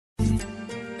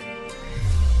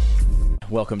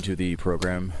welcome to the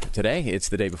program today. It's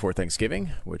the day before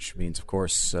Thanksgiving, which means, of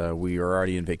course, we are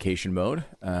already in vacation mode.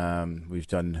 We've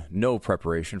done no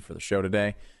preparation for the show today.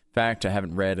 In fact, I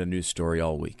haven't read a news story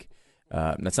all week.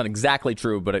 That's not exactly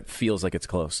true, but it feels like it's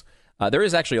close. There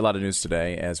is actually a lot of news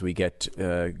today as we get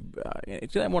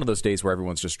one of those days where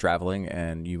everyone's just traveling,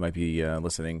 and you might be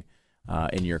listening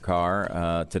in your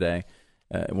car today.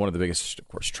 One of the biggest, of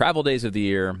course, travel days of the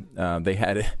year.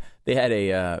 They had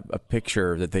a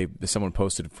picture that someone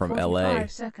posted from L.A.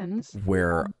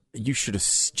 where you should have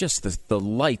just the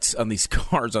lights on these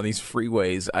cars on these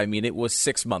freeways. I mean, it was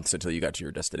 6 months until you got to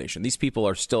your destination. These people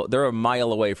they're a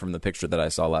mile away from the picture that I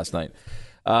saw last night.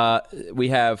 We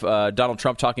have Donald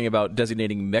Trump talking about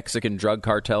designating Mexican drug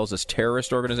cartels as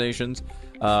terrorist organizations.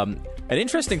 An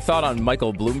interesting thought on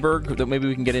Michael Bloomberg that maybe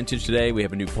we can get into today. We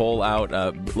have a new poll out.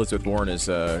 Elizabeth Warren is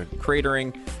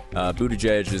cratering.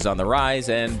 Buttigieg is on the rise.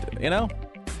 And,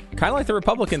 kind of like the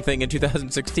Republican thing in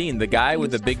 2016, the guy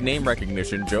with the big name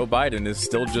recognition, Joe Biden, is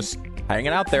still just hanging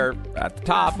out there at the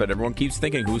top. And everyone keeps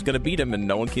thinking who's going to beat him, and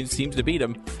no one seems to beat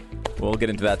him. We'll get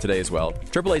into that today as well.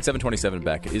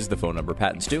 888-727-BECK is the phone number.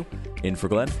 Pat and Stu in for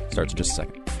Glenn. Starts in just a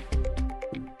second.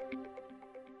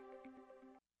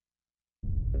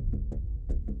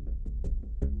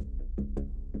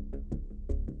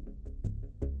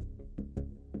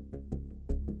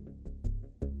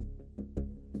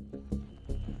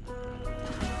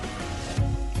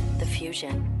 The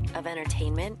fusion of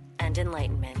entertainment and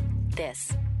enlightenment.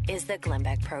 This is the Glenn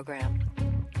Beck Program.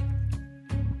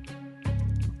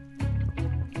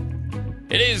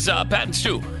 It is Pat and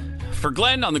Stu for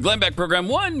Glenn on the Glenn Beck Program.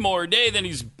 One more day, then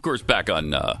he's, of course, back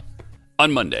on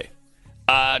Monday.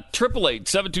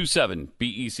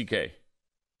 888-727-BECK.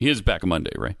 He is back on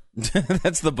Monday, right?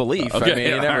 That's the belief. Okay, I mean,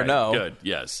 you never know. Good,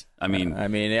 yes. I mean,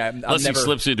 unless he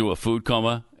slips into a food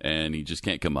coma and he just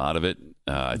can't come out of it,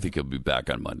 I think he'll be back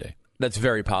on Monday. That's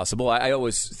very possible. I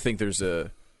always think there's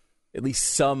at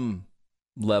least some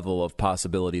level of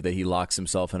possibility that he locks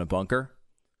himself in a bunker.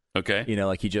 Okay.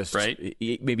 Like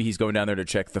maybe he's going down there to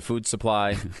check the food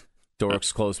supply.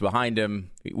 Door's closed behind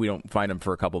him. We don't find him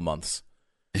for a couple months.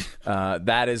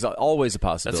 That is always a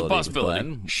possibility. That's a possibility.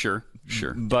 Glenn. Sure.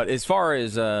 But as far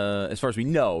as we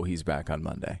know, he's back on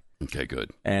Monday. Okay,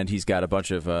 good. And he's got a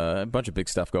bunch of big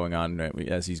stuff going on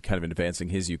as he's kind of advancing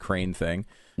his Ukraine thing.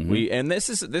 Mm-hmm. And this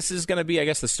is going to be, I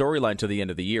guess, the storyline to the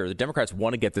end of the year. The Democrats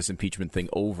want to get this impeachment thing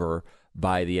over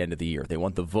by the end of the year. They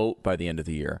want the vote by the end of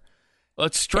the year. Well,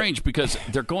 it's strange because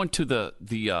they're going to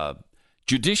the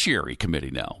Judiciary Committee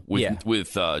now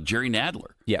with Jerry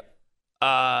Nadler. Yep.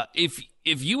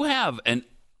 If you have an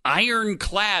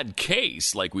ironclad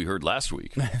case like we heard last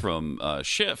week from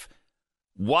Schiff,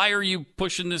 why are you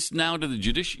pushing this now to the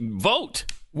judiciary vote?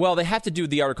 Well, they have to do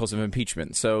the articles of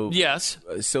impeachment. So yes.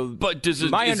 But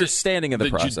my understanding of the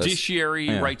process, the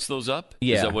judiciary writes those up?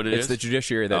 Yeah, is that what it is? It's the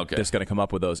judiciary that's going to come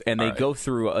up with those, and they go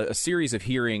through a series of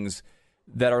hearings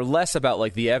that are less about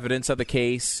like the evidence of the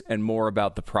case and more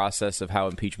about the process of how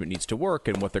impeachment needs to work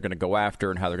and what they're going to go after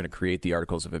and how they're going to create the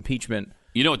articles of impeachment.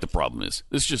 You know what the problem is?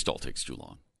 This just all takes too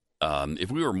long.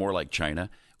 If we were more like China,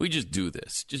 we just do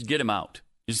this. Just get him out.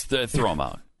 Just throw him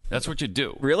out. That's what you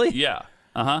do. Really? Yeah.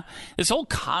 Uh-huh. This whole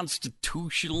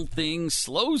constitutional thing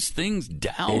slows things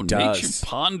down. It does. Makes you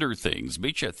ponder things.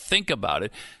 Makes you think about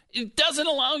it. It doesn't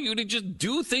allow you to just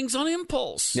do things on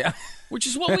impulse. Yeah. Which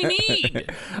is what we need.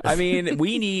 I mean,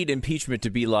 we need impeachment to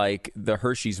be like the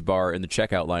Hershey's bar in the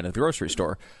checkout line at the grocery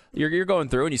store. You're going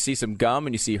through and you see some gum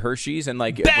and you see Hershey's and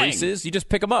like Reese's. You just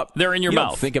pick them up. They're in your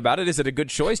mouth. Don't think about it. Is it a good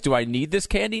choice? Do I need this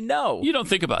candy? No. You don't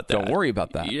think about that. Don't worry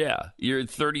about that. Yeah. You're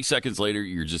 30 seconds later,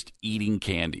 you're just eating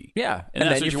candy. Yeah. And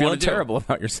then you're feeling terrible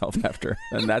about yourself after.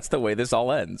 And that's the way this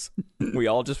all ends. We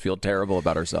all just feel terrible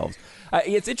about ourselves.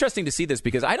 It's interesting to see this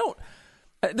because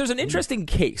there's an interesting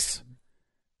case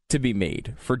to be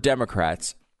made for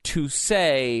Democrats to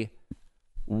say,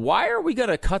 why are we going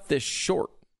to cut this short?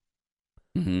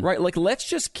 Mm-hmm. Right? Like, let's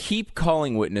just keep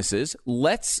calling witnesses.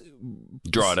 Let's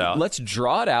draw it out.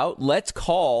 Let's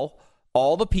call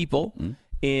all the people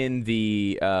in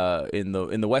the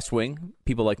West Wing,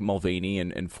 people like Mulvaney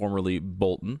and formerly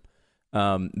Bolton,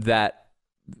 that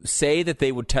say that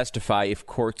they would testify if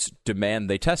courts demand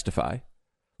they testify.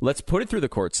 Let's put it through the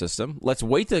court system. Let's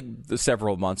wait the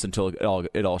several months until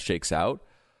it all shakes out.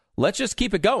 Let's just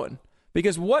keep it going.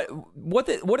 Because what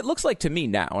it looks like to me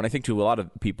now, and I think to a lot of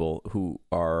people who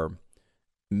are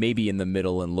maybe in the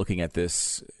middle and looking at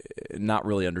this, not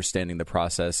really understanding the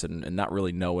process and not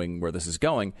really knowing where this is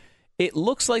going, it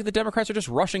looks like the Democrats are just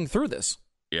rushing through this.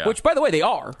 Yeah. Which, by the way, they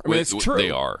are. I mean, it's true.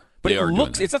 They are. But They are doing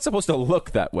that. it's not supposed to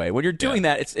look that way. When you're doing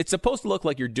that, it's supposed to look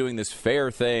like you're doing this fair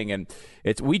thing, and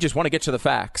we just want to get to the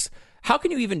facts. How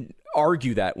can you even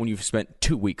argue that when you've spent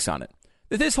 2 weeks on it?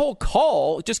 This whole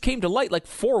call just came to light like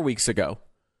 4 weeks ago.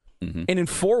 Mm-hmm. And in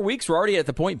 4 weeks, we're already at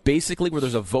the point basically where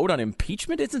there's a vote on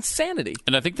impeachment. It's insanity.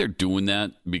 And I think they're doing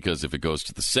that because if it goes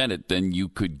to the Senate, then you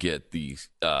could get the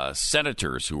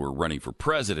senators who are running for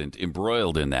president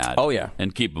embroiled in that. Oh, yeah.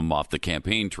 And keep them off the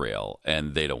campaign trail.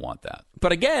 And they don't want that.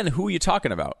 But again, who are you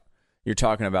talking about? You're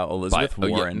talking about Elizabeth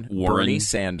Warren, Bernie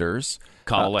Sanders,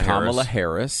 Kamala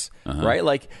Harris, right?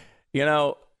 Like,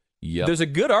 there's a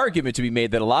good argument to be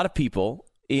made that a lot of people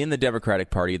in the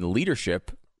Democratic Party, in the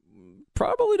leadership,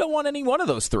 probably don't want any one of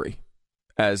those three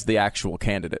as the actual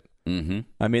candidate. Mm-hmm.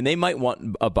 I mean, they might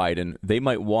want a Biden. They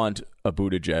might want a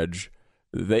Buttigieg.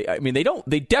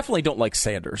 They definitely don't like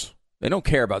Sanders. They don't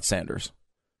care about Sanders.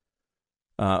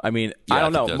 I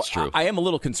don't know. That's true. I am a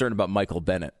little concerned about Michael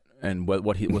Bennett and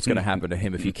what's going to happen to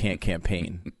him if he can't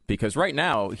campaign. Because right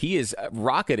now, he is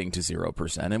rocketing to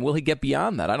 0%. And will he get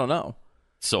beyond that? I don't know.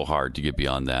 So hard to get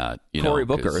beyond that. Cory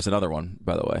Booker is another one,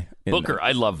 by the way. Booker,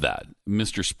 I love that.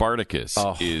 Mr. Spartacus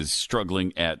is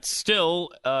struggling at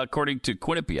still, according to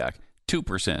Quinnipiac, 2%.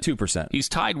 2%. He's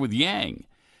tied with Yang.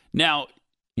 Now,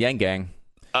 Yang Gang.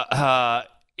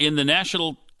 In the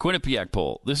national Quinnipiac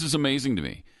poll, this is amazing to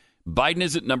me. Biden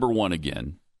is at number one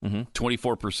again,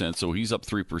 24%, so he's up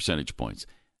 3 percentage points.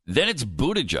 Then it's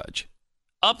Buttigieg,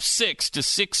 up 6 to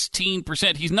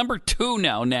 16%. He's number 2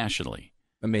 now nationally.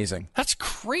 Amazing. That's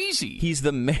crazy. He's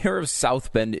the mayor of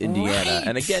South Bend, Indiana. Right.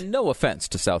 And again, no offense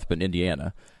to South Bend,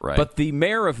 Indiana. Right. But the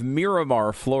mayor of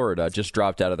Miramar, Florida, just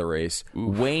dropped out of the race.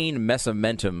 Oof. Wayne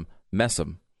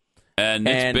Messam. And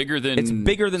it's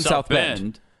bigger than South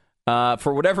Bend.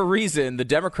 For whatever reason, the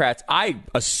Democrats, I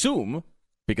assume,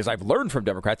 because I've learned from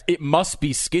Democrats, it must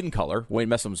be skin color. Wayne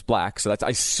Messam's black, so I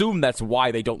assume that's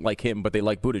why they don't like him, but they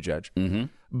like Buttigieg. Mm-hmm.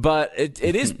 But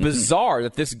it is bizarre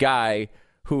that this guy,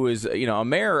 who is a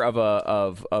mayor of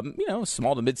a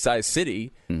small to mid-sized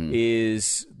city,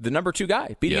 is the number 2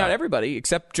 guy, beating out everybody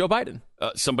except Joe Biden.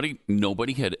 Somebody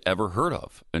nobody had ever heard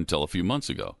of until a few months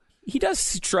ago. He does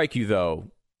strike you,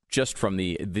 though, just from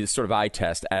the sort of eye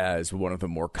test, as one of the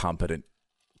more competent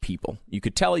people. You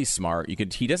could tell he's smart.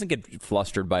 He doesn't get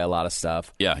flustered by a lot of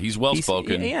stuff. Yeah, he's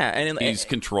well-spoken. And he's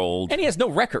controlled. And he has no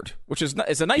record, which is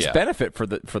a nice benefit for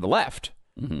the left.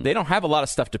 Mm-hmm. They don't have a lot of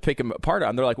stuff to pick him apart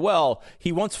on. They're like, well,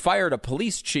 he once fired a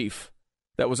police chief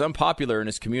that was unpopular in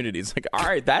his community. It's like, all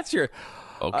right, that's your...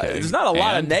 Okay. There's not a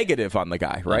lot of negative on the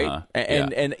guy, right?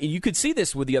 And you could see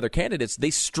this with the other candidates. They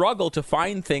struggle to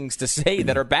find things to say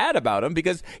that are bad about him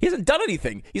because he hasn't done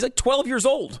anything. He's like 12 years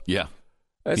old. Yeah.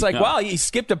 It's like, wow, he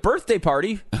skipped a birthday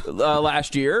party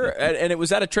last year, and it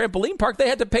was at a trampoline park. They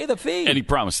had to pay the fee. And he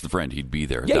promised the friend he'd be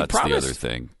there. Yeah, That's he promised. The other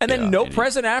thing. And then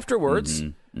present afterwards.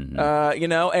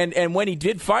 And when he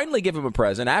did finally give him a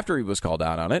present after he was called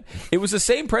out on it, it was the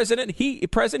same present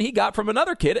he got from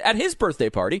another kid at his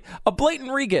birthday party, a blatant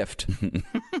regift.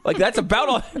 Like, that's about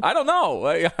all. I don't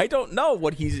know. I don't know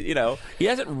what he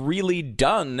hasn't really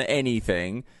done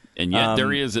anything. And yet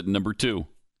there he is at number 2.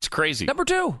 It's crazy. Number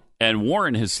 2. And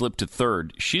Warren has slipped to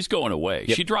 3rd. She's going away.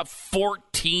 Yep. She dropped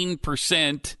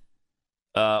 14%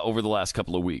 over the last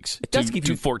couple of weeks. It does give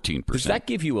you 14%. Does that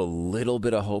give you a little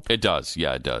bit of hope? It does.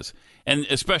 Yeah, it does. And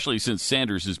especially since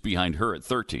Sanders is behind her at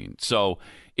 13. So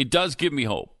it does give me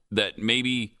hope that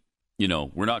maybe,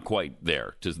 we're not quite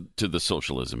there to the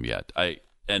socialism yet. The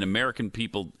American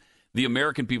people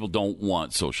don't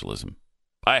want socialism.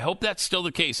 I hope that's still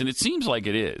the case. And it seems like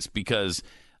it is, because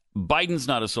Biden's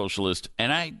not a socialist,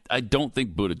 and I don't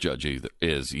think Buttigieg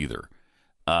is either.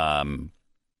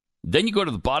 Then you go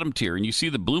to the bottom tier, and you see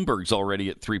the Bloomberg's already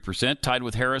at 3%, tied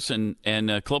with Harris and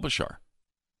Klobuchar.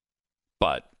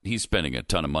 But he's spending a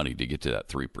ton of money to get to that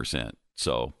 3%.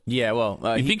 So yeah, well,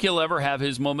 you think he'll ever have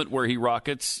his moment where he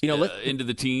rockets into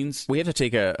the teens? We have to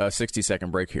take a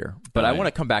 60-second break here, but I want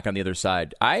to come back on the other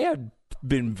side. I have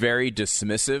been very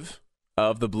dismissive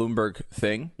of the Bloomberg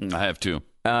thing. I have too.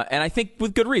 And I think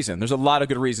with good reason. There's a lot of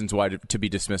good reasons why to be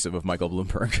dismissive of Michael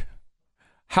Bloomberg.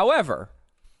 However,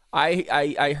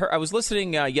 I was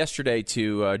listening yesterday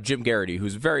to Jim Garrity,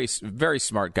 who's a very, very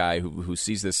smart guy who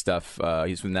sees this stuff.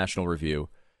 He's from National Review.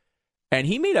 And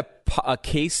he made a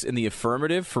case in the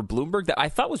affirmative for Bloomberg that I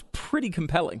thought was pretty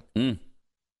compelling.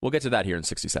 We'll get to that here in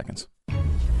 60 seconds.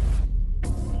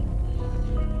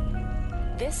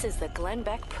 This is the Glenn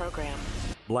Beck Program.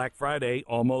 Black Friday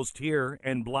almost here,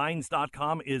 and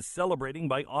Blinds.com is celebrating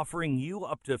by offering you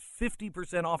up to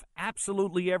 50% off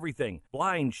absolutely everything.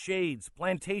 Blinds, shades,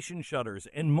 plantation shutters,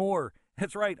 and more.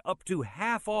 That's right, up to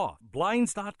half off.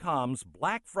 Blinds.com's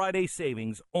Black Friday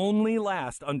savings only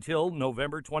last until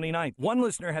November 29th. One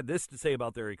listener had this to say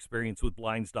about their experience with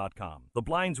Blinds.com. The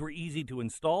blinds were easy to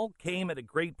install, came at a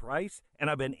great price,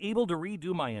 and I've been able to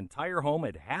redo my entire home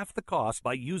at half the cost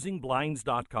by using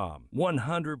Blinds.com.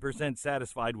 100%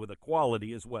 satisfied with the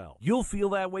quality as well. You'll feel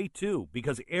that way too,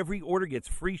 because every order gets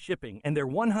free shipping, and their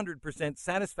 100%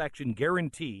 satisfaction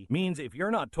guarantee means if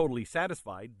you're not totally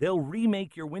satisfied, they'll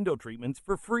remake your window treatments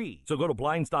for free. So go to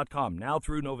Blinds.com now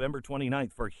through November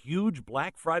 29th for huge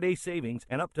Black Friday savings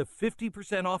and up to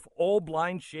 50% off all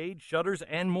blind shade, shutters,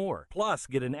 and more. Plus,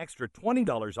 get an extra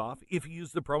 $20 off if you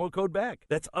use the promo code BECK.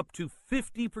 That's up to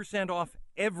 50% off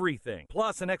everything.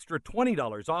 Plus, an extra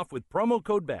 $20 off with promo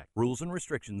code BECK. Rules and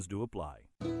restrictions do apply.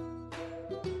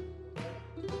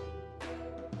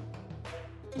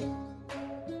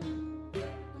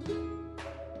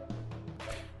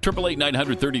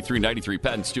 888-900-3393.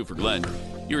 Pat and Stu for Glenn.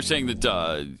 You were saying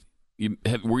that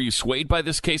were you swayed by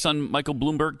this case on Michael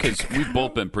Bloomberg? Because we've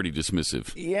both been pretty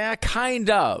dismissive. Yeah, kind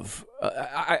of.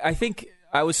 I think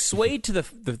I was swayed to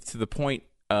the point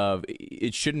of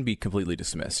it shouldn't be completely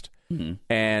dismissed,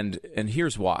 and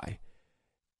here's why.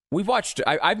 We've watched.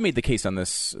 I've made the case on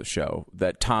this show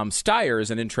that Tom Steyer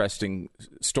is an interesting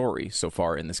story so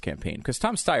far in this campaign, because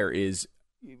Tom Steyer is.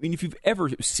 I mean, if you've ever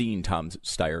seen Tom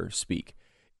Steyer speak,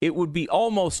 it would be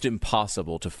almost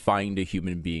impossible to find a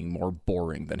human being more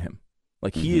boring than him.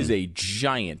 Like, he is a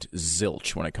giant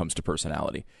zilch when it comes to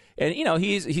personality. And, you know,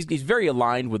 he's very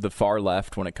aligned with the far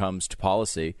left when it comes to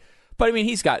policy. But, I mean,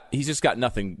 he's just got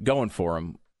nothing going for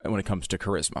him when it comes to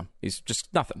charisma. He's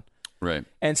just nothing. Right.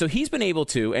 And so he's been able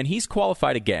to, and he's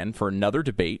qualified again for another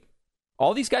debate.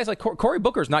 All these guys, like Cory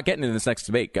Booker's not getting in this next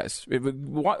debate, guys.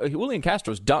 Julian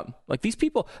Castro's done. Like, these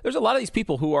people, there's a lot of these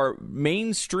people who are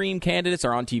mainstream candidates,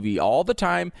 are on TV all the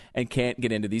time and can't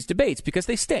get into these debates because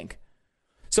they stink.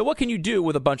 So what can you do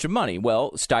with a bunch of money?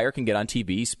 Well, Steyer can get on TV.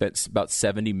 He spent about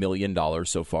 $70 million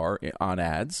so far on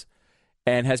ads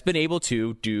and has been able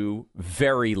to do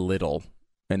very little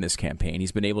in this campaign.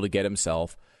 He's been able to get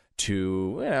himself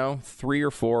to, 3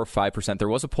 or 4 or 5%. There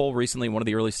was a poll recently in one of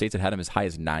the early states that had him as high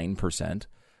as 9%,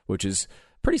 which is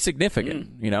pretty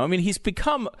significant. I mean, he's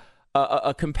become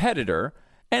a competitor.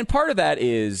 And part of that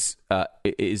is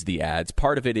the ads.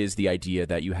 Part of it is the idea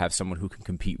that you have someone who can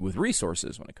compete with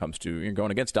resources when it comes to you're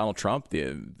going against Donald Trump,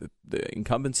 the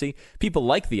incumbency. People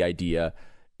like the idea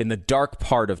in the dark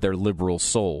part of their liberal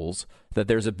souls that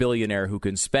there's a billionaire who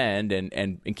can spend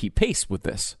and keep pace with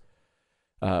this.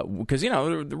 Because,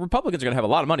 the Republicans are going to have a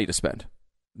lot of money to spend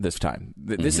this time.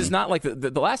 This is not like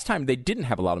the last time they didn't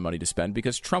have a lot of money to spend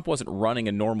because Trump wasn't running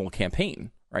a normal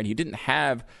campaign, right? He didn't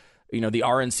have the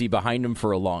RNC behind him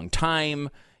for a long time.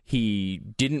 He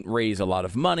didn't raise a lot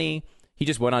of money. He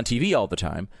just went on TV all the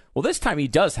time. Well, this time he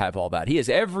does have all that. He has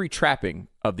every trapping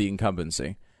of the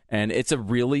incumbency, and it's a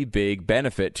really big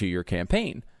benefit to your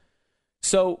campaign.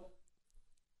 So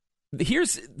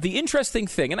here's the interesting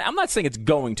thing, and I'm not saying it's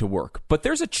going to work, but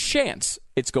there's a chance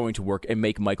it's going to work and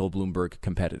make Michael Bloomberg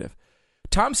competitive.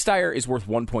 Tom Steyer is worth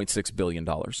 $1.6 billion.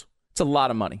 It's a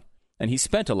lot of money, and he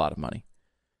spent a lot of money.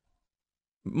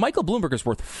 Michael Bloomberg is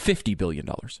worth $50 billion.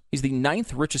 He's the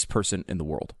 9th richest person in the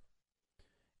world.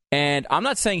 And I'm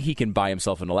not saying he can buy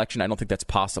himself an election. I don't think that's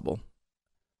possible.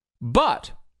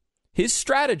 But his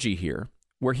strategy here,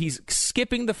 where he's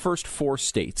skipping the first 4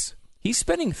 states, he's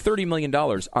spending $30 million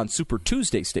on Super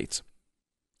Tuesday states.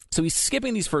 So he's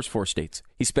skipping these first 4 states.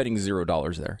 He's spending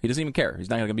 $0 there. He doesn't even care. He's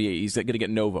going to get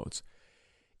no votes.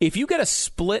 If you get a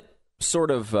split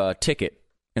sort of ticket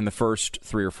in the first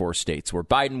 3 or 4 states where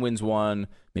Biden wins one,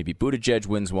 maybe Buttigieg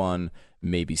wins one,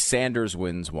 maybe Sanders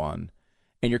wins one,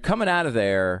 and you're coming out of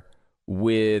there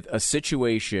with a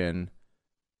situation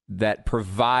that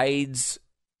provides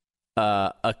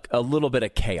a little bit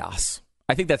of chaos,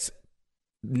 I think that's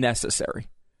necessary.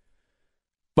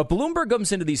 But Bloomberg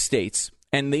comes into these states,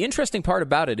 and the interesting part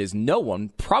about it is no one,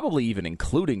 probably even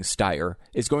including Steyer,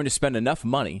 is going to spend enough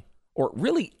money, or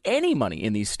really any money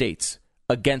in these states,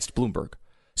 against Bloomberg.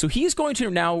 So he's going to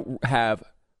now have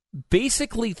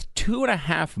basically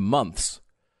 2.5 months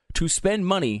to spend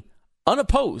money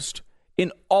unopposed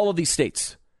in all of these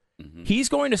states. He's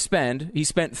going to he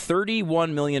spent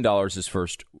 $31 million his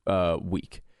first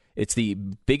week. It's the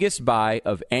biggest buy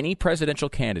of any presidential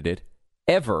candidate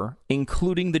ever,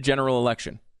 including the general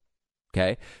election.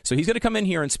 Okay? So he's going to come in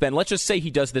here and spend, let's just say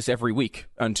he does this every week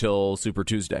until Super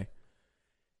Tuesday.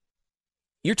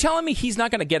 You're telling me he's not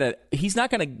going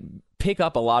to pick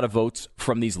up a lot of votes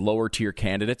from these lower tier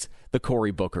candidates, the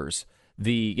Cory Bookers,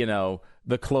 the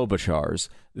Klobuchars,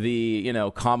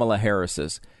 the Kamala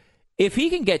Harrises. If he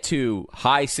can get to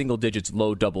high single digits,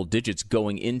 low double digits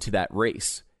going into that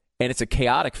race, and it's a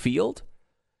chaotic field,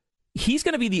 he's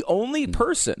going to be the only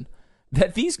person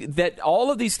that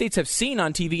all of these states have seen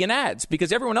on TV and ads,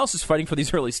 because everyone else is fighting for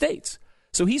these early states.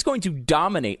 So he's going to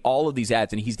dominate all of these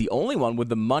ads, and he's the only one with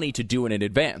the money to do it in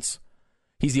advance.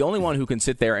 He's the only one who can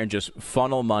sit there and just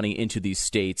funnel money into these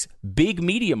states, big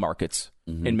media markets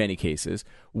in many cases,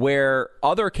 where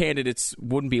other candidates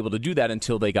wouldn't be able to do that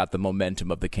until they got the momentum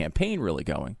of the campaign really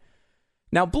going.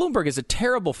 Now, Bloomberg is a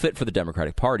terrible fit for the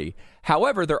Democratic Party.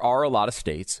 However, there are a lot of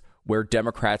states where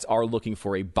Democrats are looking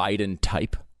for a Biden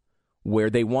type,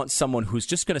 where they want someone who's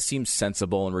just going to seem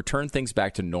sensible and return things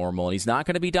back to normal. And he's not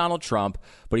going to be Donald Trump,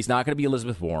 but he's not going to be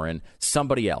Elizabeth Warren,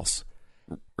 somebody else.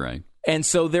 Right. And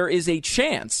so there is a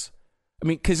chance. I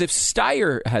mean, because if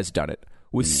Steyer has done it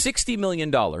with $60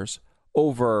 million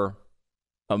over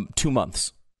 2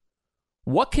 months,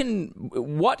 what can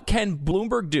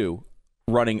Bloomberg do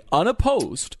running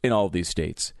unopposed in all of these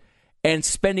states and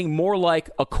spending more like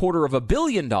 $250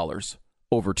 million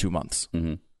over 2 months?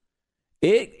 Mm-hmm.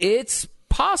 It's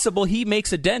possible he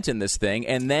makes a dent in this thing,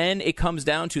 and then it comes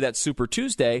down to that Super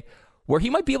Tuesday where he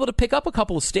might be able to pick up a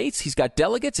couple of states. He's got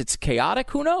delegates. It's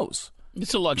chaotic. Who knows?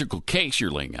 It's a logical case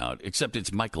you're laying out, except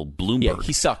it's Michael Bloomberg. Yeah,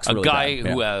 he sucks really a guy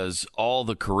bad. who has all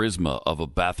the charisma of a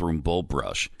bathroom bowl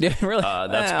brush. Yeah, really?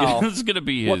 That's going to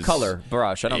be his... What color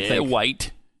brush? I don't think.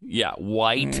 White. Yeah,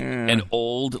 white and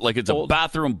old. Like it's a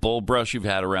bathroom bowl brush you've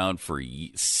had around for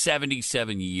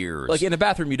 77 years. Like in a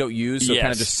bathroom you don't use, so it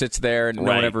kind of just sits there and no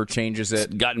one ever changes it.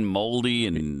 It's gotten moldy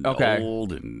and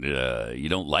old, and you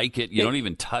don't like it. You don't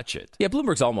even touch it. Yeah,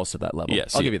 Bloomberg's almost at that level.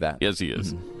 Yes, I'll give you that. Yes, he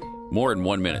is. More in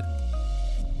 1 minute.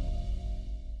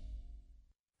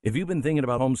 If you've been thinking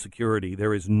about home security,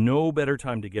 there is no better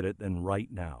time to get it than right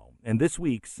now. And this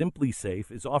week, Simply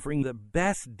Safe is offering the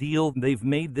best deal they've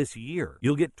made this year.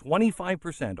 You'll get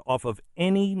 25% off of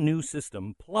any new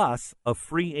system, plus a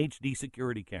free HD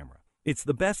security camera. It's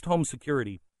the best home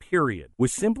security, period. With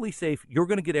Simply Safe, you're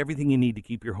going to get everything you need to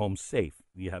keep your home safe.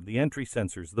 You have the entry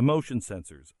sensors, the motion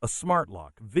sensors, a smart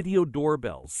lock, video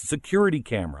doorbells, security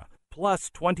camera,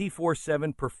 plus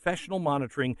 24/7 professional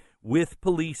monitoring with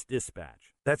police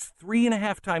dispatch. That's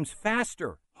 3.5 times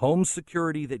faster. Home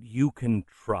security that you can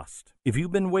trust. If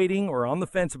you've been waiting or on the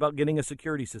fence about getting a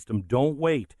security system, don't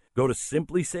wait. Go to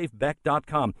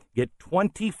simplysafebeck.com. Get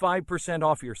 25%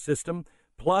 off your system,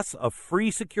 plus a free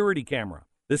security camera.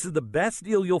 This is the best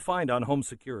deal you'll find on home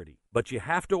security, but you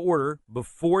have to order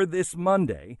before this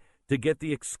Monday to get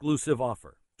the exclusive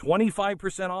offer.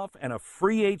 25% off and a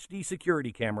free HD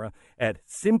security camera at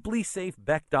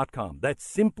simplysafebeck.com.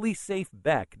 That's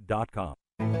simplysafebeck.com.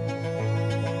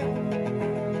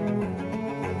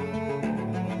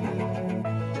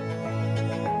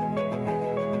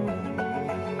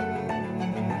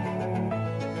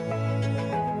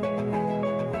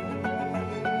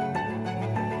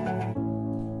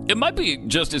 It might be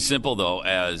just as simple, though,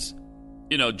 as,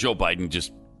 Joe Biden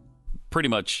just pretty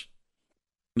much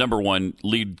number one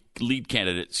lead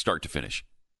candidate start to finish.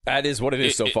 That is what it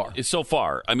is so far. So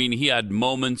far. I mean, he had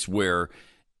moments where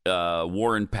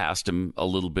Warren passed him a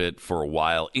little bit for a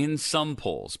while in some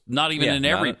polls, not even in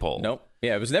every poll. Nope.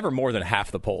 Yeah, it was never more than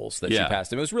half the polls that she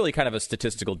passed him. It was really kind of a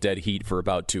statistical dead heat for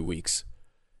about 2 weeks.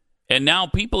 And now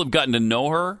people have gotten to know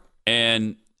her,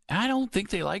 and I don't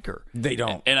think they like her. They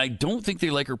don't. And I don't think they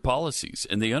like her policies.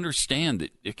 And they understand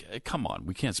that, come on,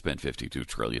 we can't spend $52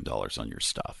 trillion on your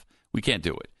stuff. We can't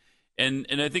do it. And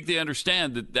I think they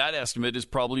understand that estimate is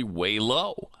probably way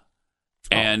low.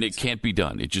 And it can't be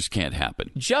done. It just can't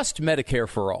happen. Just Medicare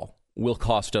for all will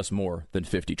cost us more than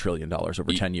 $50 trillion over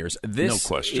 10 years. This no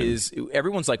question.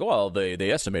 Everyone's like, well,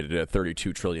 they estimated it at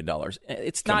 $32 trillion.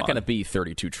 It's not going to be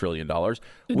 $32 trillion. It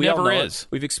never is.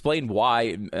 We've explained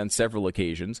why on several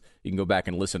occasions. You can go back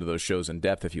and listen to those shows in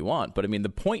depth if you want. But, I mean, the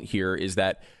point here is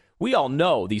that we all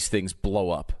know these things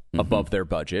blow up above their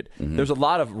budget. Mm-hmm. There's a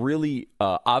lot of really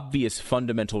obvious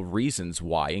fundamental reasons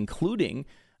why, including,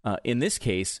 in this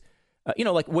case,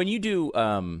 like when you do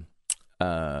when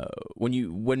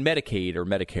Medicaid or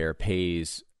Medicare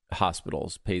pays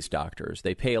hospitals, pays doctors,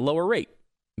 they pay a lower rate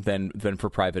than for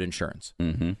private insurance.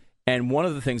 Mm-hmm. And one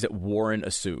of the things that Warren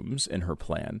assumes in her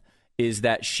plan is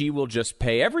that she will just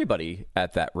pay everybody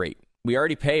at that rate. We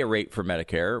already pay a rate for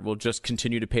Medicare. We'll just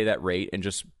continue to pay that rate and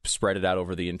just spread it out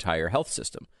over the entire health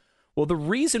system. Well, the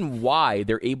reason why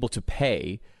they're able to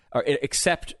pay or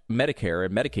accept Medicare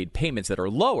and Medicaid payments that are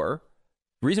lower,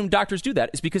 the reason doctors do that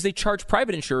is because they charge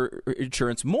private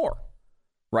insurance more.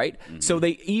 right? So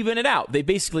they even it out. They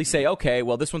basically say, okay,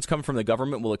 well, this one's coming from the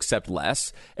government. We'll accept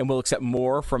less, and we'll accept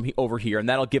more from over here, and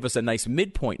that'll give us a nice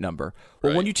midpoint number.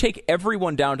 Well, when you take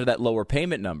everyone down to that lower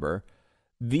payment number,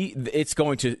 it's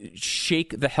going to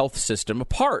shake the health system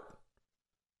apart.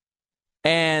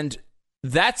 And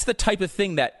that's the type of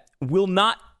thing that will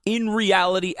not in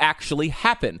reality actually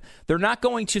happen. They're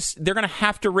going to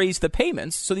have to raise the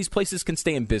payments so these places can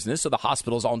stay in business, so the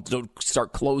hospitals don't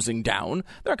start closing down.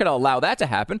 They're not going to allow that to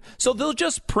happen. So they'll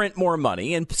just print more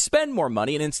money and spend more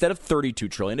money, and instead of $32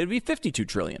 trillion, it'll be $52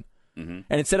 trillion. And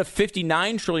instead of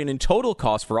 $59 trillion in total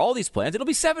cost for all these plans, it'll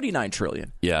be $79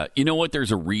 trillion. Yeah. You know what?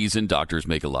 There's a reason doctors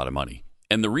make a lot of money.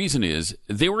 And the reason is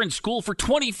they were in school for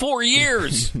 24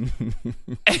 years.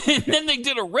 And then they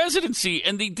did a residency,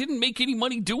 and they didn't make any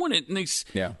money doing it. And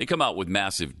they come out with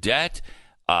massive debt.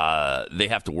 They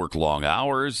have to work long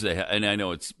hours. And I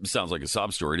know it sounds like a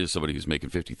sob story to somebody who's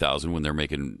making $50,000 when they're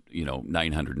making,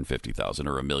 $950,000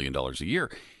 or $1 million a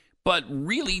year. But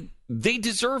really, they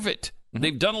deserve it.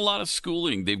 They've done a lot of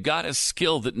schooling. They've got a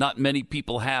skill that not many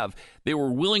people have. They were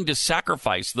willing to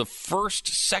sacrifice the first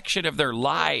section of their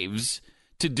lives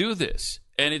to do this.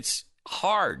 And it's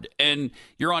hard. And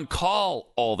you're on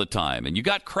call all the time. And you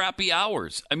got crappy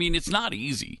hours. I mean, it's not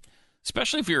easy,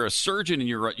 especially if you're a surgeon and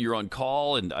you're on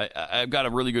call. And I've got a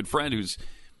really good friend who's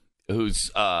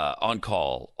on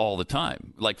call all the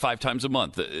time, like 5 times a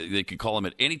month. They could call him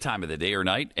at any time of the day or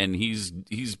night, and he's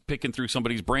picking through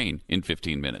somebody's brain in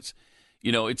 15 minutes.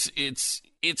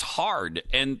 It's hard.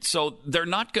 And so they're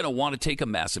not going to want to take a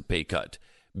massive pay cut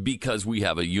because we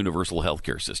have a universal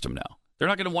healthcare system now. They're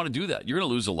not going to want to do that. You're going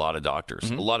to lose a lot of doctors,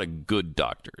 a lot of good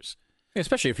doctors.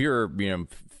 Especially if you're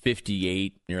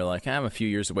 58 and you're like, I'm a few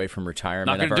years away from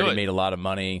retirement. I've already made a lot of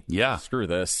money. Yeah. Screw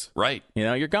this. Right.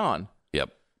 You're gone. Yep.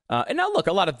 And now look,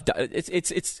 a lot of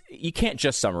it's you can't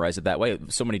just summarize it that way.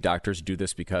 So many doctors do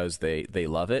this because they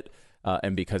love it.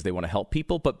 And because they want to help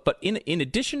people. But in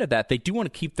addition to that, they do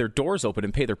want to keep their doors open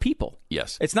and pay their people.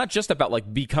 Yes. It's not just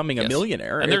about becoming a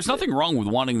millionaire. And there's nothing wrong with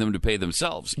wanting them to pay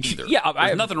themselves either. Yeah.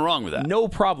 There's nothing wrong with that. No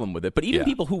problem with it. But even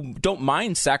people who don't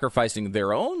mind sacrificing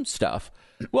their own stuff,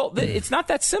 well, it's not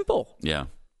that simple. Yeah.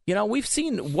 We've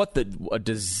seen what a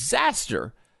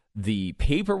disaster the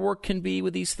paperwork can be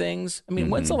with these things. I mean,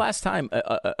 when's the last time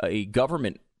a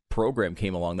government program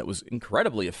came along that was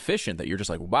incredibly efficient that you're just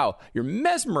like, wow, you're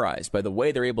mesmerized by the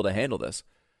way they're able to handle this?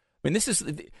 I mean, this is,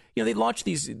 they launched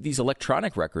these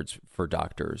electronic records for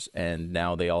doctors, and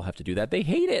now they all have to do that. They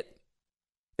hate it.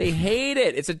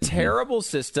 It's a terrible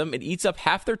system. It eats up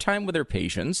half their time with their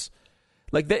patients.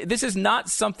 Like, this is not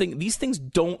something, these things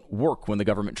don't work when the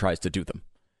government tries to do them.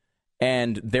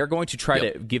 And they're going to try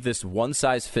to give this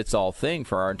one-size-fits-all thing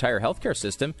for our entire healthcare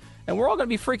system, and we're all going to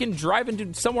be freaking driving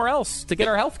to somewhere else to get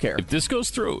our healthcare. If this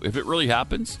goes through, if it really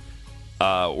happens,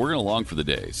 we're going to long for the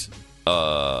days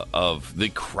of the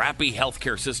crappy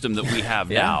healthcare system that we have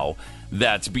now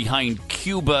that's behind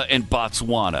Cuba and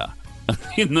Botswana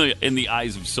in the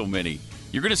eyes of so many.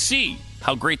 You're going to see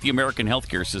how great the American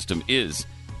healthcare system is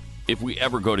if we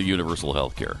ever go to universal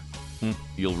healthcare.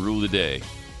 You'll rule the day.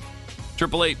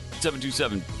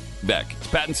 888-727-BECK. It's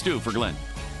Pat and Stu for Glenn.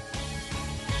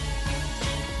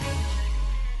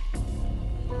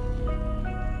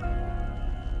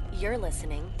 You're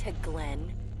listening to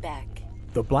Glenn Beck.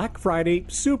 The Black Friday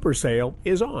Super Sale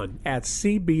is on at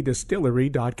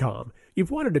cbdistillery.com.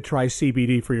 You've wanted to try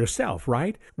CBD for yourself,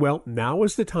 right? Well, now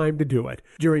is the time to do it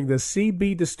during the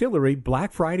CB Distillery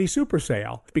Black Friday Super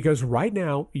Sale, because right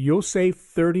now you'll save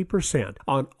 30%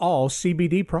 on all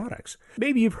CBD products.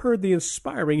 Maybe you've heard the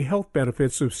inspiring health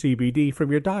benefits of CBD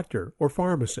from your doctor or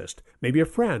pharmacist. Maybe a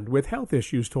friend with health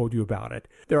issues told you about it.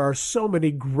 There are so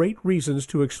many great reasons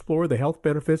to explore the health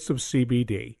benefits of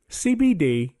CBD.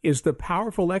 CBD is the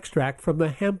powerful extract from the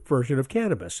hemp version of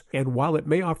cannabis, and while it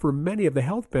may offer many of the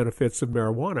health benefits of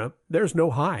marijuana, there's no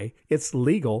high. It's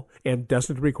legal and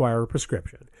doesn't require a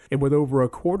prescription. And with over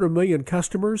 250,000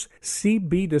 customers,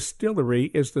 CB Distillery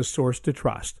is the source to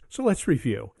trust. So let's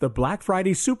review. The Black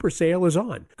Friday Super Sale is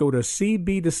on. Go to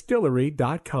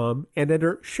cbdistillery.com and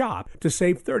enter SHOP to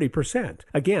save 30%.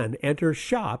 Again, enter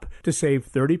SHOP to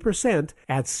save 30%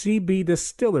 at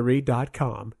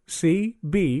cbdistillery.com.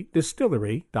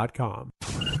 cbdistillery.com.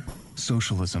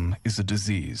 Socialism is a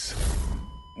disease.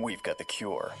 We've got the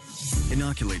cure.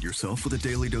 Inoculate yourself with a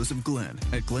daily dose of Glenn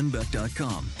at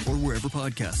glennbeck.com or wherever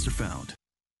podcasts are found.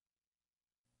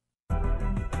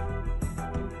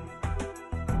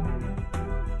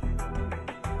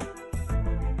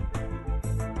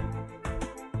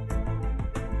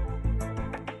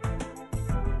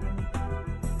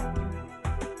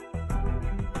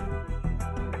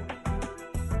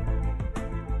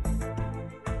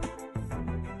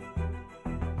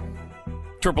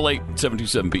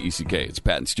 888-727-BECK. It's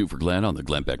Pat and Stu for Glenn on the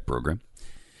Glenn Beck program.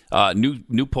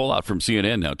 New poll out from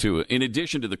CNN now, too. In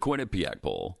addition to the Quinnipiac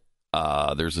poll,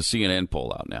 there's a CNN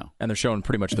poll out now. And they're showing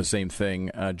pretty much the same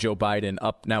thing. Joe Biden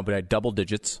up now by double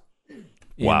digits.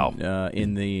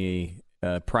 In the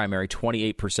primary,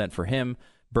 28% for him.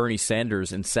 Bernie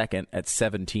Sanders in second at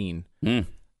 17.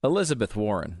 Elizabeth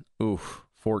Warren,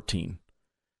 14.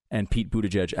 And Pete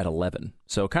Buttigieg at 11.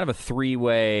 So kind of a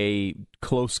three-way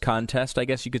close contest, I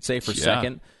guess you could say, for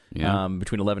second. Yeah.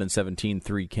 Between 11 and 17,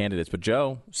 three candidates. But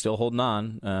Joe still holding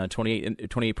on,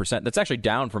 28%. That's actually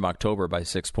down from October by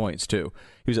 6 points, too.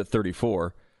 He was at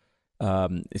 34.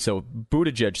 So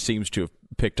Buttigieg seems to have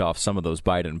picked off some of those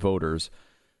Biden voters.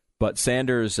 But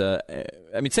Sanders,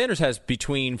 Sanders has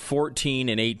between 14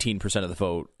 and 18% of the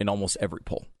vote in almost every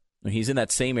poll. He's in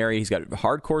that same area. He's got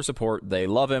hardcore support. They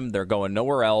love him. They're going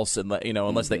nowhere else, and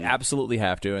unless they absolutely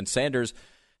have to. And Sanders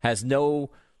has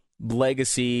no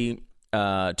legacy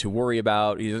to worry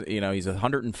about. He's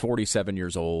 147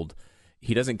 years old.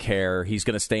 He doesn't care. He's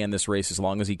going to stay in this race as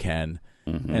long as he can,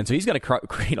 and so he's going to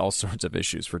create all sorts of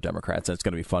issues for Democrats, and it's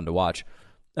going to be fun to watch.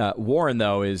 Warren,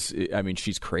 though,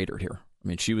 she's cratered here.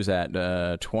 She was at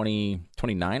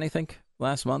 29, I think,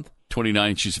 last month.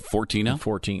 29. She's at 14 now?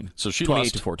 14. So she 28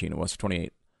 lost to 14. It was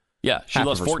 28. Yeah, she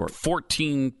lost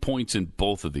 14 points in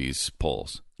both of these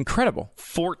polls. Incredible.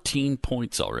 14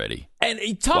 points already.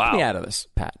 And talk me out of this,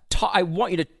 Pat. I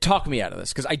want you to talk me out of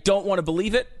this because I don't want to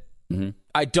believe it.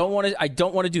 I don't want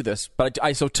to do this, but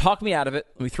so talk me out of it.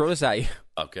 Let me throw this at you.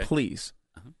 Okay. Please.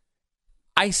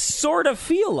 I sort of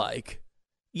feel like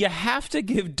you have to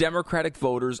give Democratic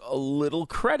voters a little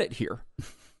credit here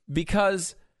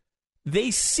because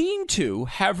they seem to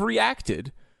have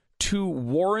reacted to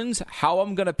Warren's "how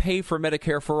I'm going to pay for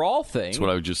Medicare for all" thing. That's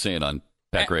what I was just saying on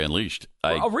Pat Gray Unleashed.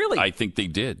 Really? I think they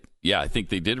did. Yeah, I think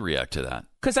they did react to that.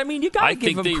 Because, you got to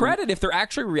give them credit if they're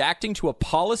actually reacting to a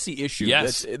policy issue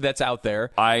that's out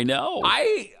there. I know.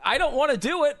 I don't want to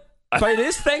do it, but it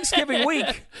is Thanksgiving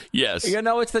week. Yes.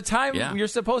 It's the time you're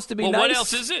supposed to be nice. What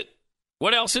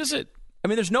else is it?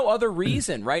 There's no other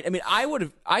reason, right?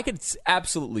 I could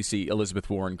absolutely see Elizabeth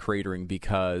Warren cratering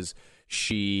because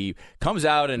she comes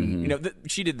out and,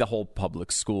 she did the whole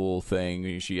public school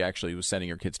thing. She actually was sending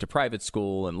her kids to private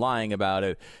school and lying about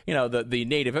it. The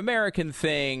Native American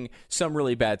thing, some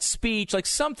really bad speech, like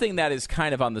something that is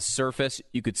kind of on the surface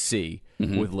you could see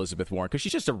with Elizabeth Warren because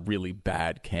she's just a really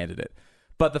bad candidate.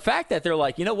 But the fact that they're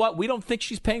like, you know what, we don't think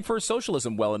she's paying for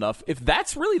socialism well enough, if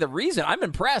that's really the reason, I'm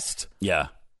impressed. Yeah.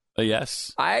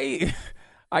 Yes. I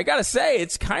gotta say,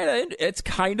 it's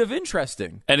kind of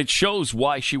interesting, and it shows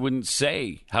why she wouldn't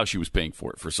say how she was paying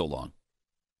for it for so long.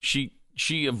 She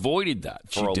avoided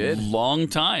that for a long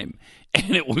time,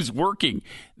 and it was working.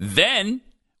 Then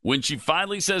when she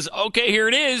finally says, "Okay, here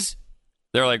it is,"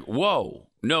 they're like, "Whoa,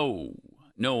 no,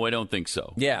 I don't think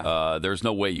so." Yeah, there's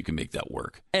no way you can make that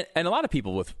work. And a lot of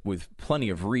people with plenty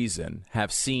of reason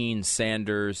have seen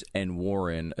Sanders and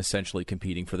Warren essentially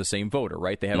competing for the same voter,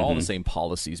 right? They have all the same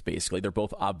policies, basically. They're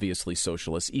both obviously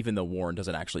socialists, even though Warren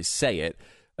doesn't actually say it.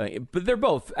 But they're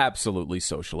both absolutely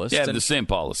socialists. Yeah, the same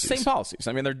policies. Same policies.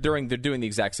 They're doing the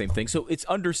exact same thing. So it's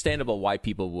understandable why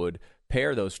people would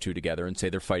pair those two together and say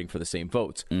they're fighting for the same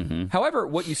votes. However,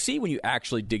 what you see when you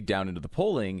actually dig down into the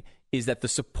polling is that the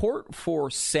support for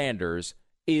Sanders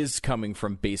is coming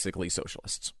from basically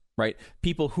socialists, right?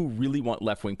 People who really want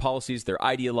left-wing policies. They're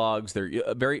ideologues. They're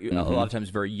a lot of times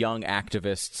very young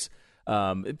activists.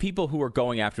 People who are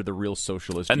going after the real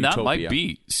socialist and utopia. that might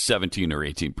be 17 or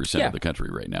 18% of the country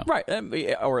right now. Right,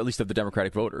 or at least of the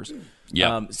Democratic voters.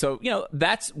 Yeah. So,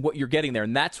 that's what you're getting there,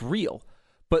 and that's real.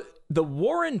 But the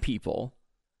Warren people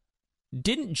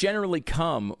didn't generally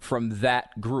come from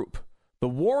that group. The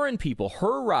Warren people,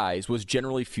 her rise was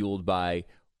generally fueled by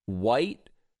white,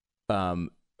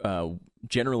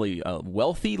 generally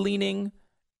wealthy-leaning,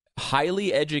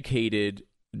 highly educated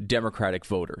Democratic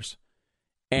voters.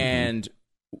 And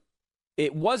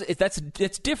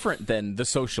it's different than the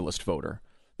socialist voter.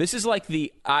 This is like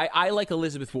I like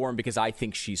Elizabeth Warren because I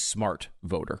think she's smart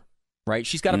voter, right?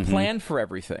 She's got a plan for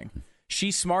everything.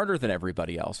 She's smarter than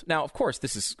everybody else. Now, of course,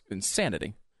 this is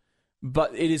insanity,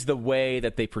 but it is the way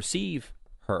that they perceive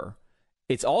her.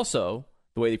 It's also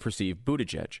the way they perceive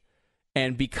Buttigieg.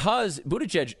 And because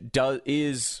Buttigieg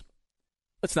is,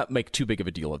 let's not make too big of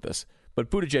a deal of this, but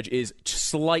Buttigieg is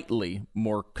slightly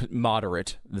more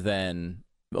moderate than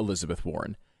Elizabeth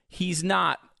Warren. He is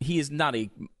not a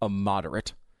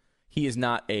moderate. He is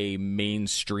not a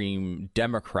mainstream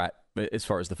Democrat as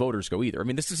far as the voters go either.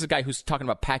 This is a guy who's talking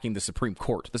about packing the Supreme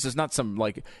Court. This is not some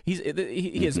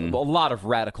he has a lot of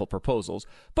radical proposals,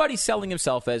 but he's selling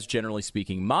himself as, generally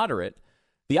speaking, moderate.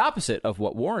 the opposite of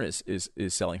what Warren is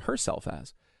selling herself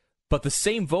as. But the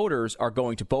same voters are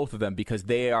going to both of them because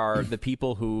they are the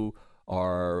people who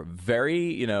are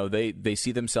very, they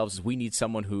see themselves as, we need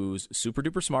someone who's super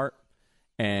duper smart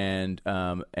and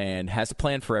has a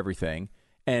plan for everything.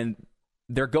 And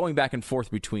they're going back and forth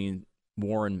between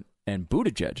Warren and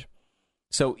Buttigieg.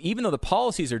 So even though the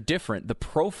policies are different, the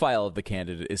profile of the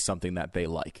candidate is something that they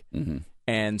like. Mm-hmm.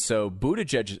 And so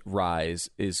Buttigieg's rise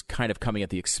is kind of coming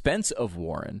at the expense of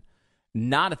Warren,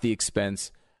 not at the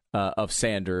expense of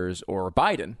Sanders or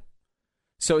Biden.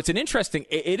 So it's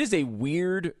it is a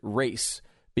weird race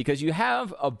because you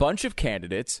have a bunch of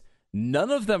candidates.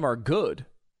 None of them are good.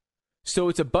 So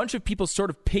it's a bunch of people sort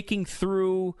of picking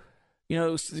through,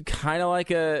 kind of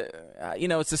like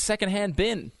it's a secondhand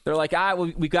bin. They're like,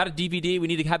 we've got a DVD. We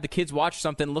need to have the kids watch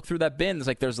something. Look through that bin. It's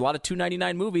like there's a lot of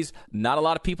 $2.99 movies. Not a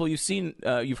lot of people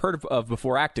you've heard of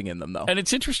before acting in them, though. And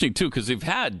it's interesting, too, because they've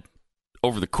had,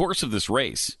 over the course of this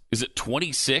race, is it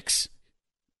 26?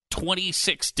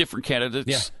 26 different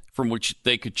candidates from which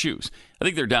they could choose. I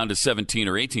think they're down to 17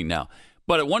 or 18 now.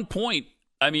 But at one point,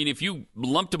 I mean, if you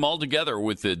lumped them all together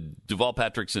with the Deval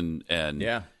Patricks and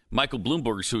Michael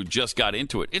Bloomberg's who just got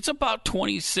into it, it's about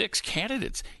 26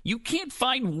 candidates. You can't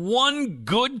find one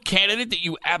good candidate that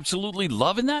you absolutely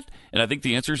love in that? And I think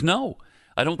the answer is no.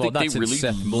 I don't think they really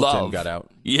Seth love. Moulton got out.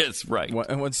 Yes, right.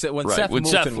 When Seth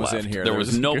Moulton was in here, there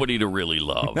was nobody to really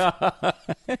love.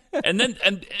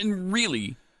 and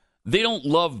really, they don't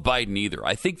love Biden either.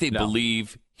 I think they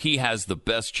believe he has the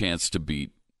best chance to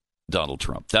beat Donald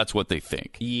Trump. That's what they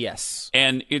think. Yes.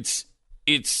 And it's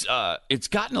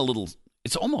gotten a little.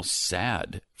 It's almost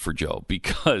sad for Joe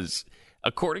because,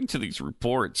 according to these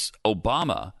reports,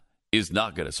 Obama is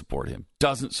not going to support him,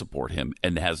 doesn't support him,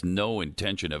 and has no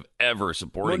intention of ever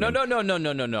supporting him.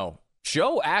 No.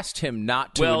 Joe asked him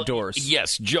not to endorse.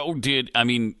 Yes, Joe did. I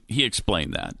mean, he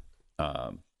explained that.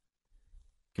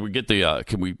 Can we get the?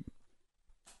 Can we?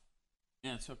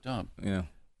 Yeah, it's hooked up. Yeah,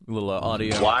 a little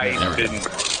audio. Why didn't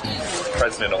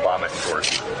President Obama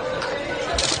endorse you?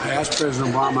 I asked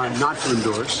President Obama not to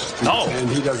endorse. No. And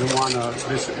he doesn't want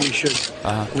to. We should.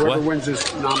 Whoever wins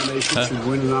this nomination should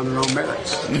win it on their own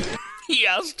merits. He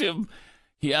asked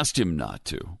him not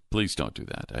to. Please don't do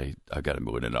that. I got to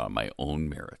win it on my own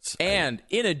merits. And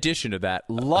in addition to that,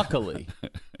 luckily,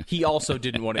 he also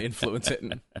didn't want to influence it.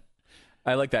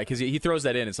 I like that because he throws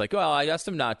that in. It's like, well, I asked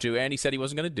him not to, and he said he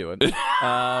wasn't going to do it.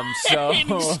 So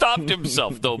he stopped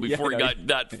himself though before he got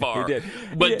that far. He did.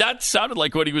 But that sounded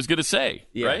like what he was going to say,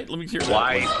 right? Let me hear that.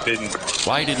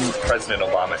 Why didn't President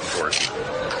Obama endorse you?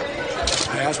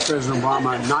 I asked President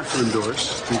Obama not to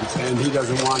endorse, and he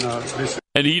doesn't want to.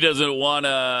 And he doesn't want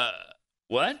to.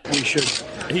 What?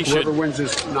 Whoever wins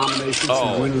this nomination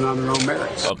should win it on their own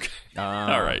merits. Okay.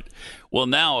 All right. Well,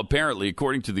 now, apparently,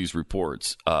 according to these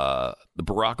reports,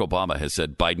 Barack Obama has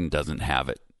said Biden doesn't have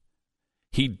it.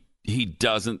 He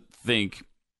doesn't think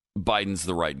Biden's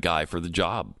the right guy for the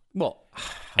job. Well,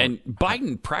 and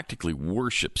Biden practically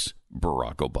worships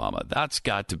Barack Obama. That's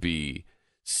got to be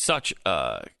such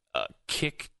a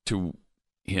kick to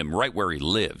him right where he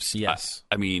lives. Yes.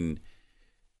 I mean,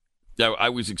 I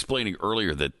was explaining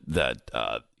earlier that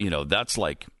that's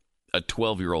like a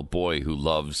 12-year-old boy who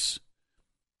loves,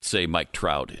 say, Mike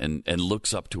Trout and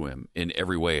looks up to him in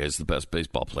every way as the best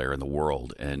baseball player in the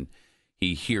world. And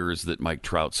he hears that Mike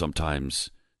Trout sometimes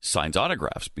signs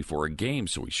autographs before a game,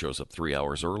 so he shows up 3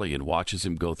 hours early and watches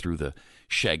him go through the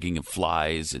shagging of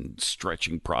flies and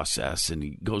stretching process, and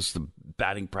he goes to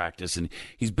batting practice, and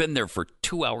he's been there for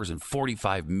 2 hours and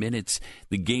 45 minutes.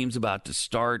 The game's about to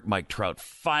start. Mike Trout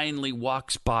finally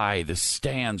walks by the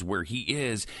stands where he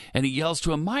is, and he yells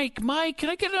to him, Mike, can I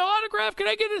get an autograph? Can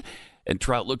I get it? And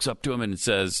Trout looks up to him and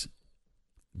says,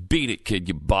 beat it, kid,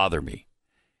 you bother me.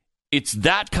 It's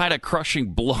that kind of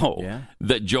crushing blow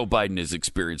that Joe Biden is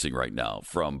experiencing right now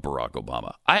from Barack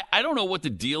Obama. I don't know what the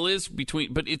deal is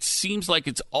but it seems like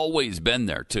it's always been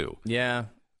there, too. Yeah.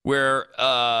 Where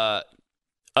I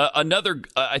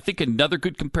think another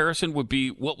good comparison would be,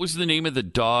 what was the name of the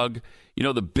dog? You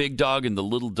know, the big dog and the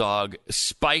little dog.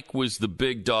 Spike was the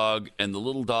big dog, and the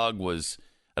little dog was,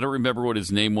 I don't remember what his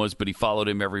name was, but he followed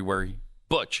him everywhere.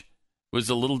 Butch. Was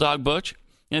the little dog Butch?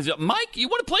 And he's like, Mike, you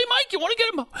want to play, Mike? You want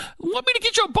me to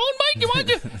get you a bone, Mike? You want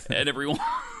to? And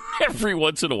every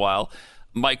once in a while,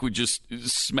 Mike would just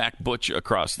smack Butch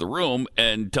across the room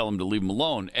and tell him to leave him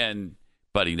alone.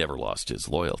 But he never lost his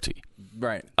loyalty.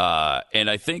 Right. And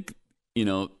I think,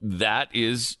 that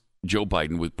is Joe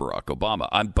Biden with Barack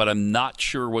Obama. But I'm not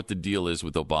sure what the deal is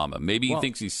with Obama. Maybe he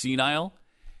thinks he's senile.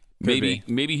 Maybe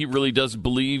he really does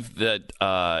believe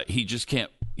that he just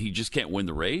can't win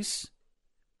the race.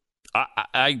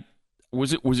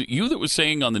 Was it you that was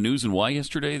saying on the News and Why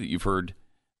yesterday that you've heard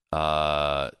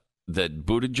that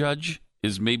Buttigieg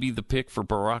is maybe the pick for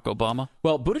Barack Obama?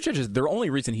 Well, Buttigieg is the only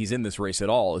reason he's in this race at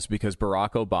all is because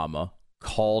Barack Obama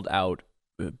called out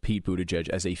Pete Buttigieg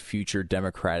as a future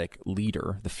Democratic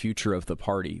leader, the future of the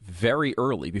party, very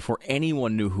early, before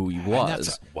anyone knew who he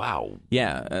was. Wow.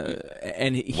 Yeah.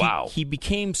 And he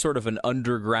became sort of an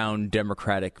underground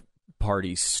Democratic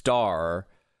Party star.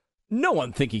 No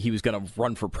one thinking he was going to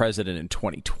run for president in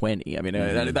 2020. I mean,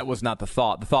 that was not the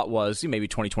thought. The thought was maybe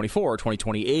 2024 or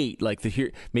 2028. Like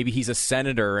maybe he's a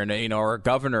senator and or a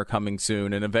governor coming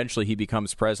soon, and eventually he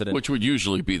becomes president, which would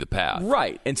usually be the path.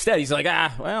 Right. Instead, he's like,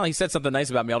 he said something nice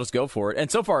about me. I'll just go for it.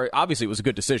 And so far, obviously, it was a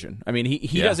good decision. I mean,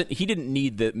 he didn't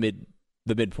need the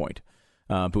midpoint.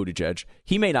 Buttigieg.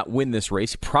 He may not win this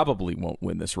race, probably won't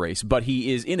win this race, but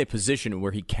he is in a position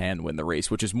where he can win the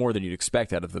race, which is more than you'd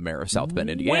expect out of the mayor of South Bend,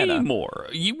 Indiana. Way more.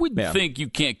 You would think you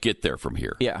can't get there from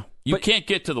here. Yeah. You can't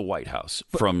get to the White House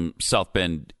from South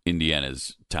Bend,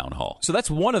 Indiana's town hall. So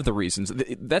that's one of the reasons.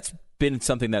 That's been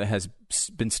something that has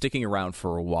been sticking around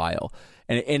for a while.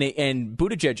 And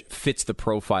Buttigieg fits the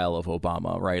profile of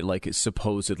Obama, right? Like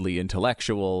supposedly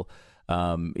intellectual,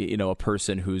 a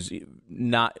person who's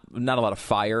not a lot of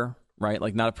fire, right?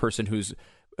 Like not a person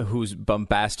who's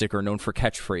bombastic or known for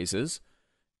catchphrases.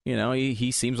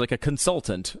 He seems like a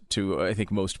consultant to, I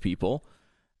think, most people.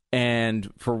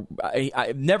 And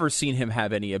I've never seen him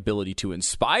have any ability to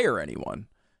inspire anyone.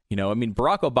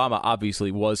 Barack Obama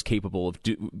obviously was capable of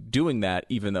doing that,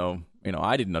 even though,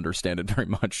 I didn't understand it very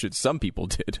much. Some people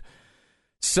did.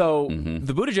 So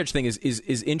the Buttigieg thing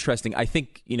is interesting. I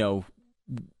think,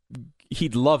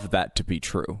 he'd love that to be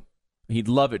true. He'd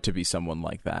love it to be someone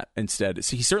like that instead.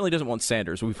 So he certainly doesn't want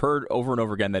Sanders. We've heard over and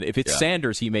over again that if it's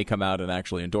Sanders, he may come out and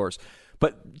actually endorse.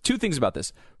 But two things about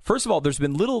this. First of all, there's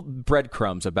been little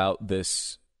breadcrumbs about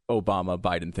this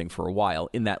Obama-Biden thing for a while,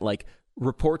 in that, like,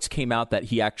 reports came out that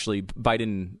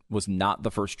Biden was not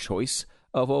the first choice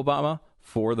of Obama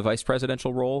for the vice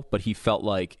presidential role, but he felt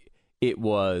like it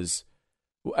was,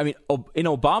 in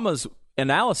Obama's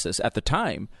analysis at the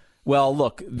time, well,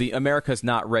 look, America's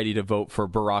not ready to vote for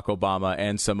Barack Obama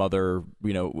and some other,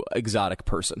 exotic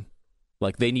person.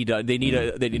 Like they need a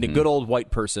good old white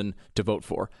person to vote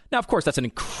for. Now, of course, that's an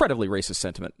incredibly racist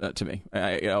sentiment to me.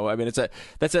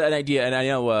 That's an idea, and I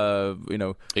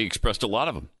know he expressed a lot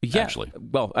of them. Yeah, actually.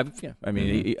 Well,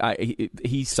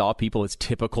 he saw people as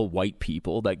typical white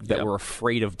people that were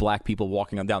afraid of black people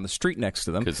walking down the street next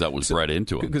to them because that was bred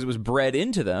into him. Because it was bred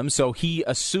into them. So he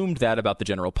assumed that about the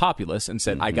general populace and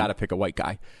said, "I got to pick a white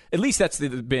guy." At least that's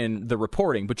been the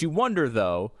reporting. But you wonder,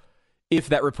 though, if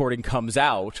that reporting comes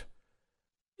out,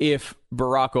 if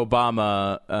Barack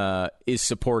Obama is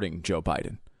supporting Joe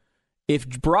Biden. If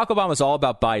Barack Obama is all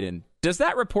about Biden, does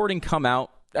that reporting come out?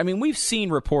 I mean, we've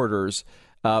seen reporters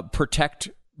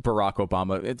protect Barack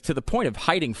Obama to the point of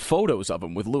hiding photos of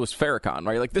him with Louis Farrakhan,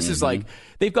 right? Like, this is like,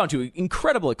 they've gone to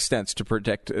incredible extents to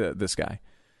protect this guy.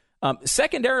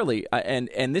 Secondarily,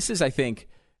 and this is, I think,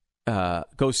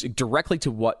 goes directly to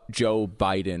what Joe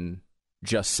Biden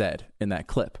just said in that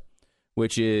clip,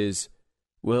 which is,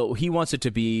 well, whoever's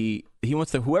going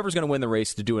to win the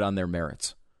race to do it on their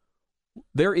merits.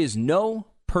 There is no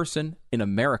person in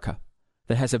America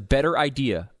that has a better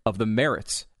idea of the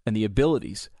merits and the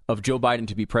abilities of Joe Biden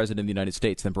to be president of the United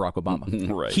States than Barack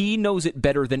Obama. Right. He knows it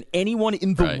better than anyone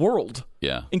in the world,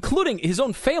 including his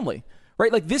own family.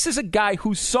 Right? Like, this is a guy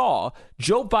who saw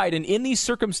Joe Biden in these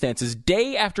circumstances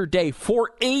day after day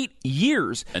for 8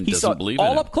 years. And he saw it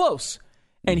all up close.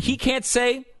 And he can't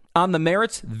say on the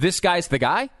merits, this guy's the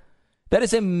guy. That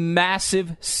is a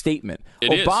massive statement.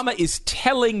 Obama is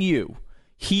telling you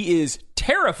he is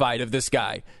terrified of this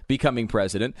guy becoming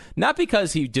president, not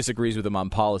because he disagrees with him on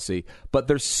policy, but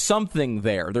there's something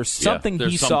there. There's something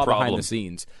he saw behind the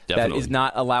scenes that is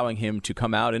not allowing him to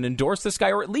come out and endorse this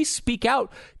guy, or at least speak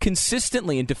out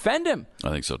consistently and defend him. I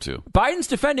think so, too. Biden's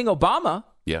defending Obama.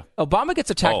 Yeah. Obama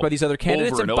gets attacked by these other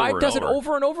candidates, and Biden does it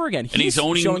over and over again. And he's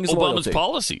owning showing his Obama's loyalty.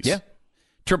 policies. Yeah.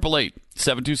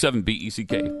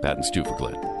 888-727-BECK. Pat and Stu for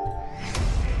Glenn.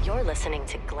 You're listening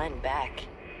to Glenn Beck.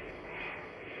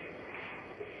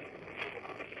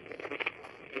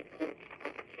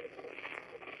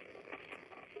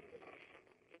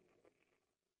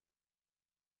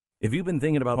 If you've been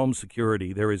thinking about home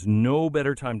security, there is no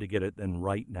better time to get it than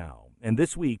right now. And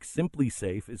this week, Simply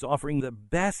Safe is offering the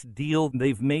best deal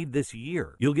they've made this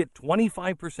year. You'll get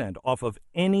 25% off of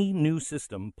any new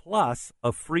system, plus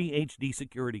a free HD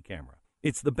security camera.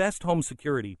 It's the best home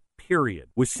security, period.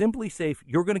 With Simply Safe,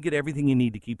 you're going to get everything you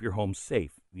need to keep your home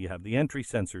safe. You have the entry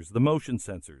sensors, the motion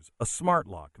sensors, a smart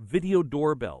lock, video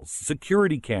doorbells,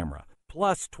 security camera,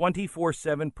 plus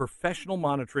 24/7 professional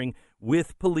monitoring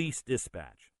with police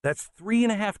dispatch. That's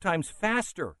 3.5 times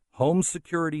faster. Home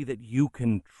security that you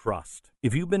can trust.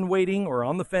 If you've been waiting or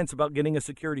on the fence about getting a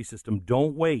security system,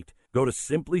 don't wait. Go to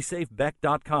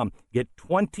simplysafebeck.com. Get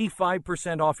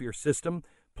 25% off your system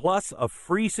plus a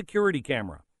free security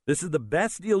camera. This is the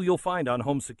best deal you'll find on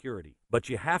home security, but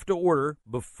you have to order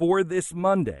before this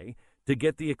Monday to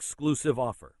get the exclusive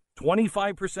offer.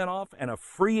 25% off and a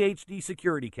free HD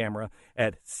security camera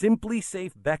at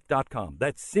simplysafebeck.com.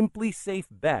 That's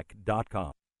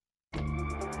simplysafebeck.com.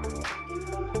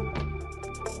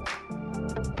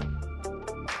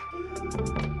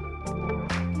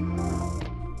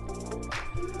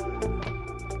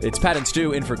 It's Pat and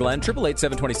Stu in for Glenn.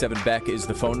 888-727-BECK is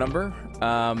the phone number.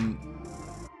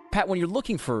 Pat, when you're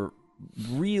looking for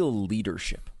real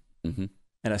leadership and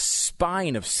a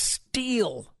spine of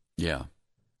steel,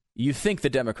 you think the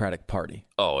Democratic Party.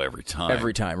 Oh, every time.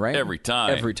 Every time, right? Every time.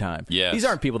 Every time. Yes. These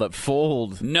aren't people that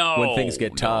fold when things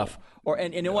get tough.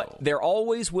 And you know what? They're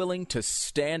always willing to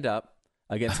stand up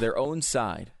against their own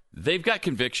side. They've got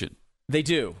conviction. They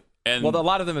do. And well, a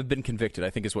lot of them have been convicted,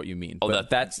 I think is what you mean. Oh, but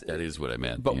that is what I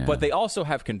meant. But they also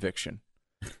have conviction,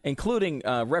 including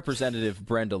Representative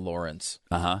Brenda Lawrence,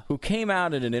 who came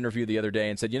out in an interview the other day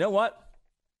and said, you know what?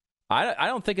 I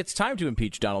don't think it's time to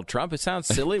impeach Donald Trump. It sounds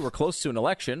silly. We're close to an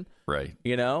election. Right.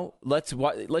 You know, let's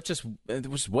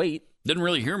just wait. Didn't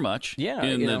really hear much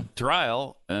in the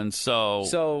trial. And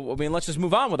so, I mean, let's just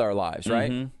move on with our lives,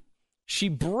 right? She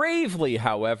bravely,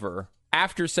 however,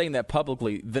 after saying that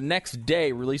publicly, the next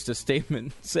day released a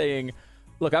statement saying,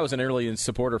 look, I was an early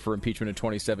supporter for impeachment in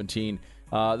 2017.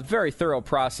 Very thorough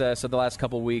process of the last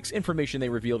couple of weeks. Information they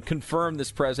revealed confirmed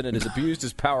this president has abused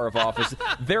his power of office.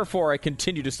 Therefore, I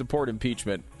continue to support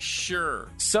impeachment. Sure.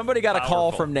 Somebody got a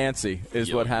call from Nancy,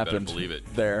 is what happened. Believe it.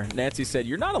 There. Nancy said,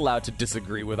 you're not allowed to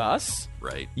disagree with us.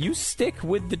 Right. You stick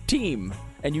with the team,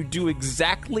 and you do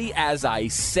exactly as I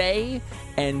say.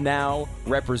 And now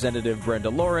Representative Brenda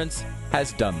Lawrence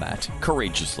has done that.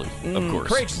 Courageously, of course.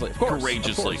 Courageously, of course.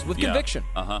 Courageously. Of course, with conviction.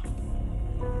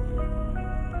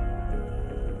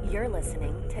 You're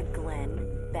listening to Glenn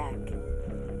Beck.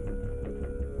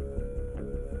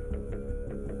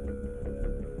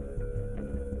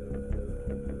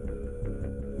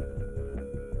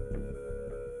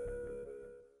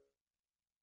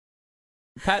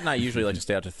 Pat and I usually like to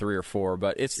stay out to 3 or 4,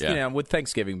 but it's with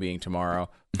Thanksgiving being tomorrow,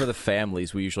 for the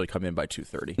families, we usually come in by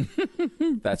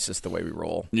 2:30. That's just the way we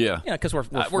roll. Yeah, because we're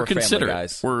considerate. Family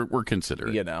guys. We're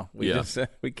considerate. You know, we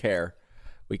care.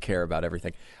 We care about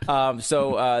everything.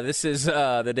 So this is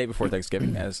the day before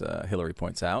Thanksgiving, as Hillary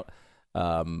points out.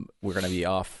 We're going to be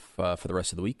off for the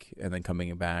rest of the week, and then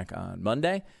coming back on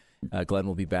Monday. Glenn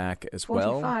will be back as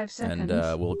well, and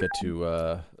we'll get to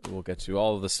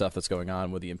all of the stuff that's going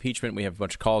on with the impeachment. We have a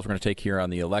bunch of calls we're going to take here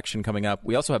on the election coming up.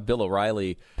 We also have Bill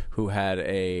O'Reilly, who had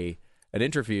an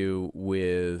interview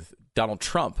with Donald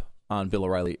Trump on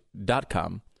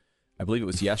BillO'Reilly.com. I believe it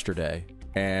was yesterday,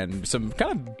 and some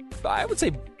kind of, I would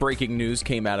say, breaking news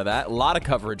came out of that. A lot of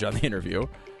coverage on the interview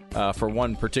for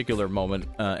one particular moment,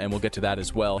 and we'll get to that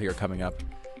as well here coming up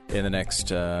in the next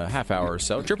half hour or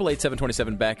so.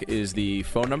 888-727-BECK is the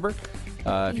phone number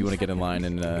if you want to get in line.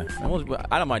 And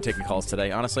I don't mind taking calls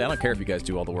today. Honestly, I don't care if you guys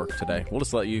do all the work today. We'll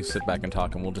just let you sit back and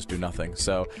talk, and we'll just do nothing.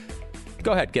 So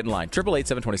go ahead, get in line.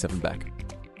 888-727-BECK.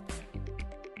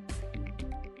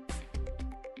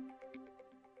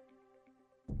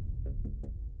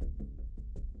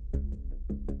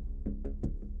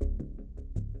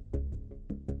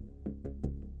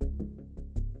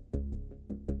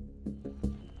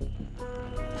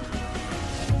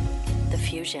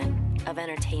 Fusion of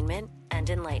entertainment and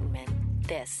enlightenment.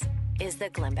 This is the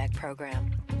Glenn Beck Program.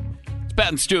 It's Pat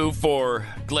and Stu for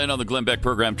Glenn on the Glenn Beck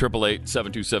Program,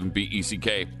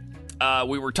 888-727-BECK.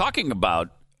 We were talking about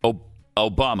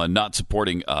Obama not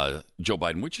supporting Joe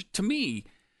Biden, which to me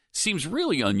seems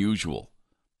really unusual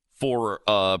for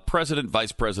a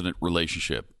president-vice president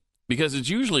relationship, because it's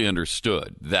usually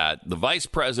understood that the vice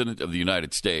president of the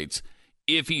United States,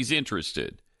 if he's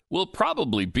interested, will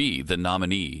probably be the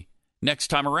nominee next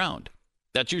time around.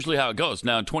 That's usually how it goes.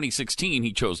 Now, in 2016,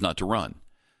 he chose not to run.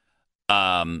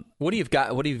 Would he have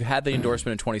had the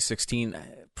endorsement in 2016?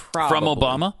 Probably. From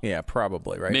Obama? Yeah,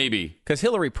 probably, right? Maybe. Because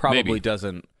Hillary probably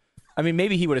doesn't. I mean,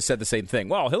 maybe he would have said the same thing.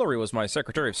 Well, Hillary was my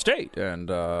Secretary of State,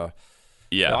 and I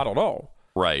don't know.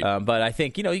 Right. But I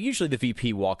think, usually the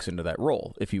VP walks into that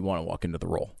role if you want to walk into the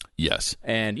role. Yes.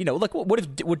 And,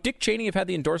 would Dick Cheney have had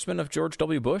the endorsement of George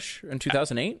W. Bush in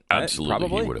 2008? Absolutely,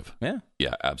 probably. He would have. Yeah.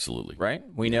 Yeah, absolutely. Right?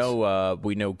 We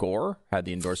know Gore had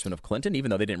the endorsement of Clinton, even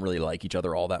though they didn't really like each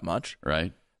other all that much.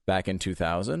 Right. back in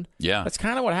 2000. Yeah. That's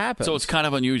kind of what happened. So it's kind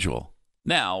of unusual.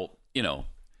 Now, you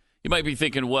might be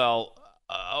thinking, well,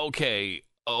 okay,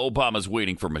 Obama's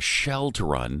waiting for Michelle to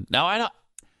run. Now,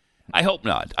 I hope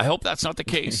not. I hope that's not the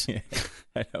case.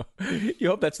 I know. You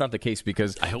hope that's not the case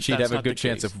because she'd have a good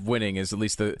chance case. of winning is at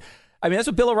least that's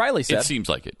what Bill O'Reilly said. It seems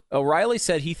like it. O'Reilly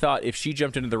said he thought if she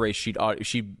jumped into the race,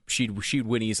 she'd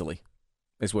win easily,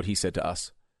 is what he said to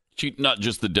us. Not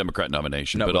just the Democrat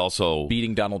nomination, but also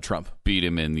beating Donald Trump. Beat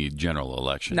him in the general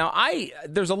election. Now,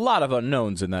 there's a lot of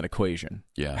unknowns in that equation.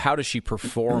 Yeah. How does she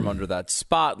perform under that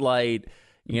spotlight?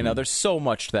 There's so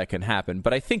much that can happen.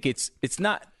 But I think it's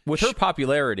not, with her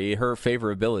popularity, her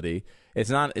favorability, it's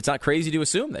not crazy to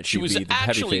assume that she'd be the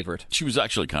heavy favorite. She was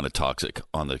actually kind of toxic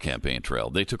on the campaign trail.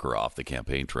 They took her off the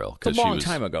campaign trail because she was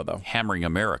time ago, though. Hammering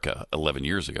America 11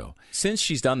 years ago. Since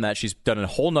she's done that, she's done a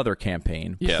whole nother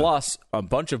campaign, plus a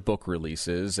bunch of book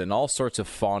releases and all sorts of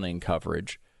fawning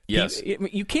coverage. Yes.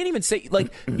 You can't even say,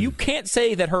 you can't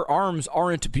say that her arms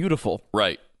aren't beautiful.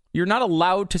 Right. You're not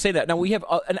allowed to say that. Now, we have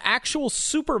an actual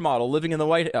supermodel living in the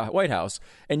White House,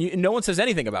 and no one says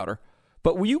anything about her.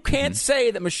 But you can't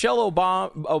say that Michelle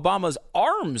Obama's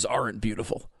arms aren't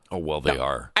beautiful. Oh, well, they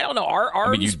are. I don't know. Are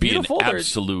arms you'd beautiful? Be an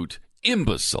absolute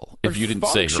imbecile if you didn't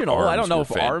say her arms I don't know were if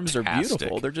fantastic. Arms are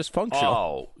beautiful. They're just functional.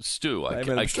 Oh, Stu,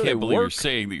 I sure can't believe you're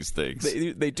saying these things.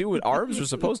 They do what arms are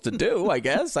supposed to do, I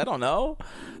guess. I don't know.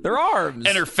 They're arms.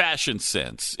 And her fashion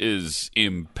sense is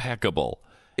impeccable.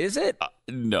 Is it?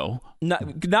 No. Not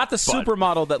the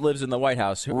supermodel that lives in the White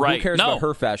House. Who cares about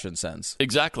her fashion sense?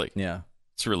 Exactly. Yeah.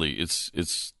 It's really,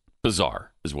 it's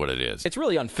bizarre is what it is. It's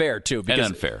really unfair, too. Because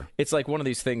and unfair. It's like one of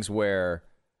these things where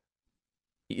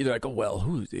you're like, oh,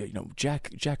 well,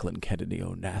 Jacqueline Kennedy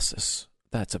Onassis.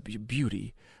 That's a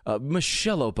beauty.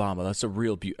 Michelle Obama, that's a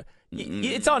real beauty.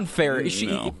 It's unfair.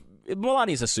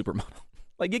 Melania's a supermodel.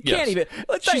 Like, you can't even,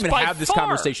 let's not even have this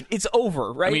conversation. It's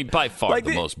over, right? I mean, by far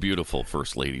the most beautiful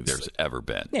first lady there's ever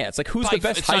been. Yeah, it's like, who's the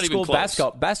best high school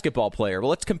basketball player? Well,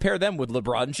 let's compare them with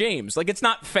LeBron James. Like, it's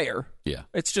not fair. Yeah.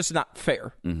 It's just not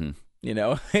fair. Mm-hmm.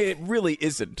 It really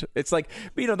isn't. It's like,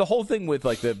 the whole thing with,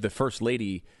 like, the first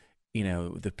lady,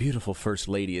 the beautiful first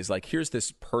lady is like, here's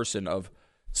this person of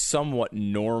somewhat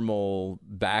normal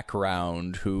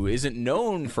background who isn't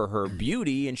known for her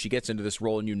beauty, and she gets into this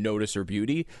role and you notice her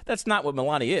beauty. That's not what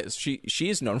Melania is. She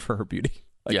is known for her beauty.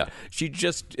 She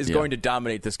just is going to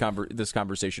dominate this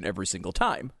conversation every single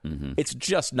time. Mm-hmm. It's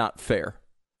just not fair.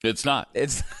 It's not.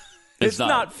 It's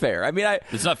not fair. I mean,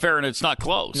 it's not fair, and it's not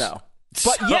close. No.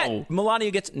 But yet, Melania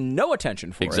gets no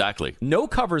attention for it. Exactly. No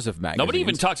covers of magazines. Nobody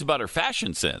even talks about her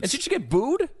fashion sense. And did she get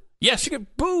booed? Yes. She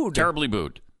get booed. Terribly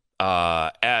booed.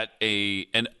 At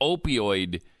an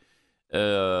opioid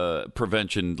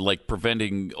prevention, like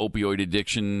preventing opioid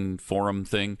addiction forum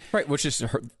thing. Right, which is,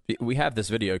 we have this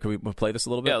video. Can we play this a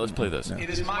little bit? Yeah, let's play this.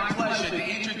 It is my pleasure to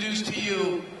introduce to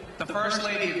you the First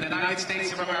Lady of the United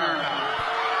States of America.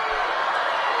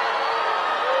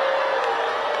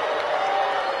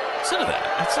 Listen to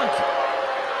that. That's like,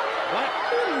 what?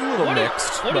 A little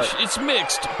mixed. It's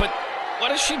mixed, but what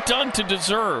has she done to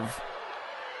deserve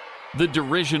the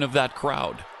derision of that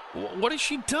crowd? What has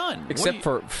she done? Except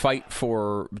for fight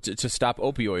to stop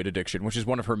opioid addiction, which is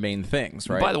one of her main things,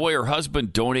 right? By the way, her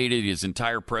husband donated his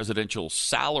entire presidential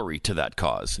salary to that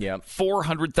cause. Yeah,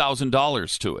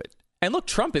 $400,000 to it. And look,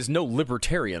 Trump is no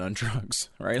libertarian on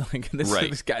drugs, right? Like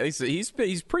this guy, he's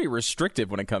pretty restrictive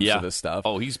when it comes to this stuff.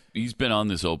 Oh, he's been on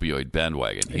this opioid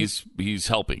bandwagon. He's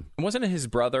helping. Wasn't it his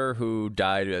brother who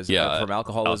died from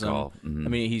alcoholism? Alcohol. Mm-hmm. I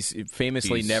mean, he's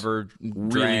famously never really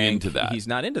drank. Into that. He's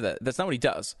not into that. That's not what he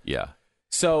does. Yeah.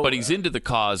 So, but he's into the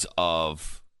cause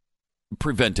of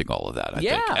preventing all of that. I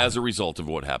think as a result of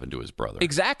what happened to his brother.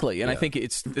 Exactly, and I think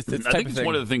it's I think it's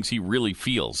one of the things he really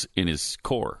feels in his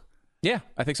core. Yeah,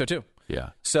 I think so too.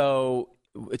 Yeah. So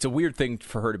it's a weird thing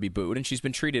for her to be booed, and she's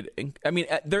been treated. I mean,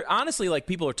 they're honestly, like,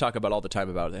 people are talking about all the time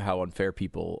about how unfair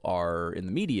people are in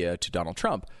the media to Donald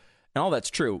Trump, and all that's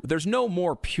true. There's no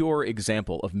more pure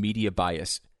example of media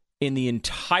bias in the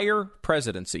entire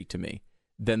presidency to me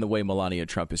than the way Melania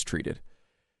Trump is treated.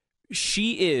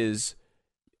 She is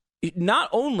not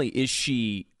only is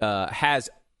she has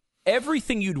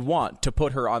everything you'd want to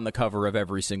put her on the cover of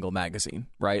every single magazine,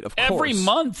 right? Of course.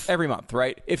 Every month,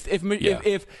 right?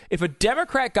 If a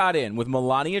Democrat got in with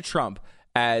Melania Trump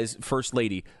as first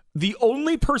lady, the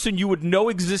only person you would know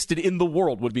existed in the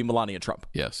world would be Melania Trump.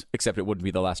 Yes. Except it wouldn't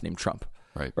be the last name Trump.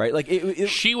 Right. Right? Like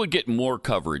she would get more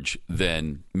coverage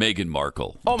than Meghan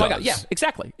Markle Oh, my does. God. Yeah,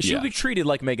 exactly. She would be treated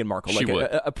like Meghan Markle, like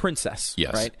a princess.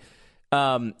 Yes.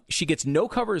 Right? She gets no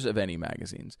covers of any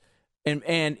magazines.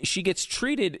 And she gets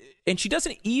treated, and she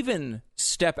doesn't even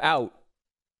step out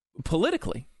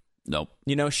politically. Nope.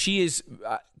 You know, she is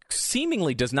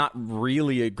seemingly does not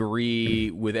really agree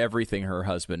with everything her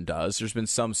husband does. There's been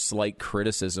some slight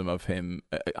criticism of him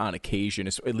on occasion,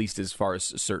 at least as far as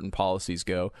certain policies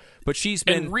go. But she's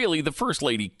been... And really, the First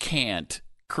Lady can't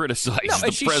criticize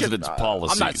the president's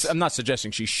policies. I'm not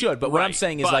suggesting she should, but what I'm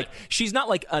saying is, like, she's not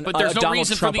like but there's no Donald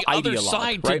reason Trump for the other ideologue,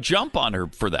 side right? to jump on her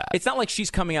for that. It's not like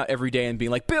she's coming out every day and being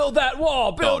like, build that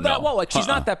wall, build that wall. Like, she's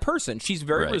not that person. She's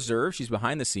very reserved. She's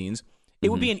behind the scenes. It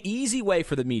would be an easy way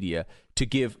for the media to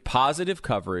give positive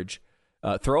coverage,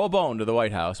 throw a bone to the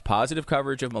White House, positive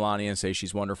coverage of Melania and say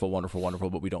she's wonderful, wonderful, wonderful,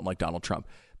 but we don't like Donald Trump.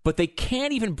 But they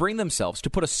can't even bring themselves to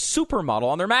put a supermodel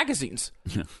on their magazines.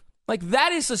 Like,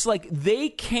 that is just like, they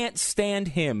can't stand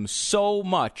him so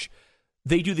much.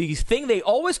 They do these things they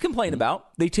always complain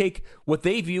about. They take what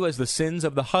they view as the sins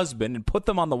of the husband and put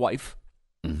them on the wife.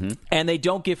 And they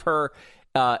don't give her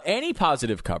any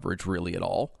positive coverage really at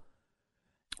all.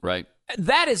 Right.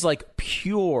 That is like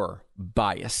pure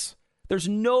bias. There's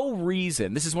no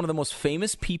reason. This is one of the most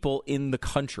famous people in the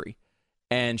country,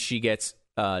 and she gets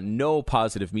no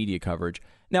positive media coverage.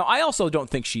 Now, I also don't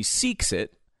think she seeks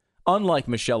it, unlike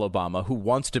Michelle Obama, who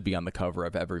wants to be on the cover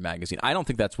of every magazine. I don't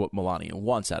think that's what Melania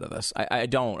wants out of this. I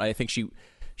don't. I think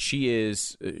she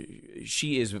is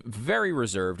very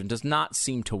reserved and does not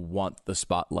seem to want the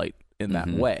spotlight in that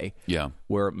way. Yeah,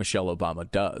 where Michelle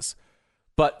Obama does.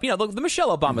 But, you know, the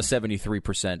Michelle Obama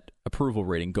 73% approval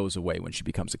rating goes away when she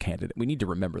becomes a candidate. We need to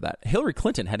remember that. Hillary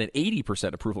Clinton had an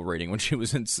 80% approval rating when she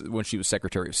was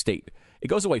Secretary of State. It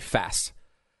goes away fast.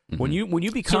 When you become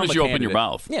as soon as you open your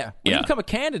mouth. When you become a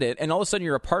candidate and all of a sudden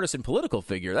you're a partisan political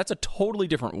figure, that's a totally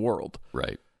different world.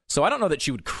 Right. So I don't know that she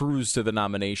would cruise to the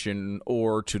nomination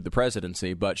or to the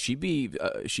presidency, but she'd be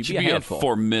a handful. A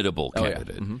formidable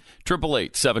candidate.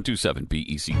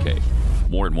 888-727-BECK.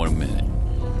 More in 1 minute.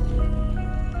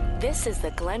 This is the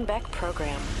Glenn Beck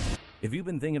Program. If you've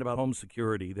been thinking about home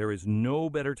security, there is no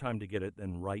better time to get it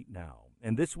than right now.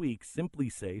 And this week, Simply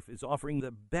Safe is offering the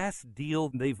best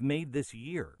deal they've made this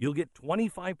year. You'll get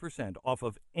 25% off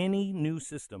of any new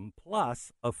system,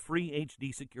 plus a free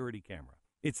HD security camera.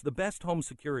 It's the best home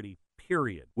security,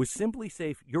 period. With Simply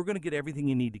Safe, you're going to get everything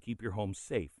you need to keep your home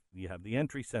safe. You have the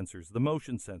entry sensors, the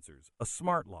motion sensors, a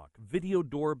smart lock, video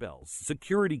doorbells,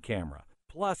 security camera,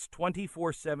 plus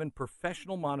 24/7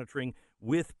 professional monitoring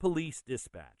with police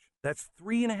dispatch. That's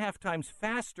 3.5 times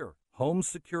faster. Home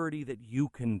security that you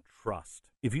can trust.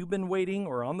 If you've been waiting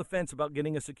or on the fence about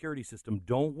getting a security system,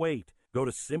 don't wait. Go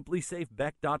to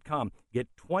simplysafebeck.com.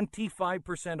 Get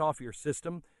 25% off your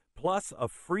system, plus a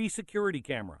free security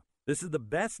camera. This is the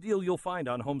best deal you'll find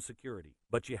on home security,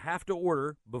 but you have to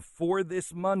order before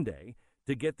this Monday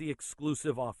to get the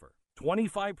exclusive offer.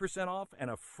 25% off and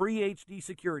a free HD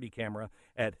security camera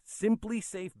at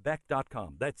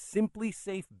simplysafebeck.com. That's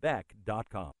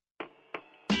simplysafebeck.com.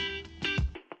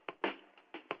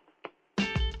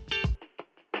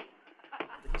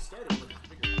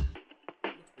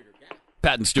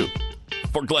 Pat and Stu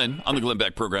for Glenn on the Glenn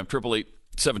Beck program.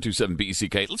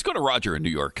 888-727-BECK. Let's go to Roger in New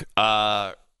York.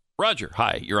 Roger,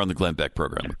 hi. You're on the Glenn Beck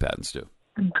program with Pat and Stu.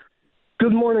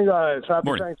 Good morning, guys. Happy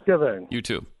morning. Thanksgiving. You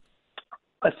too.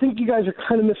 I think you guys are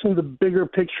kind of missing the bigger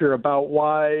picture about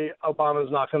why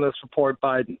Obama's not going to support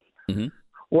Biden. Mm-hmm.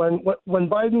 When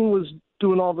Biden was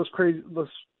doing all this crazy,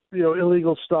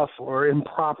 illegal stuff or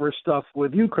improper stuff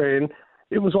with Ukraine,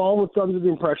 it was all under the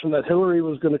impression that Hillary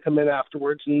was going to come in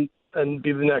afterwards and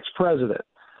be the next president.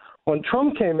 When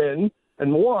Trump came in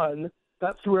and won,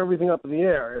 that threw everything up in the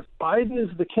air. If Biden is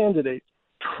the candidate,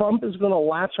 Trump is going to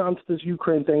latch onto this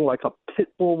Ukraine thing like a pit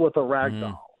bull with a rag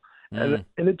doll. And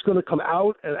it's going to come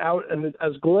out and out. And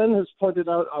as Glenn has pointed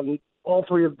out on all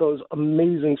three of those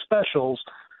amazing specials,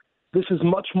 this is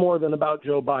much more than about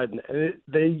Joe Biden. And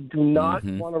they do not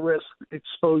want to risk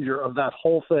exposure of that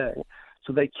whole thing.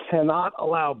 So they cannot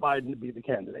allow Biden to be the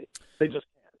candidate. They just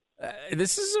can't.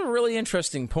 This is a really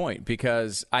interesting point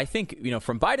because I think,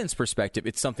 from Biden's perspective,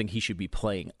 it's something he should be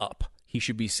playing up. He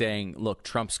should be saying, look,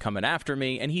 Trump's coming after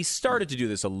me. And he started to do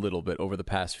this a little bit over the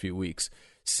past few weeks,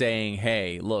 saying,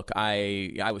 hey, look,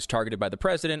 I was targeted by the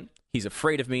president. He's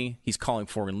afraid of me. He's calling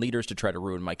foreign leaders to try to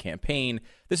ruin my campaign.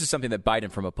 This is something that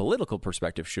Biden, from a political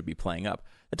perspective, should be playing up.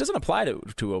 That doesn't apply to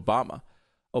Obama.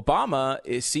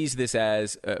 Obama sees this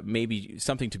as maybe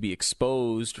something to be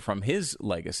exposed from his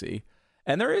legacy.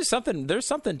 And there's something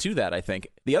to that, I think.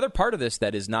 The other part of this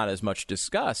that is not as much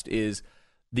discussed is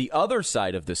the other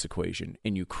side of this equation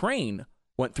in Ukraine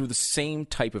went through the same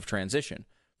type of transition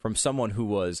from someone who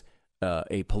was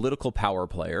a political power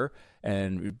player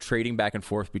and trading back and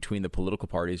forth between the political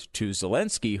parties, to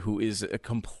Zelensky, who is a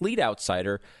complete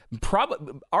outsider,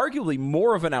 arguably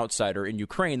more of an outsider in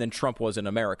Ukraine than Trump was in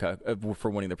America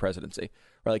for winning the presidency.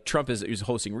 Right? Like Trump is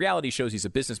hosting reality shows. He's a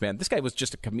businessman. This guy was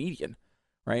just a comedian,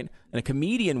 right? And a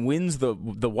comedian wins the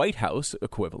White House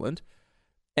equivalent.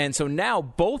 And so now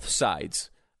both sides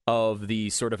of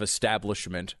the sort of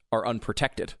establishment are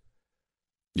unprotected.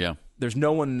 Yeah. There's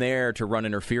no one there to run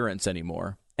interference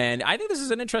anymore. And I think this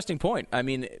is an interesting point. I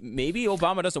mean, maybe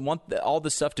Obama doesn't want all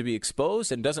this stuff to be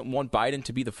exposed and doesn't want Biden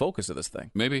to be the focus of this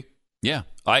thing. Maybe. Yeah.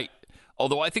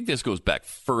 Although I think this goes back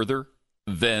further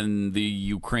than the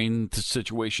Ukraine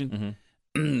situation.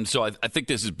 Mm-hmm. So I think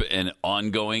this is an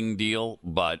ongoing deal,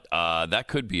 but that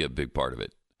could be a big part of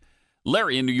it.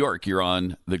 Larry in New York, you're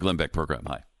on the Glenn Beck program.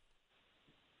 Hi.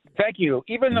 Thank you.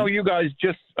 Even though you guys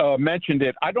just mentioned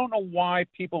it, I don't know why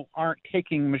people aren't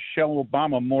taking Michelle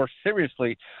Obama more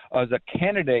seriously as a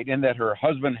candidate, in that her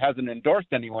husband hasn't endorsed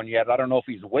anyone yet. I don't know if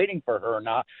he's waiting for her or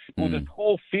not. With this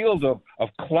whole field of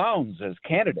clowns as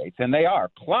candidates, and they are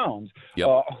clowns,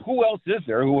 who else is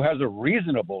there who has a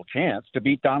reasonable chance to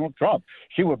beat Donald Trump?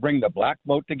 She would bring the black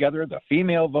vote together, the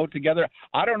female vote together.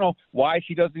 I don't know why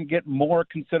she doesn't get more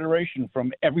consideration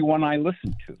from everyone I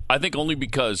listen to. I think only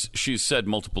because she's said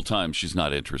multiple times she's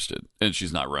not interested and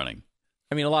she's not running.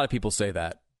 I mean, a lot of people say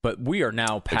that, but we are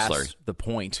now past the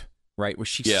point, right, where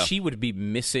she would be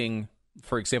missing.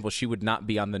 For example, she would not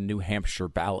be on the New Hampshire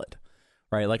ballot,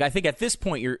 right? Like, I think at this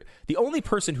point, you're the only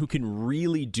person who can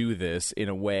really do this in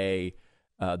a way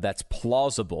that's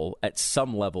plausible at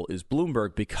some level is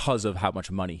Bloomberg, because of how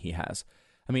much money he has.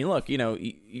 I mean, look,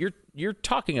 you're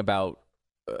talking about.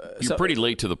 You're pretty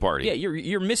late to the party. Yeah,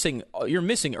 you're missing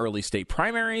early state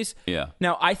primaries. Yeah.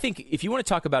 Now, I think if you want to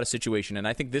talk about a situation, and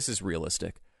I think this is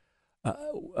realistic,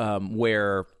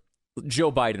 where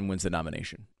Joe Biden wins the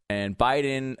nomination, and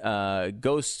Biden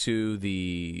goes to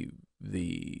the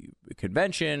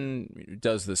convention,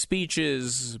 does the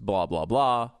speeches, blah blah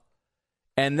blah,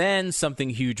 and then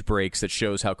something huge breaks that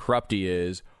shows how corrupt he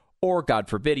is, or God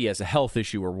forbid he has a health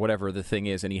issue or whatever the thing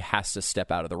is, and he has to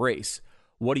step out of the race.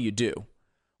 What do?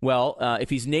 Well,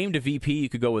 if he's named a VP, you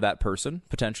could go with that person,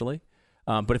 potentially.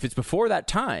 But if it's before that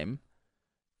time,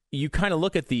 you kind of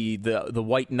look at the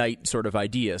white knight sort of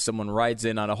idea. Someone rides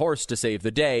in on a horse to save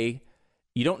the day.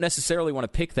 You don't necessarily want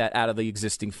to pick that out of the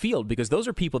existing field, because those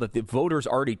are people that the voters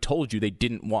already told you they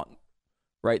didn't want,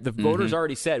 right? The voters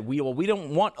already said, we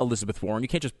don't want Elizabeth Warren. You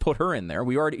can't just put her in there.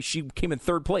 She came in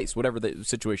third place, whatever the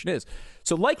situation is.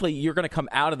 So likely you're going to come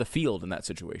out of the field in that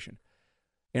situation.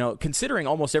 Considering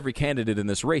almost every candidate in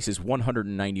this race is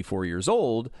 194 years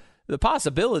old, the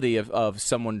possibility of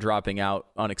someone dropping out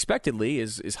unexpectedly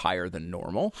is higher than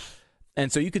normal. And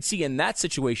so you could see in that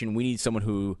situation, we need someone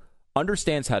who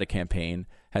understands how to campaign,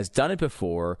 has done it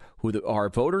before, who our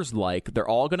voters like. They're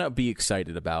all going to be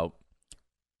excited about.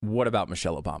 What about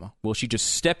Michelle Obama? Will she just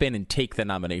step in and take the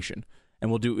nomination?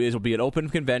 And it'll be an open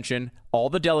convention. All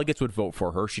the delegates would vote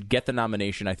for her. She'd get the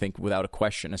nomination, I think, without a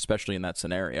question, especially in that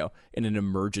scenario, in an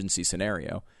emergency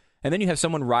scenario. And then you have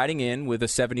someone riding in with a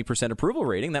 70% approval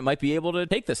rating that might be able to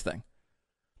take this thing.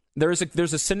 There's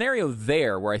a scenario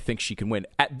there where I think she can win.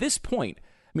 At this point,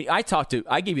 I mean, I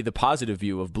gave you the positive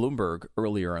view of Bloomberg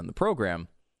earlier on the program,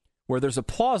 where there's a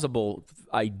plausible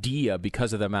idea,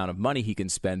 because of the amount of money he can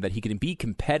spend, that he can be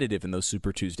competitive in those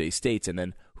Super Tuesday states, and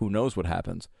then who knows what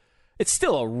happens. It's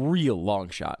still a real long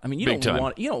shot. I mean, you don't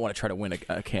want to try to win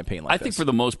a campaign like this. I think for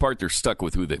the most part, they're stuck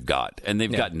with who they've got, and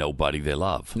they've got nobody they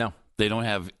love. No. They don't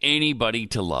have anybody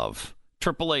to love.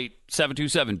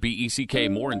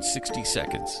 888-727-BECK, more in 60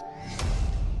 seconds.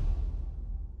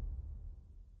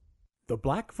 The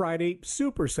Black Friday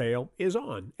Super Sale is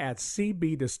on at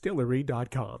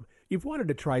cbdistillery.com. You've wanted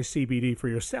to try CBD for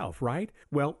yourself, right?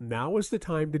 Well, now is the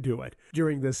time to do it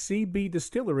during the CB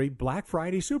Distillery Black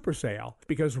Friday Super Sale,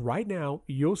 because right now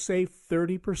you'll save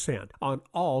 30% on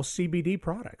all CBD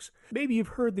products. Maybe you've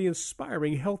heard the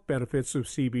inspiring health benefits of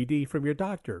CBD from your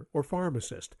doctor or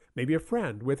pharmacist. Maybe a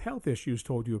friend with health issues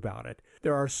told you about it.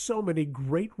 There are so many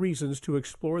great reasons to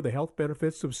explore the health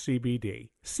benefits of CBD.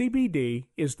 CBD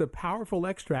is the powerful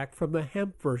extract from the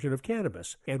hemp version of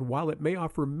cannabis, and while it may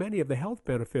offer many of the health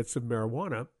benefits of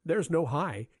marijuana, there's no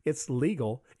high. It's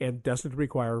legal and doesn't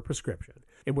require a prescription.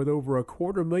 And with over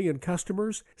 250,000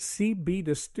 customers, CB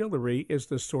Distillery is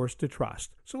the source to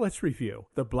trust. So let's review.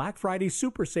 The Black Friday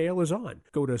Super Sale is on.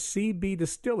 Go to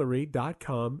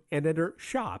cbdistillery.com and enter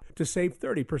SHOP to save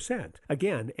 30%.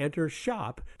 Again, enter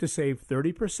SHOP to save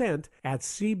 30% at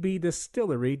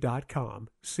cbdistillery.com.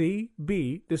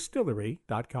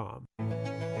 cbdistillery.com.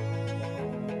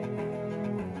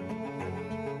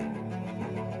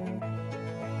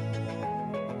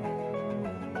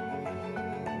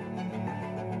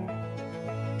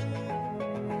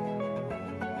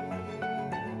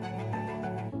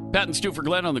 Pat and Stu for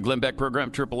Glenn on the Glenn Beck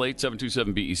program,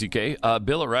 888-727-BECK.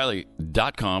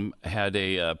 BillO'Reilly.com had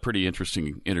a pretty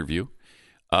interesting interview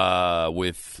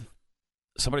with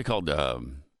somebody called,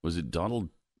 was it Donald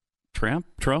Trump?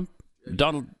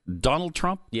 Donald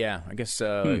Trump? Yeah, I guess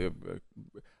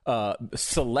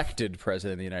selected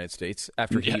president of the United States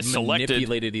after he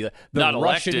manipulated the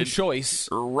Russian choice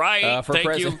for Thank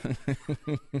president.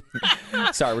 You.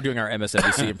 Sorry, we're doing our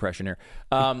MSNBC impression here.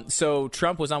 So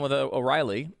Trump was on with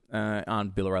O'Reilly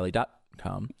on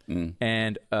BillO'Reilly.com,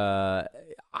 and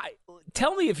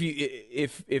tell me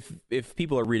if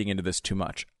people are reading into this too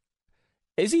much.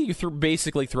 Is he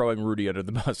basically throwing Rudy under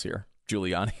the bus here,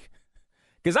 Giuliani?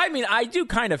 Because I do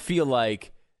kind of feel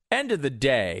like end of the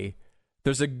day,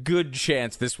 there's a good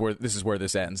chance this is where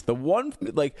this ends.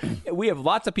 We have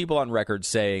lots of people on record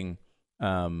saying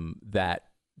that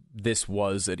this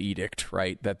was an edict,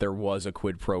 right? That there was a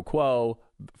quid pro quo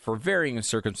for varying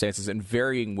circumstances and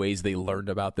varying ways they learned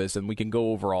about this, and we can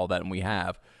go over all that, and we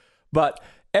have. But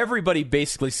everybody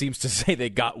basically seems to say they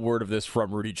got word of this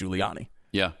from Rudy Giuliani.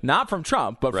 Yeah. Not from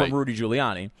Trump, but from Rudy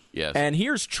Giuliani. Yes. And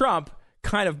here's Trump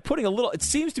kind of putting it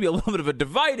seems to be a little bit of a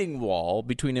dividing wall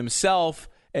between himself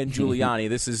and Giuliani.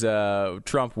 This is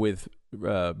Trump with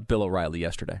Bill O'Reilly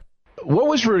yesterday. What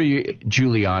was Rudy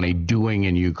Giuliani doing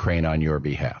in Ukraine on your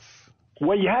behalf?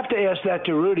 Well, you have to ask that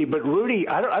to Rudy, but Rudy,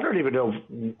 I don't even know.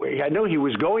 I know he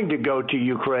was going to go to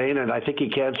Ukraine, and I think he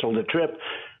canceled the trip.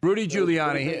 Rudy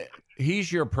Giuliani,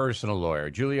 he's your personal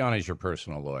lawyer. Giuliani's your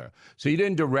personal lawyer. So you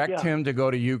didn't direct him to go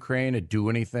to Ukraine to do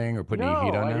anything or put any heat on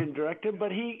him? No, I didn't direct him,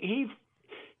 but he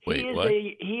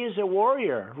is a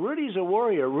warrior. Rudy's a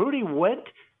warrior. Rudy went.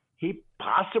 He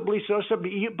possibly saw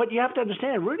something, but you have to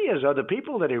understand, Rudy has other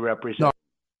people that he represents. No.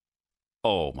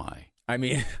 Oh, my.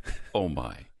 Oh,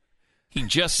 my. He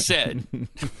just said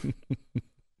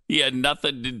he had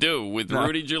nothing to do with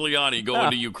Rudy Giuliani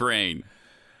going to Ukraine.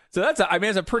 So that's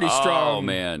a pretty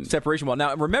strong separation wall.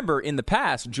 Now, remember, in the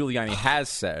past, Giuliani has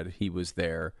said he was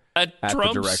there at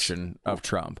the direction of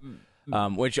Trump.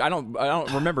 Which I don't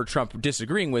remember Trump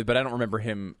disagreeing with, but I don't remember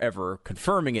him ever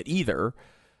confirming it either.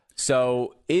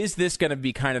 So is this going to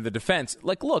be kind of the defense?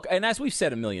 Like, look, and as we've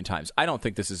said a million times, I don't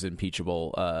think this is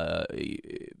impeachable.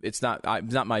 It's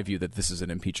not my view that this is an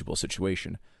impeachable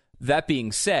situation. That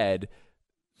being said,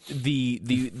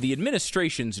 the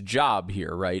administration's job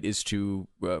here, right, is to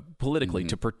politically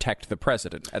to protect the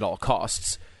president at all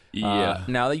costs. Yeah.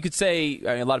 Now, you could say,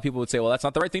 a lot of people would say, well, that's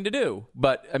not the right thing to do.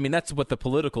 But, that's what the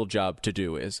political job to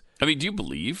do is. Do you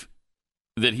believe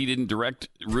that he didn't direct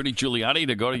Rudy Giuliani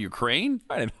to go to Ukraine?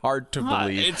 It's hard to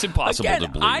believe. It's impossible to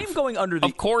believe. I'm going under the...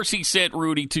 Of course he sent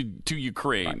Rudy to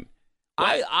Ukraine.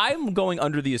 Right. I'm going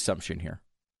under the assumption here.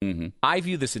 Mm-hmm. I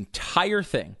view this entire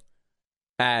thing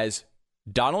as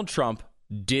Donald Trump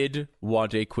did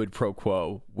want a quid pro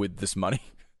quo with this money.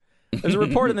 There's a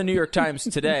report in the New York Times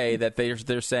today that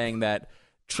they're saying that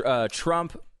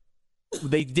Trump,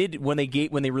 they did when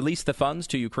they released the funds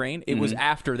to Ukraine, it was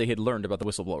after they had learned about the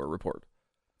whistleblower report.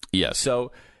 Yes.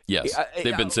 So yes,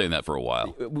 they've been saying that for a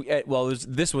while. Well,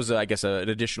 this was I guess an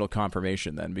additional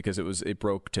confirmation then, because it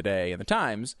broke today in the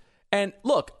Times. And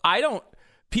look,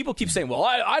 people keep saying, well,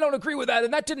 I don't agree with that,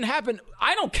 and that didn't happen.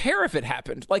 I don't care if it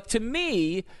happened. Like, to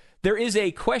me, there is a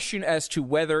question as to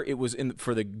whether it was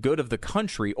for the good of the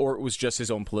country or it was just his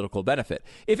own political benefit.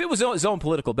 If it was his own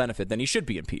political benefit, then he should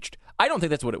be impeached. I don't think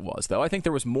that's what it was, though. I think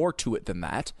there was more to it than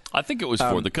that. I think it was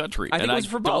for the country. I think it was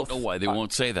for both. I don't know why they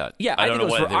won't say that. Yeah, I don't know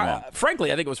why they won't.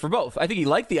 Frankly, I think it was for both. I think he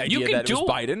liked the idea that it was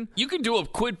Biden. You can do a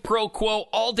quid pro quo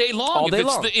all day long if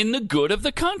it's in the good of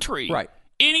the country. Right.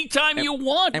 Anytime you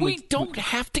want. And we don't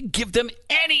have to give them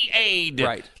any aid,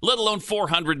 right? Let alone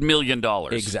 $400 million.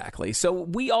 Exactly. So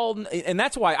we all, and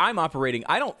that's why I'm operating.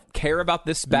 I don't care about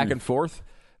this back and forth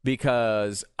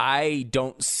because I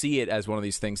don't see it as one of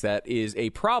these things that is a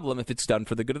problem if it's done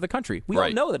for the good of the country. We all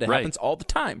know that it happens all the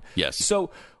time. Yes. So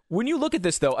when you look at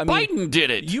this, though, Biden did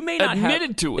it. You may not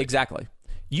admitted to it. Exactly.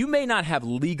 You may not have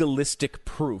legalistic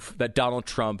proof that Donald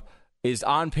Trump is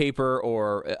on paper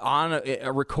or on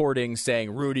a recording saying,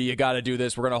 Rudy, you got to do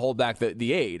this. We're going to hold back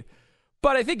the aid.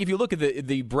 But I think if you look at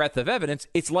the breadth of evidence,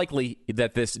 it's likely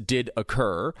that this did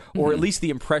occur, or at least the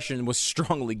impression was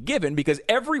strongly given, because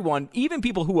everyone, even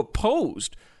people who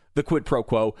opposed the quid pro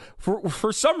quo,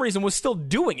 for some reason was still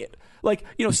doing it. Like,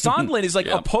 Sondland is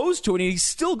opposed to it, and he's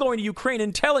still going to Ukraine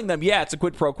and telling them, yeah, it's a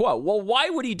quid pro quo. Well,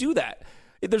 why would he do that?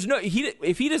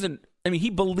 If he doesn't, he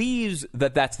believes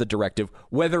that that's the directive,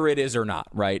 whether it is or not,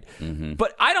 right? Mm-hmm.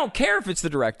 But I don't care if it's the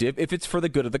directive, if it's for the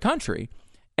good of the country.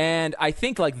 And I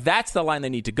think, that's the line they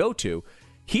need to go to.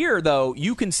 Here, though,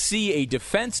 you can see a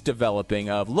defense developing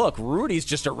of, look, Rudy's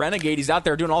just a renegade. He's out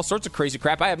there doing all sorts of crazy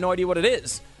crap. I have no idea what it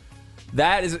is.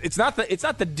 It's not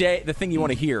the thing you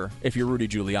want to hear if you're Rudy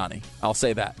Giuliani. I'll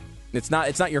say that. It's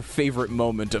not your favorite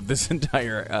moment of this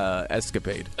entire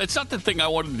escapade. It's not the thing I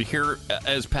wanted to hear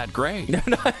as Pat Gray.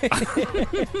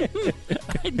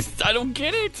 I don't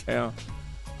get it. Yeah.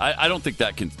 I don't think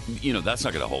that can, that's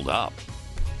not going to hold up.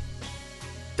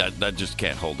 That just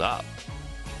can't hold up.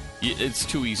 It's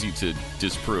too easy to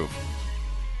disprove.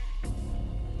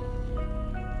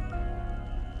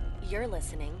 You're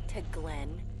listening to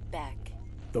Glenn Beck.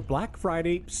 The Black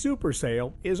Friday Super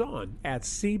Sale is on at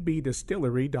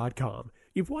cbdistillery.com.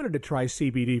 You've wanted to try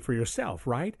CBD for yourself,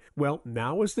 right? Well,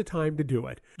 now is the time to do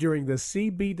it during the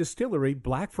CB Distillery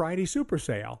Black Friday Super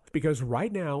Sale, because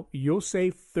right now you'll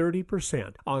save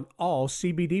 30% on all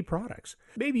CBD products.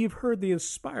 Maybe you've heard the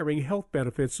inspiring health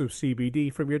benefits of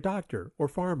CBD from your doctor or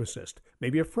pharmacist.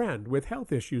 Maybe a friend with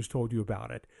health issues told you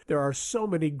about it. There are so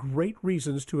many great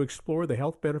reasons to explore the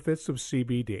health benefits of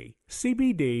CBD.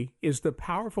 CBD is the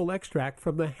powerful extract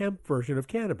from the hemp version of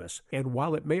cannabis, and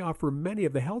while it may offer many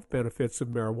of the health benefits of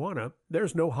marijuana,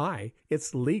 there's no high.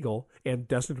 It's legal and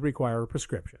doesn't require a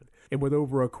prescription. And with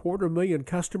over 250,000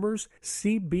 customers,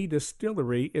 CB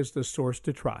Distillery is the source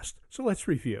to trust. So let's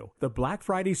review. The Black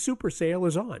Friday Super Sale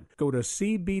is on. Go to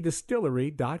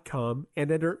cbdistillery.com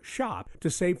and enter SHOP to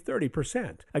save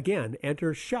 30%. Again,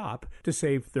 enter SHOP to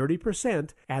save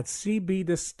 30% at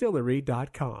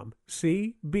cbdistillery.com.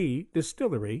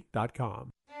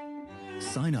 cbdistillery.com.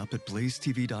 Sign up at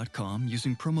blazetv.com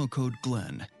using promo code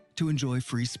GLENN to enjoy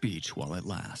free speech while it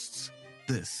lasts.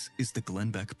 This is the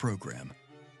Glenn Beck Program.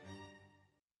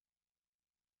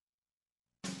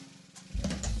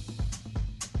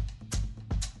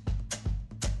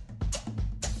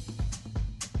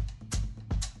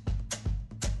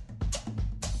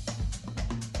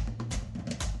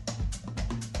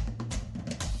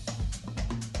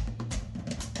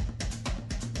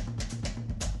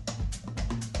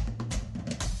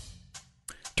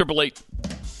 Triple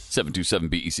 727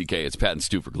 BECK. It's Pat and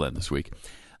Stu for Glenn this week.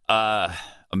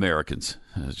 Americans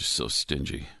just so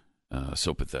stingy,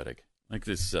 so pathetic. Like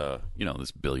this,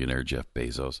 this billionaire Jeff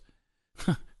Bezos,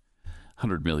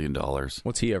 $100 million.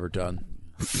 What's he ever done?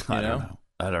 I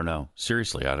don't know.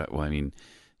 Seriously,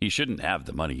 he shouldn't have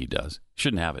the money he does.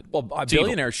 Shouldn't have it. Well,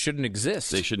 billionaires shouldn't exist.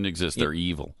 They shouldn't exist. They're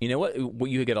evil. You know what?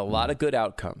 You get a lot of good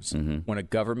outcomes when a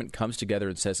government comes together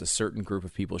and says a certain group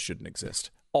of people shouldn't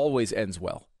exist. Always ends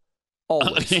well.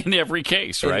 Always. In every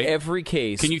case, right? In every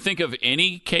case. Can you think of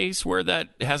any case where that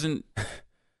hasn't...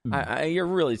 You're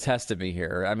really testing me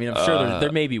here. I mean, I'm sure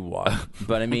there may be one.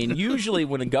 But, usually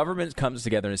when a government comes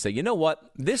together and say, you know what?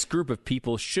 This group of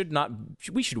people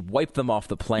we should wipe them off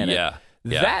the planet. Yeah.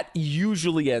 That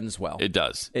usually ends well. It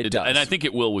does. It does. And I think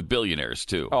it will with billionaires,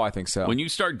 too. Oh, I think so. When you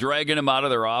start dragging them out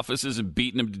of their offices and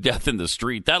beating them to death in the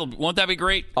street, won't that be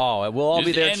great? Oh, we'll all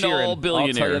be there cheering. All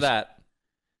billionaires. I'll tell you that.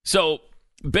 So...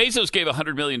 Bezos gave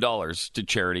 $100 million to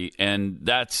charity, and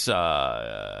that's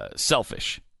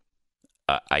selfish,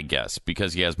 I guess,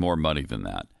 because he has more money than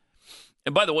that.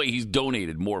 And by the way, he's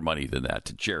donated more money than that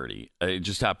to charity. It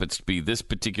just happens to be this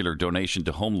particular donation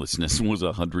to homelessness was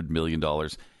 $100 million.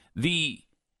 The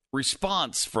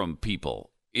response from people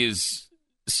is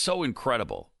so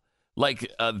incredible.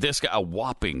 Like this guy, a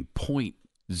whopping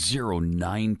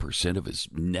 0.09% of his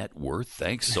net worth.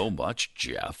 Thanks so much,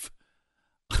 Jeff.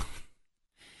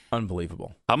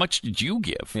 Unbelievable. How much did you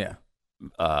give? Yeah.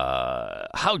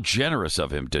 How generous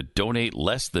of him to donate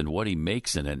less than what he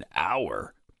makes in an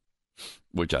hour.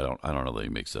 Which I don't know that he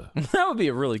makes a... That would be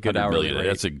a really good hour.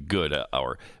 That's a good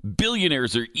hour.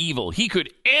 Billionaires are evil. He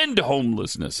could end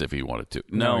homelessness if he wanted to.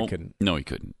 No, he couldn't. No, he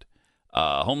couldn't.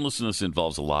 Homelessness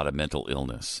involves a lot of mental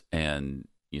illness, and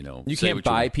you can't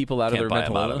buy people out of their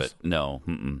mental illness. No.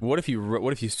 What if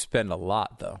you spend a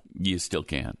lot though? You still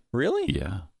can. Really?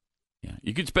 Yeah.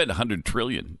 You could spend $100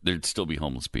 trillion. There'd still be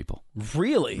homeless people.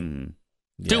 Really?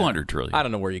 Yeah. $200 trillion. I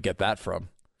don't know where you get that from.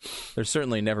 There's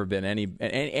certainly never been any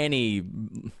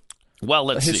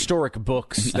historic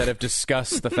books that have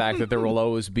discussed the fact that there will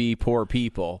always be poor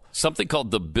people. Something called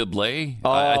the Bible.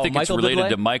 Oh, I think Michael it's related Bublé?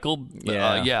 to Michael.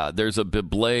 Yeah. There's a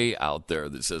Bible out there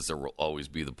that says there will always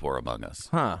be the poor among us.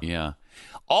 Huh. Yeah.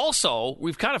 Also,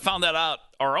 we've kind of found that out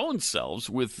our own selves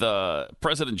with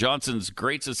President Johnson's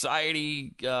Great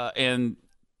Society and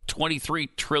 $23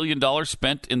 trillion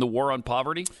spent in the war on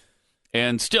poverty.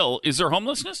 And still, is there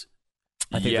homelessness?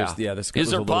 I think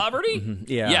is there poverty? Mm-hmm.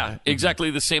 Yeah,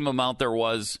 exactly the same amount there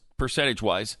was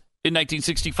percentage-wise in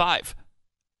 1965.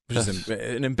 Which is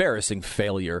an embarrassing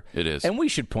failure. It is. And we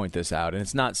should point this out, and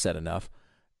it's not said enough.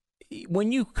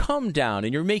 when you come down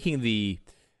and you're making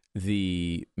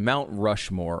the Mount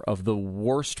Rushmore of the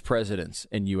worst presidents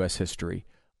in U.S. history,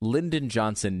 Lyndon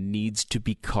Johnson needs to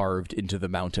be carved into the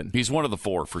mountain. He's one of the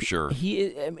four for sure.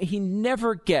 He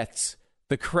never gets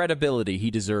the credibility he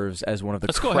deserves as one of the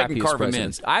Let's crappiest go ahead and carve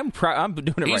presidents. him in. I'm doing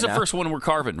it right now. He's the first one we're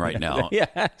carving right now.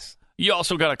 Yes. You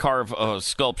also got to carve a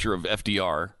sculpture of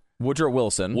FDR, Woodrow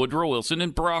Wilson,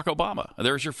 and Barack Obama.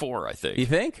 There's your four, I think. You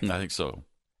think? I think so.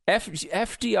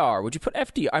 FDR. Would you put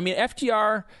FDR? I mean,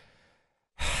 FDR.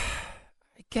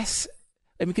 I guess.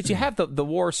 I mean, because you have the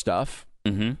war stuff.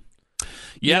 Mm-hmm.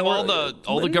 Yeah, all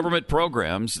the government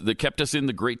programs that kept us in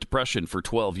the Great Depression for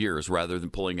 12 years rather than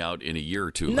pulling out in a year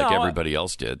or two like everybody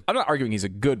else did. I'm not arguing he's a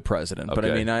good president, but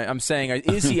I mean, I'm saying,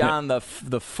 is he on the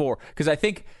four? Because I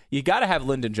think you got to have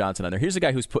Lyndon Johnson on there. Here's a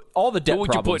guy who's put all the debt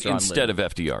problems on What would you put instead of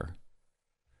FDR?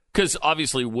 Because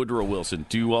obviously Woodrow Wilson.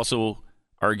 Do you also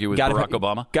argue with Barack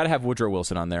Obama? Got to have Woodrow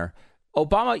Wilson on there.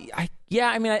 Obama,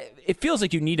 it feels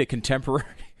like you need a contemporary.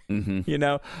 Mm-hmm. You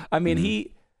know, I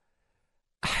mean,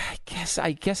 I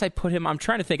guess I put him. I'm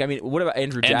trying to think. I mean, what about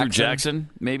Andrew Jackson? Andrew Jackson,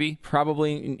 maybe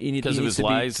probably because of his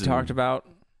lies talked about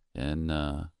and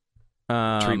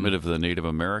treatment of the Native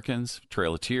Americans,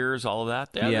 Trail of Tears, all of that.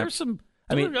 Yeah, there's some.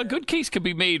 I mean, a good case could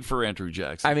be made for Andrew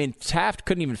Jackson. I mean, Taft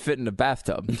couldn't even fit in a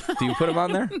bathtub. Do you put him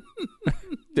on there?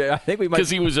 I think we might because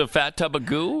he was a fat tub of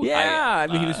goo. Yeah, I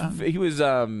mean, he was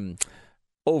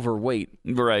overweight,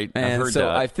 right? And I've heard so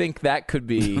that. I think that could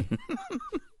be.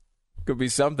 Could be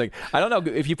something. I don't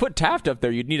know. If you put Taft up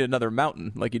there, you'd need another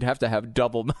mountain. Like you'd have to have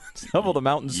double the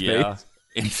mountain space.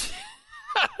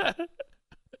 Yeah.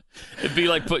 It'd be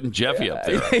like putting Jeffy up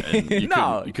there. And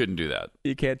you couldn't do that.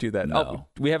 You can't do that. No. Oh,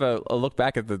 we have a look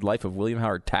back at the life of William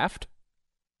Howard Taft.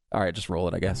 All right, just roll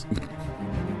it, I guess.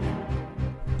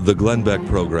 The Glenn Beck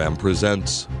program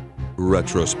presents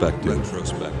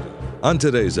Retrospective. On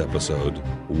today's episode,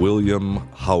 William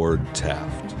Howard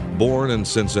Taft. Born in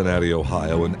Cincinnati,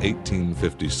 Ohio in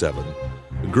 1857,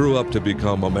 grew up to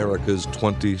become America's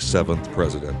 27th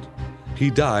president.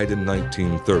 He died in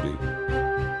 1930.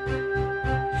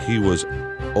 He was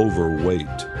overweight.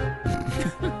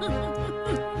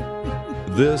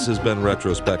 This has been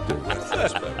Retrospective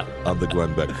on the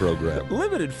Glenn Beck program.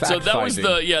 Limited fact So that finding.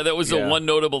 was the one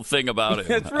notable thing about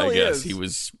him. It really I guess is. he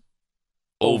was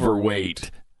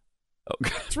overweight.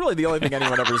 Okay. It's really the only thing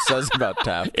anyone ever says about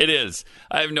Taft. It is.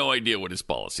 I have no idea what his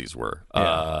policies were.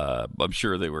 Yeah. I'm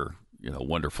sure they were,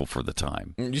 wonderful for the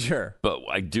time. Sure. But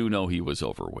I do know he was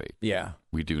overweight. Yeah.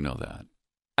 We do know that.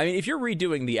 I mean, if you're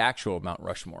redoing the actual Mount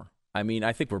Rushmore, I mean,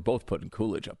 I think we're both putting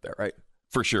Coolidge up there, right?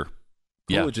 For sure.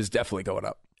 Coolidge is definitely going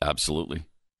up. Absolutely.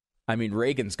 I mean,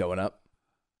 Reagan's going up.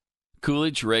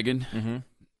 Coolidge, Reagan. Mm-hmm.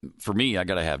 For me, I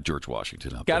got to have George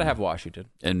Washington up there. Got to have Washington.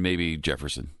 And maybe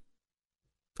Jefferson.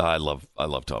 I love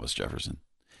Thomas Jefferson.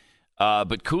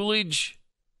 But Coolidge,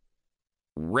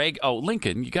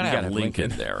 Lincoln. You got to have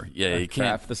Lincoln there. Yeah, you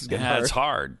can't. This is getting hard. It's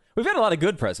hard. We've had a lot of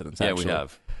good presidents, actually. Yeah, we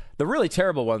have. The really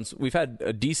terrible ones, we've had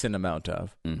a decent amount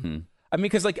of. Mm-hmm. I mean,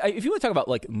 because if you want to talk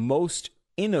about most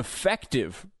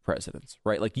ineffective presidents,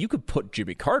 right? Like you could put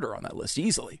Jimmy Carter on that list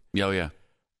easily. Oh, yeah.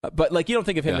 But you don't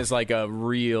think of him as like a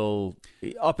real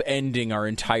upending our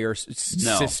entire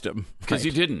system. Because he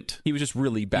didn't. He was just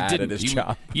really bad at his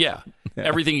job. Yeah.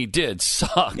 Everything he did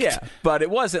sucked. Yeah. But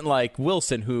it wasn't like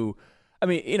Wilson who, I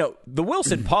mean, the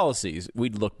Wilson policies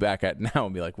we'd look back at now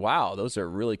and be like, wow, those are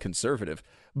really conservative.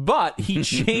 But he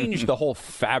changed the whole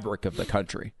fabric of the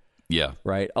country. Yeah.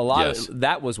 Right? A lot of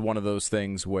that was one of those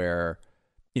things where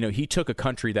he took a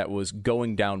country that was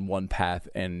going down one path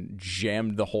and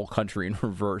jammed the whole country in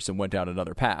reverse and went down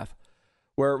another path.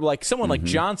 Where someone like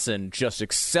Johnson just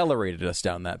accelerated us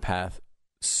down that path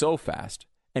so fast.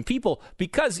 And people,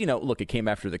 because, look, it came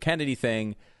after the Kennedy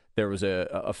thing. There was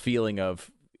a feeling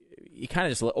of, you kind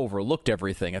of just overlooked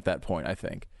everything at that point, I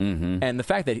think. Mm-hmm. And the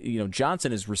fact that,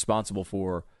 Johnson is responsible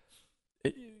for,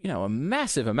 a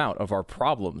massive amount of our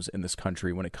problems in this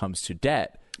country when it comes to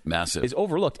debt. Massive. Is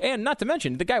overlooked. And not to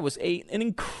mention, the guy was an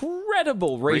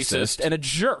incredible racist and a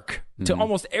jerk to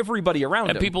almost everybody around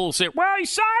him. And people will say, well, he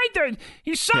signed the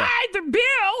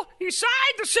bill. He signed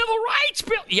the Civil Rights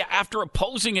Bill. Yeah, after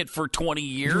opposing it for 20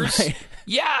 years. Right.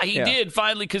 Yeah, he did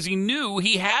finally because he knew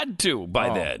he had to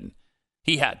by then.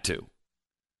 He had to.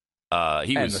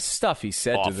 And the stuff he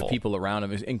said awful. to the people around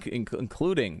him,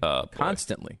 including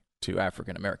constantly to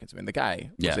African Americans. I mean, the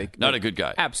guy was not a good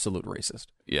guy. Absolute racist.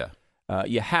 Yeah.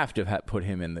 You have to put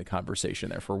him in the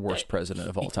conversation there for worst president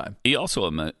of all time. He also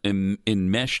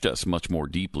enmeshed us much more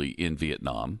deeply in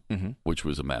Vietnam, which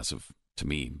was a massive, to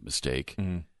me, mistake.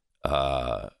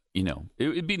 Mm-hmm.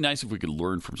 It'd be nice if we could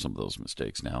learn from some of those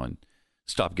mistakes now and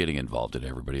Stop getting involved in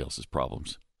everybody else's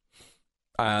problems.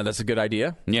 That's a good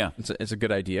idea. Yeah, it's a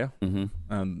good idea.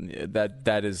 Mm-hmm.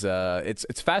 That is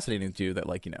it's fascinating to you that,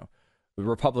 like, the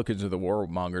Republicans are the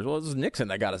warmongers. Well, it was Nixon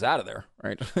that got us out of there,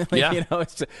 right? It's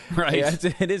right. Yeah,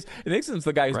 it is. Nixon's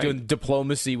the guy who's doing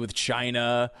diplomacy with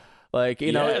China. Like,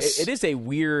 it is a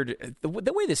weird the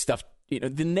way this stuff.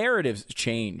 The narratives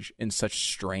change in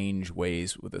such strange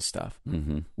ways with this stuff.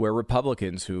 Mm-hmm. Where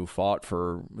Republicans who fought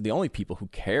for the only people who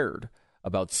cared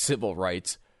about civil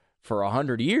rights for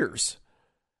 100 years.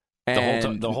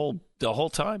 And the whole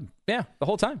time. Yeah, the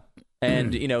whole time.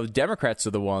 And, Democrats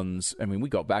are the ones, we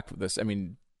go back with this.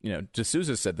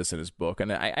 D'Souza said this in his book,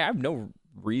 and I have no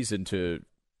reason to,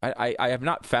 I have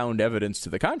not found evidence to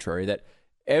the contrary that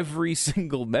every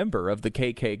single member of the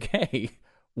KKK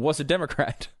was a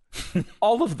Democrat.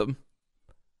 All of them.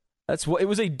 It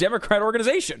was a Democrat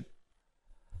organization.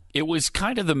 It was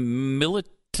kind of the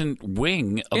militant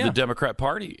wing of the Democrat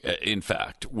Party, in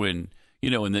fact, when,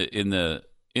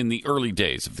 in the early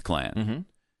days of the Klan. Mm-hmm.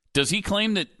 Does he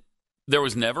claim that there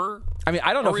was never?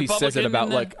 I don't know if he says it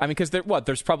about because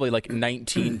there's probably like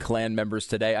 19 Klan members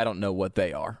today. I don't know what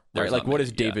they are. Right? Like, what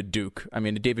is David Duke?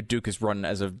 David Duke has run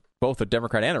as both a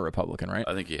Democrat and a Republican, right?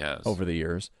 I think he has over the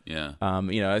years. Yeah.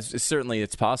 Certainly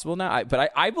it's possible now.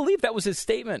 But I believe that was his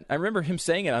statement. I remember him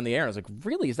saying it on the air. I was like,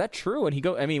 really? Is that true?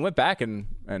 And he went back and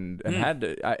had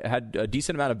a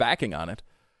decent amount of backing on it.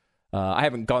 I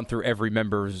haven't gone through every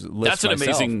member's list. That's an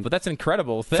amazing, but that's an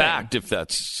incredible thing. Fact, if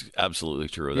that's absolutely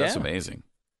true. That's amazing.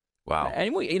 Wow.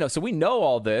 And so we know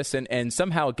all this, and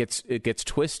somehow it gets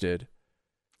twisted.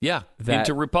 Yeah.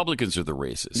 Into Republicans are the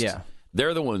racists. Yeah.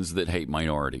 They're the ones that hate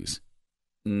minorities.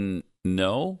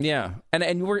 No. Yeah. And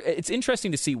it's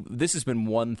interesting to see. This has been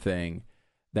one thing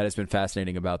that has been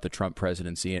fascinating about the Trump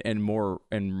presidency, and more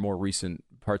recent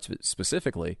parts of it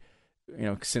specifically.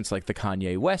 Since like the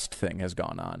Kanye West thing has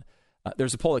gone on.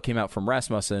 There's a poll that came out from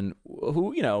Rasmussen,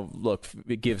 who,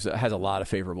 has a lot of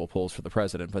favorable polls for the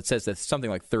president, but says that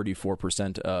something like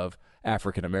 34% of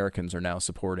African Americans are now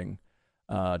supporting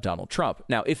Donald Trump.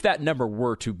 Now, if that number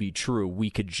were to be true, we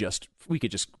could just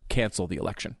cancel the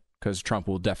election because Trump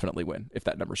will definitely win if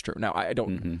that number's true. Now, I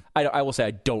don't. Mm-hmm. I will say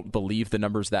I don't believe the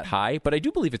number's that high, but I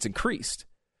do believe it's increased.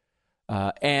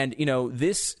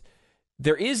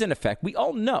 There is an effect. We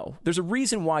all know there's a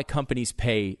reason why companies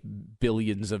pay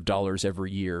billions of dollars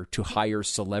every year to hire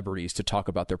celebrities to talk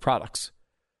about their products,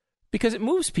 because it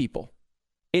moves people.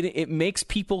 It makes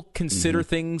people consider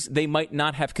things they might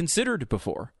not have considered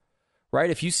before,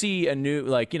 right? If you see a new,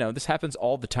 this happens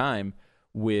all the time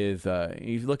with,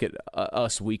 you look at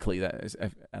Us Weekly, I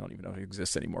don't even know if it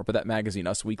exists anymore, but that magazine,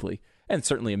 Us Weekly, and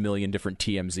certainly a million different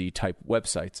TMZ type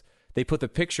websites, they put the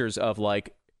pictures of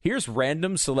here's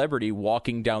random celebrity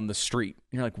walking down the street.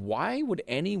 And you're like, why would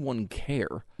anyone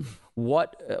care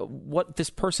what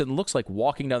this person looks like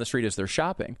walking down the street as they're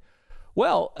shopping?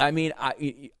 Well,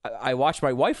 I watch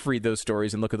my wife read those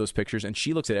stories and look at those pictures, and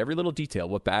she looks at every little detail.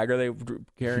 What bag are they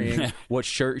carrying? What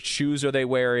shoes are they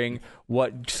wearing?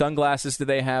 What sunglasses do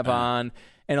they have on?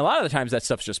 And a lot of the times that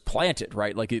stuff's just planted,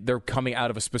 right? Like they're coming out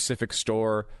of a specific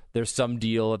store. There's some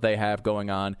deal that they have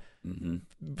going on.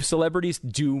 Mm-hmm. Celebrities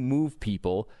do move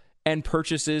people, and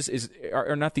purchases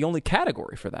are not the only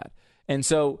category for that. And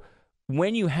so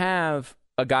when you have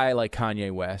a guy like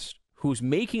Kanye West who's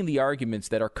making the arguments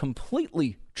that are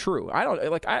completely true,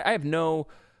 I have no,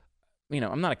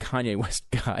 I'm not a Kanye West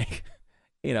guy.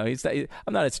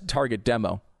 I'm not its target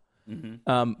demo.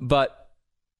 Mm-hmm. But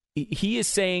he is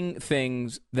saying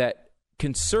things that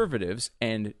conservatives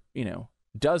and,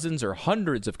 dozens or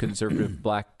hundreds of conservative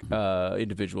black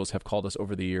individuals have called us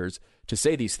over the years to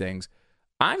say these things.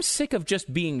 I'm sick of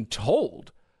just being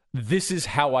told this is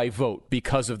how I vote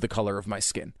because of the color of my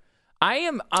skin.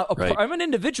 I'm an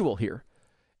individual here.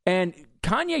 And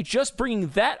Kanye just bringing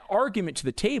that argument to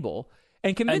the table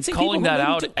and convincing people calling that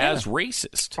out as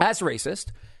racist.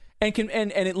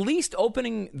 And at least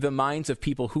opening the minds of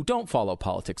people who don't follow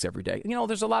politics every day.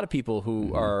 There's a lot of people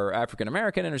who are African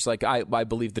American and it's like, I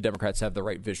believe the Democrats have the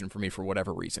right vision for me for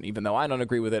whatever reason, even though I don't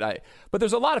agree with it. But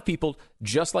there's a lot of people,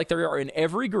 just like there are in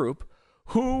every group,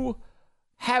 who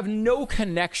have no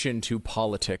connection to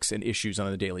politics and issues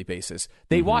on a daily basis.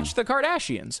 They watch the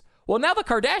Kardashians. Well, now the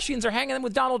Kardashians are hanging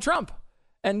with Donald Trump.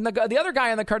 And the other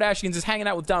guy on the Kardashians is hanging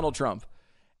out with Donald Trump.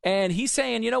 And he's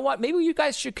saying, you know what, maybe you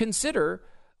guys should consider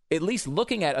at least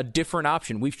looking at a different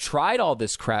option. We've tried all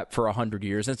this crap for 100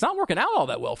 years, and it's not working out all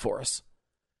that well for us.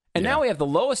 And now we have the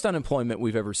lowest unemployment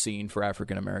we've ever seen for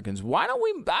African Americans. Why don't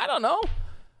we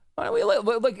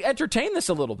entertain this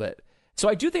a little bit? So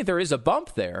I do think there is a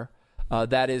bump there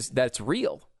that's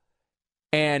real.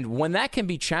 And when that can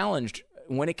be challenged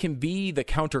when it can be the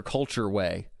counterculture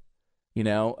way,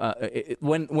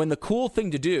 when the cool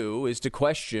thing to do is to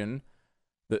question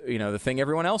the thing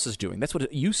everyone else is doing. That's what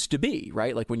it used to be,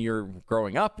 right? Like when you're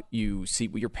growing up, you see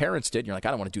what your parents did, and you're like, I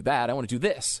don't want to do that. I want to do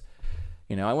this.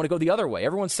 I want to go the other way.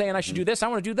 Everyone's saying I should do this. I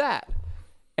want to do that.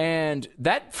 And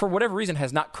that, for whatever reason,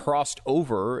 has not crossed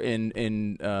over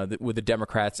with the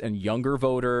Democrats and younger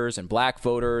voters and black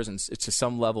voters and to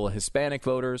some level Hispanic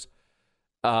voters.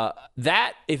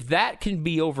 If that can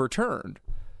be overturned,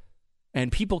 and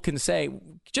people can say,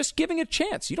 just giving a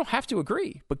chance, you don't have to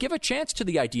agree, but give a chance to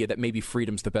the idea that maybe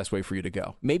freedom's the best way for you to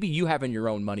go. Maybe you having your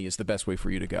own money is the best way for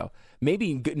you to go.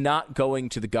 Maybe not going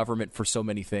to the government for so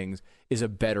many things is a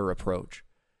better approach.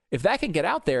 If that can get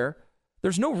out there,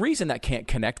 there's no reason that can't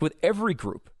connect with every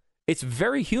group. It's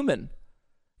very human.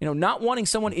 Not wanting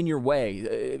someone in your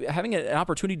way, having an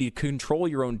opportunity to control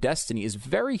your own destiny is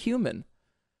very human.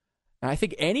 And I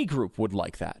think any group would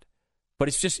like that. But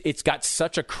it's got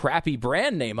such a crappy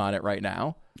brand name on it right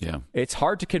now. Yeah. It's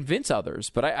hard to convince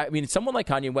others. But I mean, someone like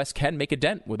Kanye West can make a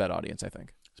dent with that audience, I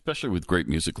think. Especially with great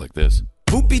music like this.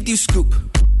 Poopy-dee scoop.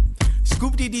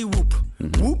 Scoop-dee-dee whoop.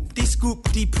 Whoop-dee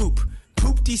scoop-dee poop.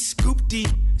 Poop-dee scoop-dee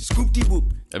scoop-dee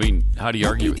whoop. I mean, how do you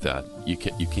argue with that? You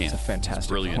can't. It's a fantastic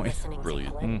brilliant. point.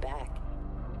 Brilliant.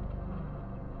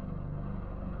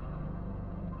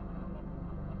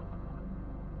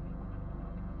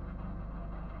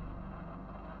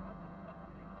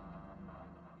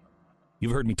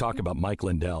 You've heard me talk about Mike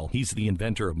Lindell. He's the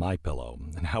inventor of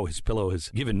MyPillow and how his pillow has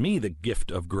given me the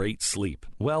gift of great sleep.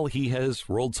 Well, he has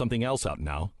rolled something else out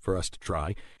now for us to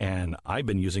try, and I've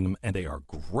been using them, and they are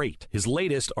great. His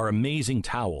latest are amazing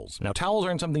towels. Now, towels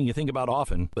aren't something you think about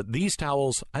often, but these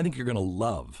towels I think you're going to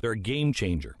love. They're a game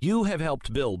changer. You have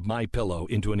helped build MyPillow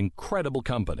into an incredible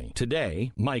company.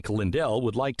 Today, Mike Lindell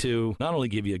would like to not only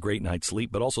give you a great night's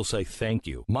sleep, but also say thank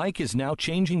you. Mike is now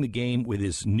changing the game with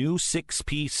his new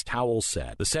 6-piece towel set.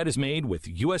 The set is made with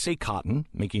USA cotton,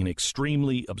 making it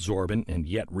extremely absorbent and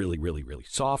yet really, really, really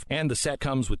soft. And the set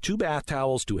comes with 2 bath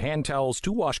towels, 2 hand towels,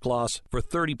 2 washcloths for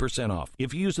 30% off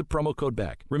if you use the promo code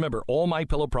BECK. Remember, all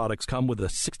MyPillow products come with a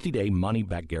 60-day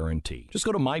money-back guarantee. Just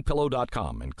go to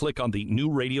MyPillow.com and click on the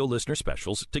new radio listener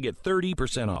specials to get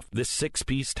 30% off this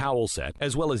 6-piece towel set,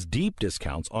 as well as deep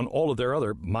discounts on all of their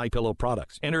other MyPillow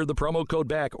products. Enter the promo code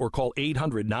BECK or call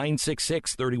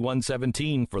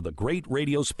 800-966-3117 for the great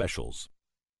radio specials.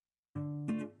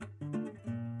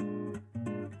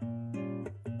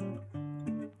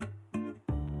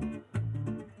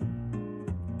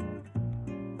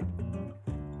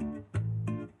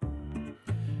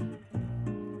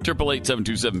 Triple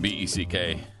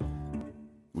 8-727-BECK.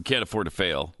 We can't afford to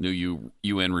fail. New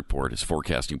UN report is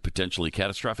forecasting potentially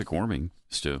catastrophic warming,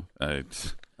 Stu.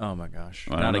 Oh my gosh!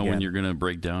 I don't know when you're going to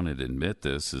break down and admit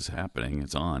this is happening.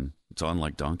 It's on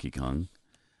like Donkey Kong.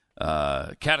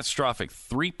 Catastrophic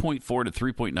 3.4 to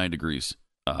 3.9 degrees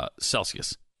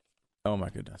Celsius. Oh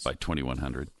my goodness! By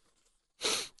 2100.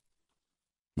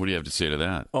 What do you have to say to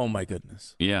that? Oh my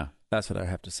goodness! Yeah. That's what I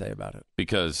have to say about it.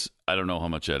 Because I don't know how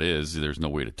much that is. There's no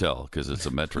way to tell because it's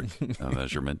a metric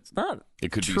measurement. It's not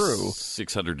It could true. Be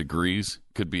 600 degrees.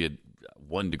 Could be a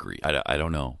 1 degree. I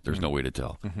don't know. There's no way to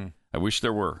tell. Mm-hmm. I wish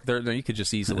there were. You could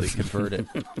just easily convert it.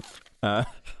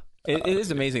 It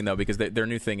is amazing, though, because their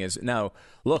new thing is, now,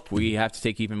 look, we have to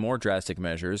take even more drastic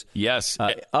measures. Yes.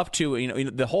 Up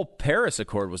to, the whole Paris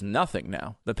Accord was nothing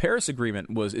now. The Paris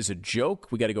Agreement is a joke.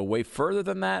 We got to go way further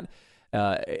than that.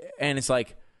 And it's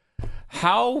like,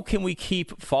 how can we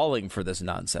keep falling for this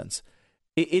nonsense?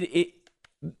 If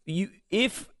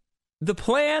the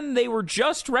plan they were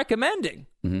just recommending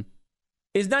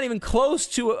is not even close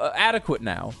to adequate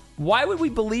now, why would we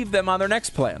believe them on their next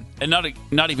plan? And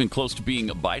not even close to being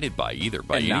abided by either,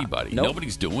 by anybody. Nope.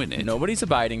 Nobody's doing it. Nobody's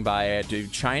abiding by it.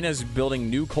 Dude, China's building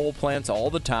new coal plants all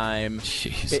the time.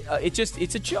 Jeez.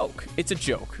 It's a joke. It's a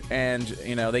joke. And,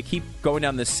 they keep going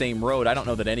down this same road. I don't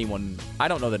know that anyone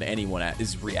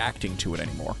is reacting to it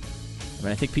anymore. I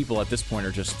mean, I think people at this point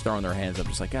are just throwing their hands up,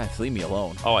 just like, guys, leave me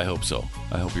alone. Oh, I hope so.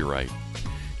 I hope you're right.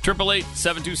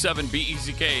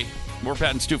 888-727-BECK. More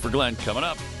Pat and Stu for Glenn coming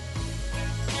up.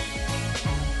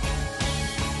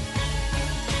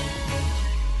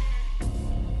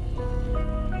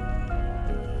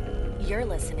 You're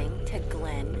listening to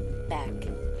Glenn Beck.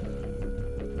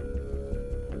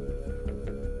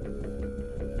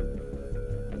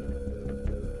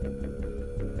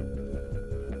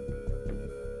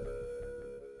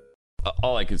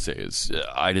 All I can say is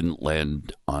I didn't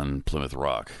land on Plymouth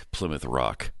Rock. Plymouth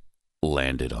Rock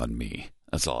landed on me.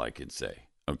 That's all I can say.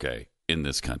 Okay, in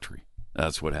this country.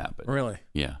 That's what happened. Really?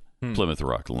 Yeah. Plymouth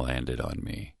Rock landed on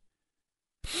me.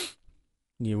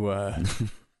 You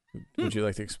would you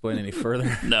like to explain any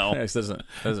further? No, this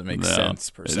doesn't make sense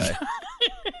per se.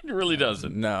 It really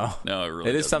doesn't. No, it really.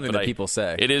 It is something that people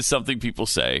say. It is something people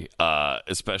say,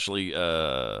 especially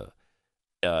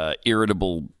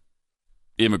irritable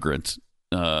immigrants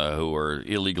who are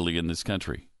illegally in this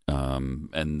country.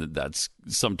 And that's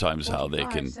sometimes how they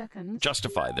can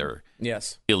justify their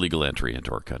illegal entry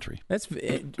into our country. That's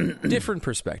different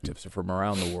perspectives from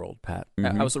around the world, Pat.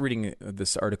 Mm-hmm. I was reading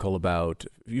this article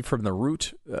from The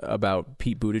Root about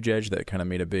Pete Buttigieg that kind of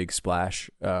made a big splash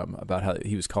about how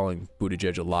he was calling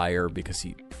Buttigieg a liar because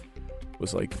he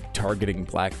was like targeting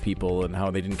black people and how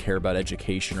they didn't care about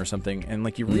education or something. And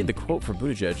like you read the quote from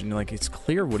Buttigieg and you're like, it's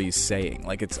clear what he's saying.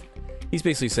 Like he's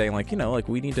basically saying, like,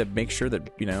 we need to make sure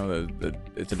that, that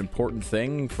it's an important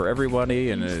thing for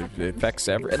everybody and it affects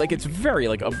like, it's very,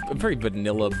 like, a very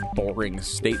vanilla, boring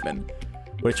statement.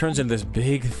 But it turns into this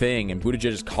big thing, and Buttigieg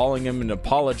is calling him and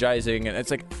apologizing, and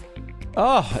it's like,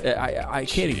 I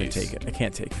can't even take it. I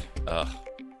can't take it. Ugh.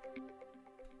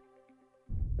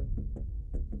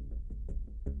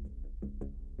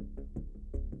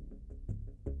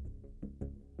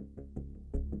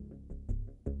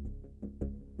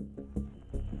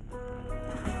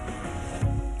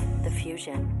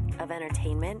 Fusion of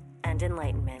entertainment and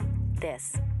enlightenment.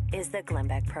 This is the Glenn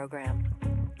Beck Program.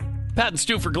 Pat and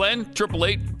Stu for Glenn,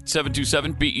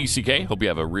 888-727-BECK. Hope you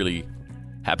have a really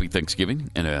happy Thanksgiving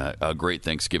and a great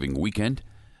Thanksgiving weekend.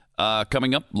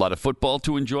 Coming up, a lot of football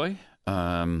to enjoy.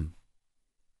 Although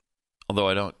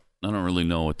I don't really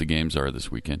know what the games are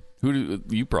this weekend.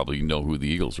 You probably know who the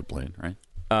Eagles are playing, right?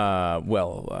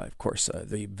 Of course,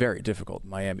 the very difficult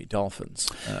Miami Dolphins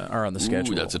are on the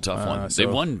schedule. Ooh, that's a tough one. They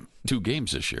won 2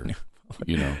 games this year.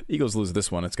 Eagles lose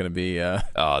this one, it's going to be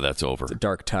that's over. It's a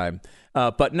dark time.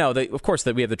 But no, of course,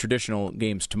 we have the traditional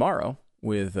games tomorrow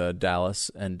with Dallas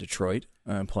and Detroit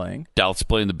playing. Dallas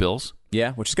playing the Bills.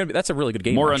 Yeah, which is going to be that's a really good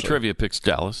game. More on Trivia picks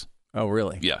Dallas. Oh,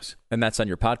 really? Yes. And that's on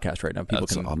your podcast right now. People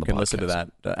can listen to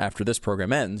that after this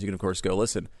program ends. You can, of course, go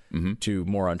listen to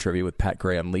More on Trivia with Pat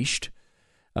Gray Unleashed.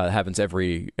 It happens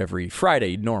every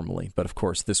Friday normally, but of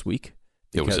course this week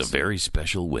it was a very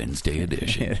special Wednesday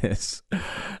edition. It is.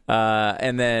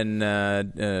 And then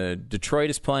Detroit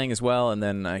is playing as well, and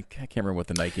then I can't remember what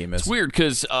the night game is. It's weird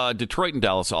because Detroit and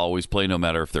Dallas always play, no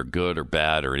matter if they're good or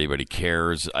bad or anybody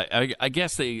cares. I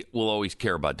guess they will always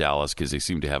care about Dallas because they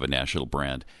seem to have a national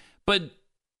brand. But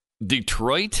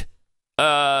Detroit,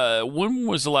 when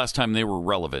was the last time they were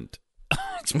relevant?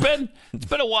 It's been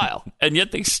a while, and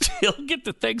yet they still get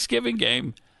the Thanksgiving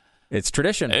game. It's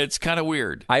tradition. It's kind of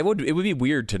weird. It would be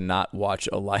weird to not watch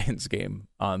a Lions game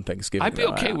on Thanksgiving. I'd be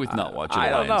okay with not watching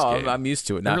a Lions game. I don't know. I'm used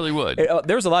to it now. I really would.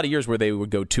 There was a lot of years where they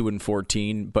would go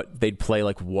 2-14, but they'd play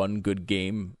like one good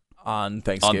game on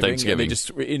Thanksgiving. And they just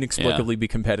inexplicably be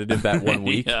competitive that one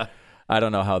week. Yeah. I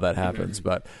don't know how that happens,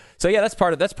 but so yeah, that's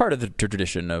part of the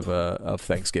tradition of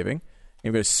Thanksgiving.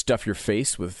 You're going to stuff your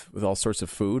face with all sorts of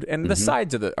food, and the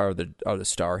sides are the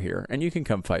star here. And you can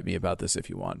come fight me about this if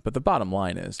you want, but the bottom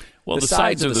line is, the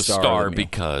sides are the star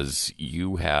because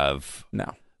you have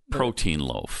protein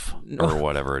loaf or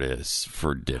whatever it is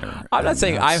for dinner. I'm not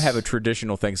saying I have a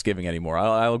traditional Thanksgiving anymore.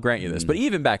 I'll grant you this, but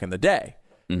even back in the day,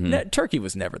 turkey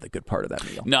was never the good part of that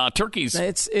meal. No, turkey's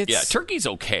turkey's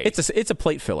okay. It's a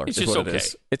plate filler. It's just okay.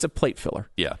 It's a plate filler.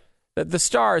 Yeah. The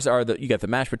stars are you got the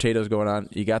mashed potatoes going on,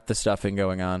 you got the stuffing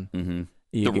going on,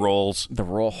 the rolls, the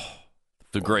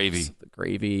gravy,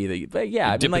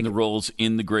 dipping the rolls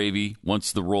in the gravy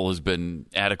once the roll has been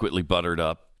adequately buttered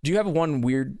up. Do you have one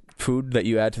weird food that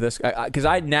you add to this? Because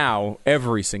I now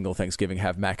every single Thanksgiving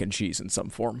have mac and cheese in some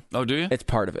form. Oh, do you? It's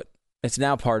part of it. It's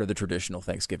now part of the traditional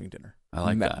Thanksgiving dinner. I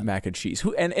like that. Mac and cheese.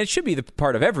 And it should be the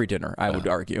part of every dinner, I would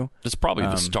argue. It's probably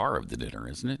the star of the dinner,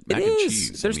 isn't it? Mac and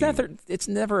cheese. It's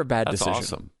never a bad decision.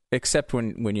 That's awesome. Except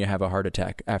when you have a heart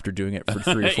attack after doing it for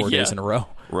 3 or 4 days in a row.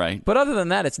 Right. But other than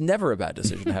that, it's never a bad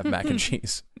decision to have mac and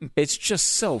cheese. It's just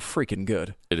so freaking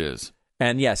good. It is.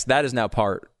 And yes, that is now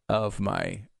part of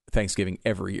my Thanksgiving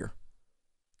every year.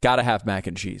 Got to have mac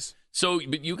and cheese.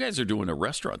 But you guys are doing a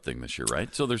restaurant thing this year,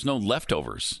 right? So there's no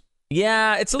leftovers.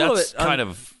 Yeah, it's a little bit kind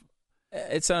of.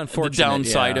 It's unfortunate. The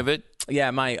downside of it.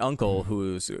 Yeah, my uncle,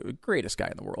 who's the greatest guy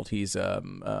in the world, he's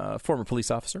a former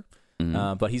police officer,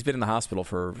 but he's been in the hospital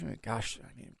for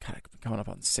coming up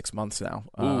on 6 months now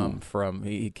from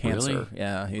cancer. Really?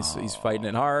 Yeah, he's fighting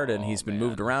it hard, and he's been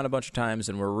moved around a bunch of times,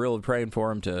 and we're really praying for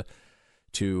him to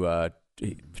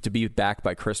be back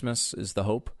by Christmas is the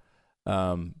hope.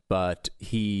 But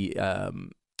he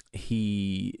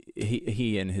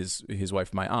he and his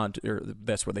wife, my aunt,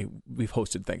 that's where we've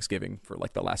hosted Thanksgiving for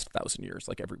like the last 1,000 years.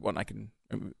 Like everyone I can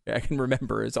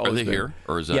remember is always Are they been here,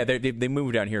 or is that? Yeah, they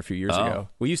moved down here a few years ago.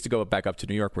 We used to go back up to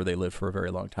New York where they lived for a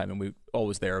very long time, and we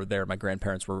always there. My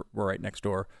grandparents were right next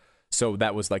door, so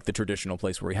that was like the traditional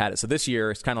place where we had it. So this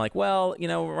year it's kind of like, well,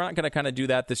 we're not going to kind of do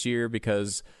that this year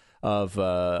because of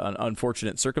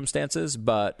unfortunate circumstances,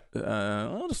 but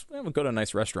I'll just go to a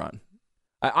nice restaurant.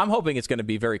 I'm hoping it's going to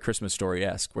be very Christmas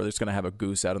Story-esque, where they're just going to have a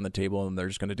goose out on the table and they're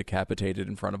just going to decapitate it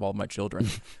in front of all my children.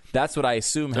 That's what I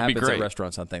assume happens at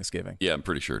restaurants on Thanksgiving. Yeah, I'm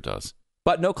pretty sure it does.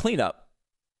 But no cleanup.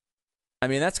 I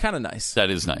mean, that's kind of nice. That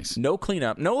is nice. No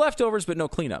cleanup. No leftovers, but no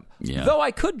cleanup. Yeah. Though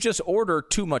I could just order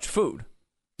too much food.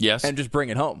 Yes. And just bring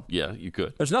it home. Yeah, you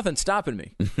could. There's nothing stopping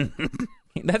me.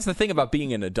 That's the thing about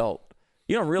being an adult.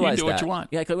 You don't realize you can do what you want.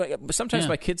 Yeah, sometimes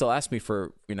my kids will ask me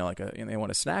for, they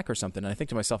want a snack or something, and I think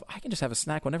to myself, I can just have a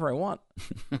snack whenever I want.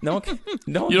 No one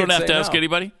you don't have to ask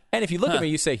anybody? And if you look at me,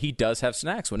 you say, he does have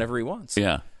snacks whenever he wants.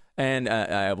 Yeah. And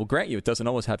I will grant you, it doesn't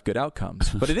always have good outcomes.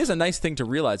 But it is a nice thing to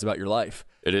realize about your life.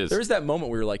 It is. There is that moment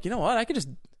where you're like, you know what, I can just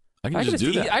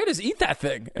eat that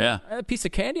thing. Yeah. A piece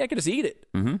of candy, I can just eat it.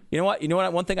 Mm-hmm. You know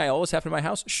what? One thing I always have in my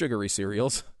house, sugary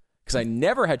cereals. Because I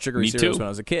never had sugary cereals when I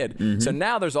was a kid. Mm-hmm. So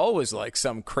now there's always like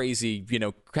some crazy,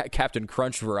 Captain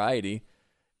Crunch variety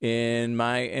in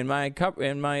my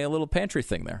little pantry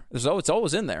thing there. It's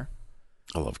always in there.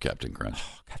 I love Captain Crunch.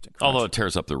 Oh, Captain Crunch. Although it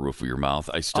tears up the roof of your mouth,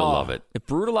 I still love it. It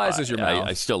brutalizes your mouth.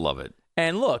 I still love it.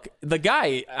 And look, the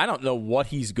guy, I don't know what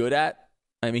he's good at.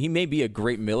 I mean, he may be a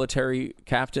great military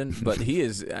captain, but he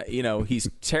is, he's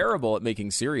terrible at making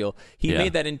cereal. He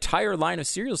made that entire line of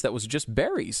cereals that was just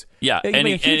berries. Yeah, and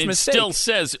it still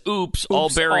says, oops, all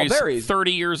berries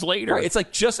 30 years later. Right, it's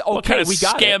like just, okay, what kind of we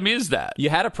got scam it. is that? You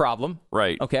had a problem.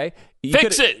 Right. Okay.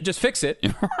 Fix it. Just fix it.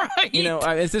 Right.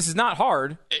 This is not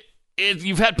hard.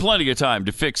 You've had plenty of time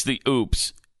to fix the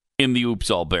oops in the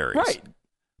oops all berries. Right.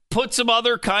 Put some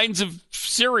other kinds of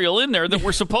cereal in there that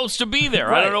were supposed to be there.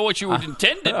 Right. I don't know what you were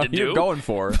intended to do. You're going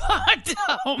for. But,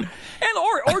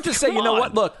 or just say, you know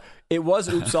what? Look, it was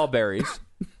oops all berries.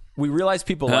 We realized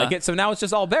people like it, so now it's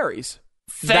just all berries.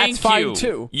 That's fine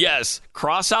too. Yes,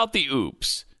 cross out the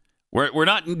oops. We're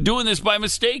not doing this by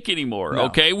mistake anymore. No.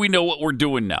 Okay, we know what we're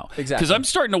doing now. Exactly. Because I'm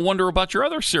starting to wonder about your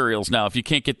other cereals now. If you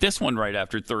can't get this one right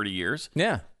after 30 years.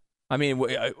 Yeah. I mean,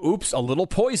 oops, a little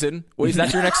poison. Is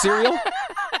that your next cereal?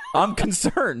 I'm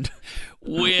concerned.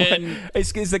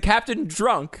 Is the captain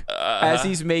drunk as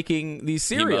he's making these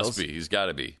cereals? He must be. He's got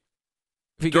to be.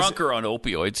 Drunk or on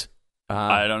opioids.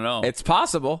 I don't know. It's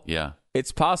possible. Yeah.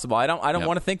 It's possible. I don't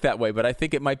want to think that way, but I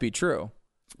think it might be true.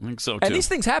 I think so, too. And these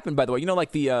things happen, by the way.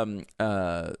 Like the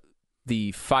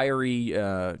fiery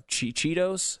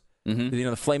Cheetos,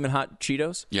 the Flamin Hot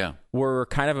Cheetos were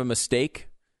kind of a mistake.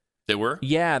 They were?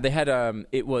 Yeah, they had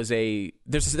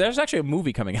there's actually a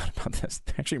movie coming out about this.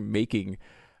 They're actually making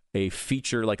a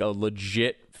feature, like a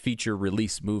legit feature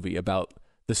release movie about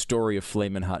the story of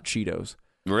Flamin Hot Cheetos.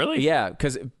 Really? Yeah,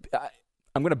 because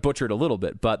I'm going to butcher it a little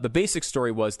bit, but the basic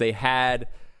story was they had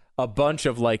a bunch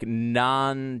of like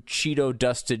non-Cheeto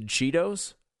dusted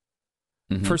Cheetos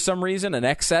for some reason, an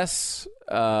excess.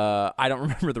 I don't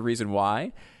remember the reason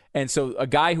why. And so a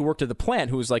guy who worked at the plant,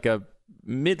 who was like a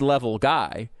mid-level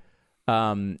guy,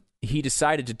 he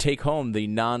decided to take home the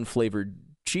non-flavored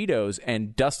Cheetos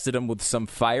and dusted them with some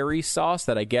fiery sauce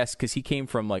that I guess, because he came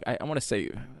from like, I want to say,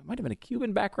 it might have been a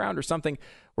Cuban background or something,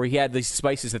 where he had these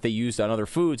spices that they used on other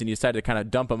foods, and he decided to kind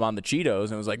of dump them on the Cheetos,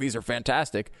 and was like, these are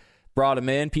fantastic. Brought them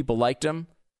in, people liked them,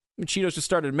 and Cheetos just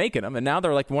started making them, and now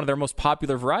they're like one of their most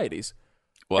popular varieties.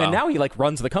 Wow. And now he like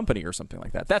runs the company or something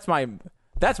like that. That's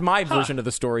my version of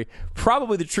the story.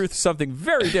 Probably the truth is something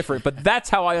very different, but that's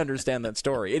how I understand that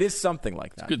story. It is something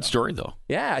like that. It's a good story, though.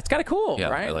 Yeah, it's kind of cool, yeah,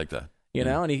 right? I like that.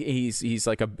 And he's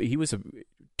like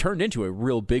turned into a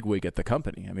real bigwig at the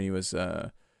company. I mean, he was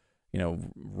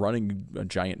running a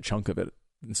giant chunk of it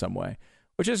in some way,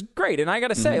 which is great. And I got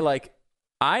to say, like,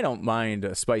 I don't mind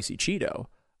a spicy Cheeto.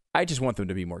 I just want them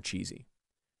to be more cheesy.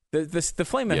 The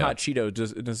Flamin' Hot Cheeto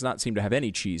does not seem to have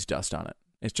any cheese dust on it.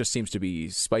 It just seems to be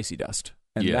spicy dust.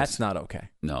 And that's not okay.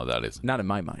 No, that isn't. Not in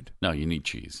my mind. No, you need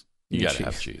cheese. You got to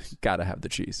have cheese. Got to have the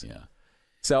cheese. Yeah.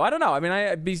 So I don't know. I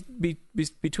mean,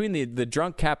 between the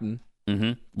drunk captain.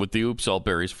 With the oops all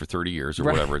berries for 30 years or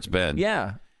whatever it's been.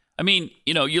 Yeah. I mean,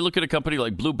 you look at a company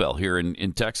like Bluebell here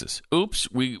in Texas. Oops,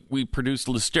 we produce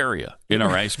Listeria in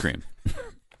our ice cream.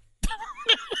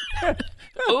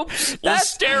 Oops,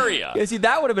 Listeria. Yeah, see,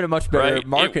 that would have been a much better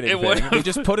marketing thing. They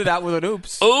just put it out with an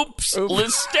oops. Oops,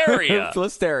 Listeria. Oops,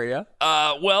 Listeria.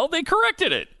 Well, they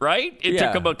corrected it, right? It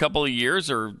took them a couple of years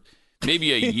or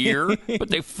maybe a year, but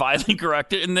they finally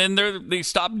corrected, and then they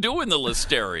stopped doing the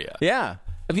listeria. Yeah.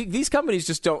 I mean, these companies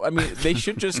just don't. I mean, they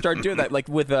should just start doing that. Like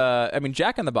with,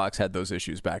 Jack in the Box had those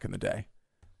issues back in the day.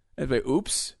 Everybody,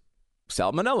 oops,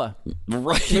 salmonella.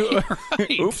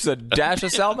 Right. Oops, a dash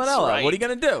of salmonella. Right. What are you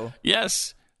going to do?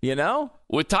 Yes. You know?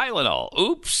 With Tylenol.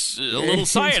 Oops, a little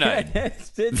cyanide.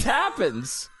 It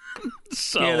happens.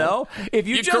 So, you know? If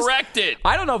you just correct it.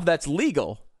 I don't know if that's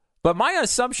legal. But my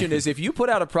assumption is if you put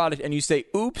out a product and you say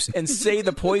oops and say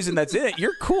the poison that's in it,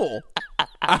 you're cool. No,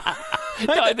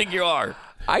 I think you are.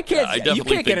 I can't. You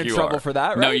can't get in trouble for that,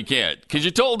 right? No, you can't. Because you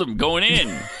told them going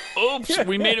in, oops,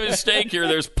 we made a mistake here.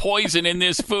 There's poison in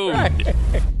this food. Right.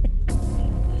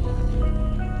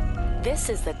 This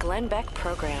is the Glenn Beck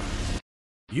Program.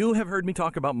 You have heard me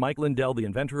talk about Mike Lindell, the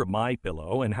inventor of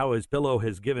MyPillow, and how his pillow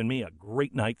has given me a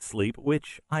great night's sleep,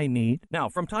 which I need. Now,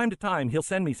 from time to time, he'll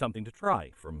send me something to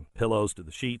try, from pillows to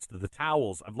the sheets to the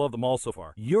towels. I've loved them all so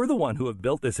far. You're the one who have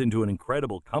built this into an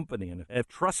incredible company and have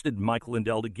trusted Mike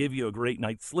Lindell to give you a great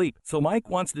night's sleep. So Mike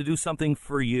wants to do something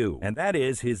for you, and that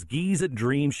is his Giza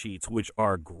Dream Sheets, which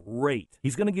are great.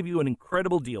 He's going to give you an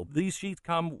incredible deal. These sheets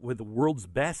come with the world's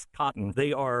best cotton.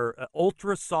 They are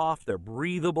ultra soft, they're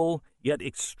breathable, yet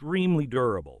extremely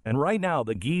durable. And right now,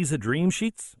 the Giza Dream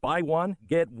Sheets, buy one,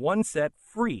 get one set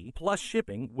free, plus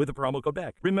shipping with the promo code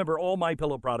BECK. Remember, all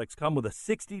MyPillow products come with a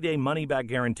 60-day money-back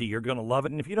guarantee. You're going to love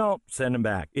it, and if you don't, send them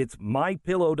back. It's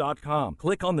MyPillow.com.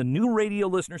 Click on the new radio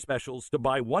listener specials to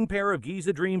buy one pair of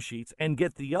Giza Dream Sheets and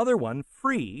get the other one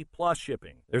free, plus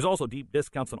shipping. There's also deep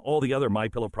discounts on all the other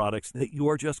MyPillow products that you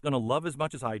are just going to love as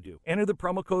much as I do. Enter the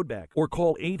promo code BECK or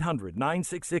call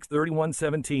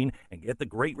 800-966-3117 and get the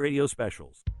great radio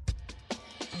specials.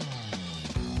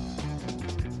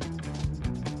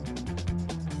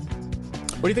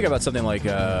 What do you think about something like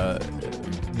the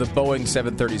Boeing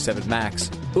 737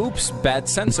 MAX? Oops, bad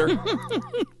sensor.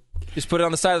 Just put it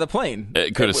on the side of the plane.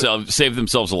 It could have saved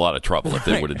themselves a lot of trouble if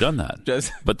they would have done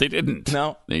that. But they didn't.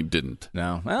 No. They didn't.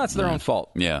 No. Well, that's their own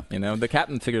fault. Yeah. You know, the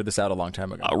captain figured this out a long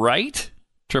time ago. Right?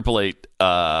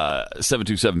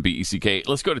 888-727-BECK.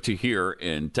 Let's go to here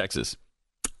in Texas.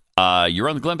 You're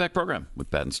on the Glenn Beck program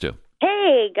with Pat and Stu.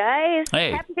 Hey, guys.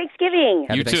 Hey. Happy Thanksgiving.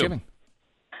 Happy Thanksgiving.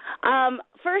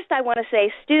 First, I want to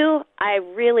say, Stu, I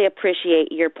really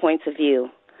appreciate your points of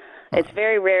view. It's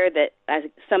very rare that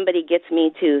somebody gets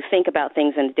me to think about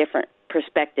things in a different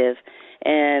perspective.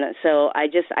 And so I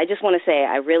just want to say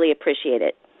I really appreciate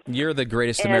it. You're the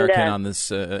greatest American on this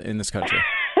in this country.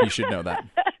 You should know that.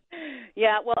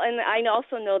 Yeah, well, and I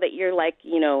also know that you're like,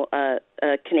 a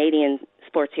Canadian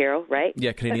sports hero, right?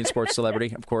 Yeah, Canadian sports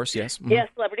celebrity, of course, yes. Mm-hmm. Yeah,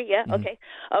 celebrity, yeah, okay.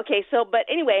 Okay, so, but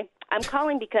anyway, I'm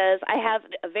calling because I have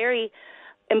a very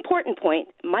important point.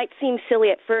 Might seem silly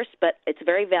at first, but it's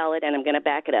very valid, and I'm going to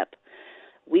back it up.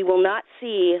 We will not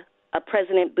see a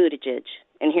President Buttigieg,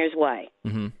 and here's why.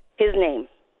 Mm-hmm. His name.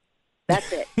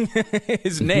 That's it.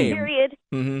 His name. Period.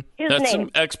 Mm-hmm. His That's name. some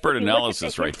expert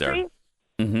analysis right there.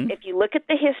 Mm-hmm. If you look at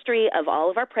the history of all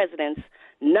of our presidents,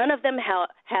 none of them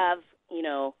have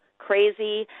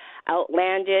crazy,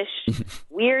 outlandish,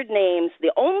 weird names.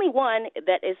 The only one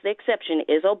that is the exception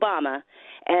is Obama,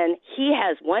 and he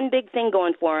has one big thing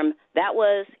going for him. That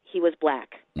was he was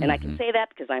black, and I can say that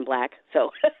because I'm black.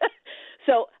 So,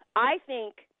 so I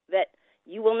think that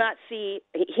you will not see.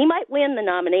 He might win the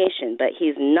nomination, but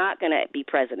he's not going to be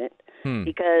president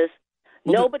because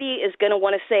nobody is going to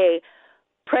want to say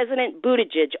President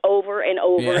Buttigieg over and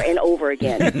over and over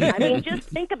again. I mean, just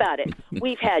think about it.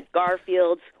 We've had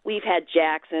Garfields, we've had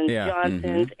Jacksons,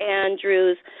 Johnsons,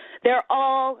 Andrews. They're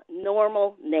all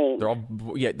normal names. They're all,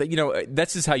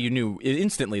 this is how you knew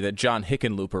instantly that John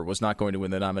Hickenlooper was not going to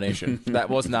win the nomination. That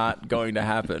was not going to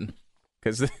happen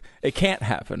because it can't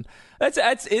happen. That's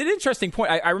an interesting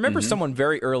point. I remember someone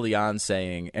very early on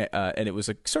saying, and it was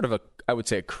a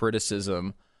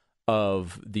criticism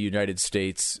of the United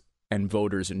States and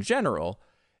voters in general,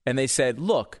 and they said,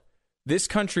 look, this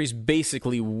country's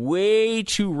basically way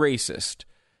too racist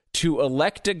to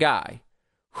elect a guy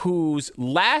whose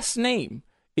last name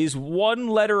is one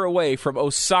letter away from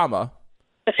Osama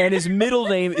and his middle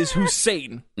name is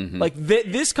Hussein. Like,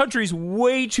 this country's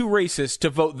way too racist to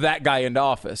vote that guy into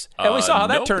office. And we saw how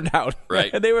that turned out.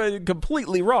 Right. They were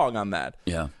completely wrong on that.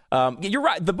 Yeah. You're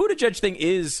right. The Buttigieg thing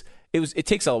it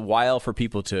takes a while for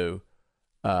people to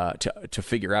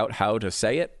figure out how to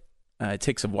say it. It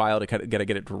takes a while to kind of get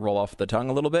it to roll off the tongue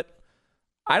a little bit.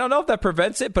 I don't know if that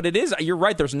prevents it, but it is. You're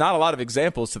right. There's not a lot of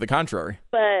examples to the contrary.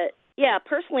 But yeah,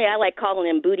 personally, I like calling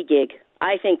him Buttigieg.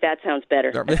 I think that sounds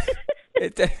better.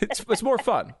 It's more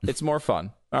fun. It's more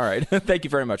fun. All right. Thank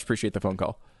you very much. Appreciate the phone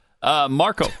call.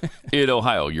 Marco in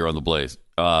Ohio, you're on the Blaze.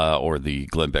 or the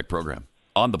Glenn Beck program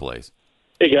on the Blaze.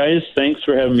 Hey, guys. Thanks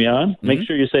for having me on. Make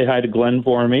sure you say hi to Glenn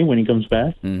for me when he comes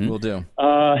back. We'll do.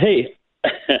 Hey,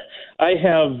 I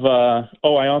have.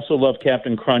 I also love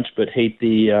Captain Crunch, but hate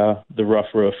the rough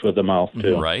roof of the mouth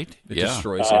too. Right? It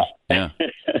destroys you. Yeah.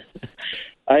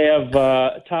 I have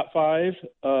top 5.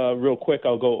 Real quick,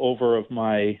 I'll go over of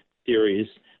my theories.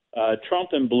 Trump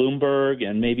and Bloomberg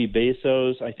and maybe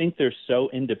Bezos. I think they're so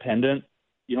independent.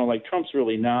 Like Trump's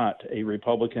really not a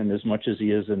Republican as much as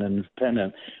he is an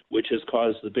independent, which has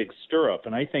caused the big stir-up.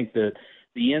 And I think that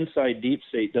the inside deep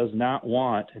state does not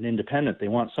want an independent. They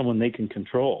want someone they can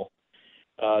control.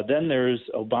 Then there's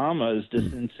Obama is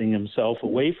distancing himself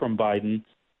away from Biden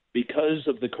because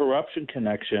of the corruption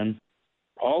connection.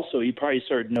 Also, he probably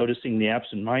started noticing the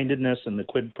absent-mindedness and the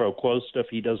quid pro quo stuff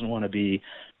he doesn't want to be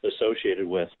associated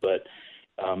with. But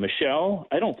Michelle,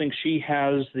 I don't think she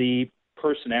has the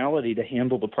personality to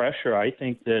handle the pressure. I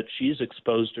think that she's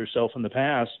exposed herself in the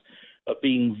past of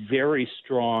being very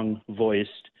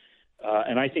strong-voiced,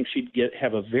 and I think she'd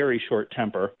have a very short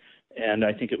temper, and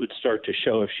I think it would start to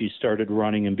show if she started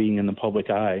running and being in the public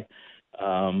eye.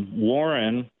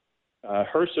 Warren,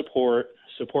 her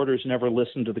supporters never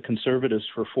listened to the conservatives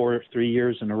for 3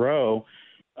 years in a row.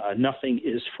 Nothing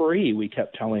is free, we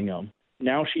kept telling them.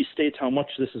 Now she states how much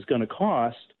this is going to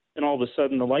cost, and all of a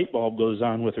sudden the light bulb goes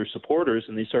on with her supporters,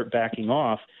 and they start backing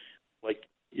off, like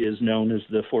is known as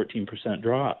the 14%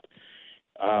 drop.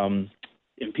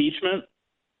 Impeachment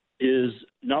is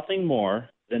nothing more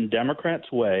than Democrats'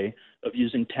 way of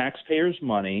using taxpayers'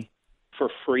 money for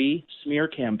free smear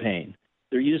campaign.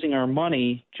 They're using our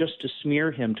money just to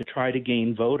smear him to try to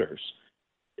gain voters.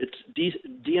 It's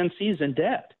DNC's in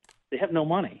debt. They have no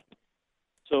money.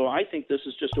 So I think this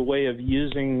is just a way of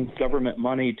using government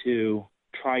money to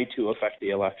try to affect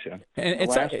the election. And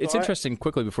it's interesting,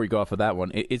 quickly before you go off of that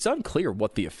one, it's unclear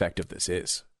what the effect of this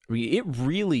is. I mean, it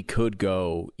really could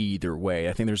go either way.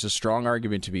 I think there's a strong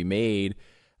argument to be made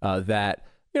that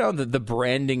the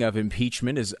branding of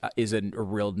impeachment is a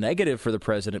real negative for the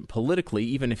president politically,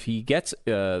 even if he gets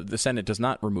the Senate does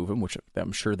not remove him, which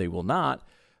I'm sure they will not.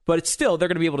 But it's still, they're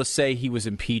going to be able to say he was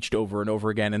impeached over and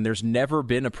over again. And there's never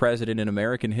been a president in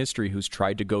American history who's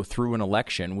tried to go through an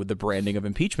election with the branding of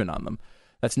impeachment on them.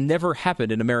 That's never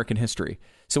happened in American history.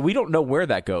 So we don't know where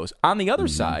that goes. On the other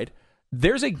side,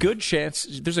 there's a good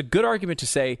chance, there's a good argument to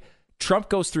say Trump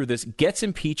goes through this, gets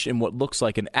impeached in what looks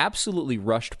like an absolutely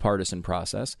rushed partisan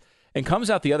process, and comes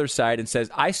out the other side and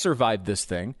says, I survived this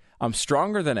thing. I'm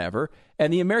stronger than ever.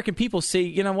 And the American people say,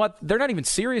 you know what? They're not even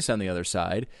serious on the other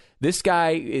side. This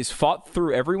guy is fought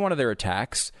through every one of their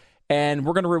attacks, and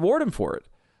we're going to reward him for it.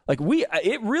 Like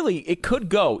it could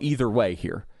go either way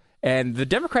here. And the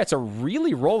Democrats are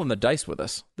really rolling the dice with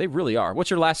us. They really are.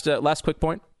 What's your last quick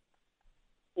point?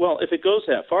 Well, if it goes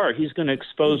that far, he's going to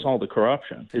expose all the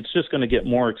corruption. It's just going to get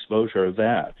more exposure of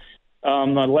that.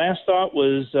 My last thought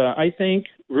was I think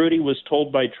Rudy was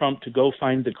told by Trump to go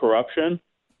find the corruption,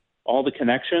 all the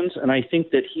connections, and I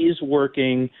think that he's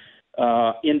working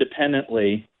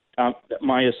independently,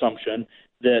 my assumption,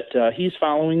 that he's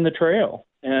following the trail.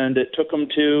 And it took him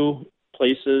to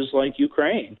places like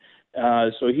Ukraine.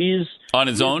 So he's on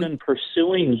his own been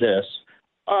pursuing this.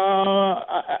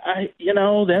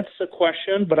 That's a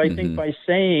question, but I think by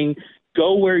saying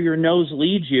go where your nose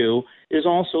leads you is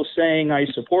also saying I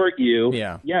support you.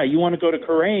 Yeah, you want to go to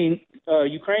Ukraine,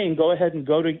 go ahead and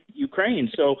go to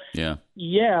Ukraine. So I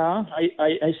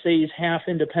say he's half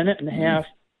independent and half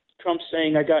Trump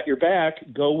saying I got your back,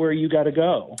 go where you got to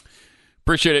go.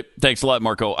 Appreciate it. Thanks a lot,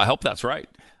 Marco. I hope that's right.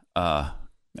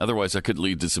 Otherwise, that could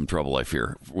lead to some trouble, I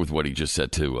fear, with what he just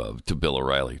said to Bill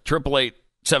O'Reilly.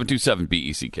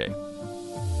 888-727-BECK.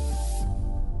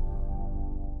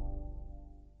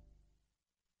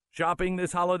 Shopping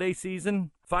this holiday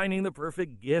season? Finding the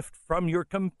perfect gift from your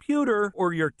computer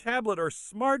or your tablet or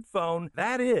smartphone?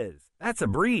 That's a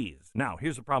breeze. Now,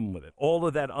 here's the problem with it. All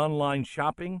of that online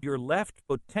shopping, you're left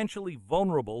potentially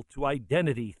vulnerable to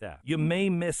identity theft. You may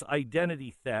miss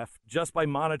identity theft just by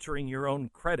monitoring your own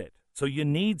credit. So you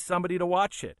need somebody to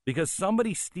watch it, because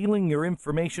somebody stealing your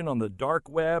information on the dark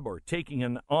web or taking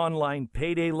an online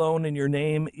payday loan in your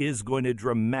name is going to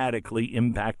dramatically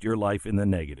impact your life in the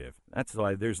negative. That's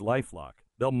why there's LifeLock.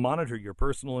 They'll monitor your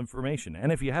personal information,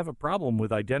 and if you have a problem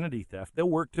with identity theft, they'll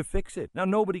work to fix it. Now,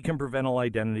 nobody can prevent all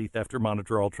identity theft or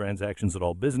monitor all transactions at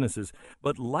all businesses,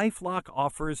 but LifeLock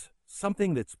offers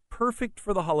something that's perfect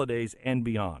for the holidays and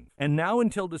beyond. And now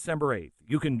until December 8th,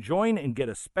 you can join and get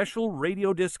a special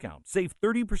radio discount. Save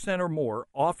 30% or more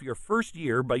off your first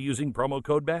year by using promo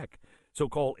code BECK. So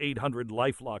call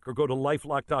 800-LifeLock or go to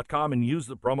lifelock.com and use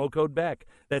the promo code BECK.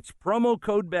 That's promo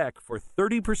code BECK for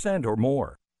 30% or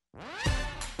more.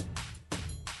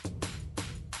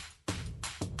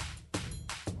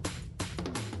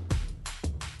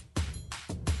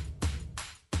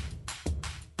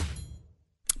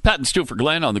 Pat and Stu for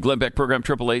Glenn on the Glenn Beck program,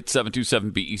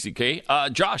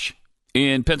 888-727-BECK. Josh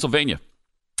in Pennsylvania.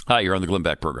 Hi, you're on the Glenn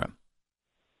Beck program.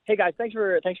 Hey guys, thanks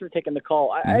for taking the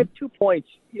call. I have 2 points.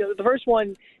 The first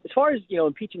one, as far as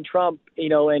impeaching Trump,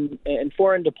 and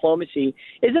foreign diplomacy,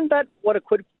 isn't that what a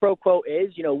quid pro quo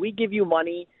is? We give you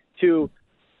money to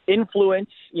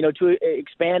influence, to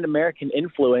expand American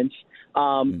influence.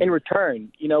 In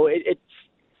return, it's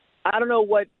I don't know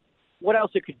what else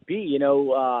it could be.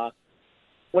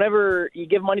 Whenever you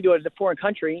give money to a foreign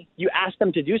country, you ask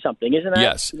them to do something. Isn't that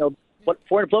yes. What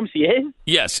foreign diplomacy is?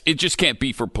 Yes, it just can't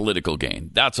be for political gain.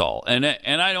 That's all. And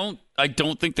I don't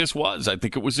think this was. I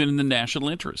think it was in the national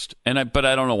interest. But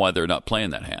I don't know why they're not playing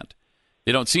that hand.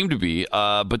 They don't seem to be.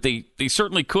 But they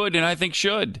certainly could, and I think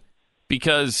should,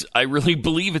 because I really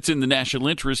believe it's in the national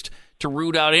interest to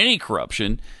root out any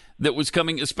corruption that was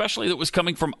coming, especially that was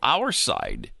coming from our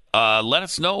side. Let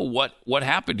us know what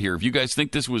happened here. If you guys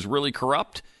think this was really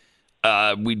corrupt,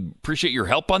 we'd appreciate your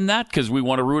help on that, because we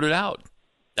want to root it out.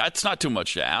 That's not too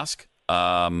much to ask.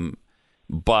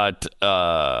 But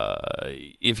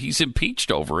if he's impeached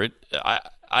over it,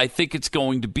 I think it's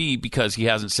going to be because he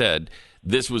hasn't said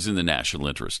this was in the national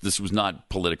interest. This was not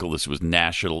political. This was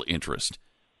national interest.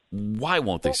 Why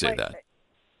won't they say that?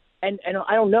 And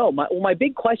I don't know. My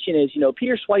big question is,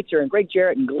 Peter Schweitzer and Greg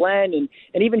Jarrett and Glenn and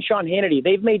even Sean Hannity,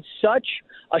 they've made such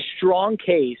a strong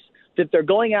case that they're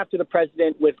going after the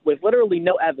president with literally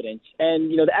no evidence.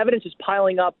 And, the evidence is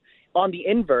piling up on the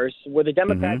inverse, where the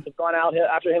Democrats have gone out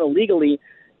after him illegally.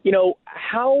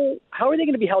 How are they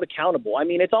going to be held accountable? I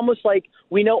mean, it's almost like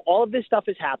we know all of this stuff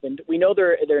has happened. We know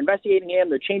they're investigating him.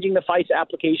 They're changing the FISA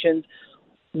applications.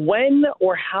 When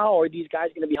or how are these guys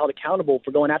going to be held accountable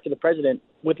for going after the president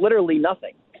with literally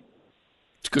nothing?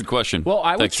 It's a good question. Well,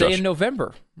 I would say Josh. in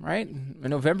November, right? In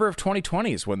November of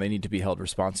 2020 is when they need to be held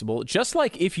responsible. Just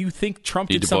like if you think Trump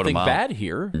did something bad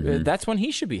here, that's when he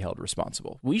should be held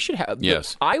responsible. We should have.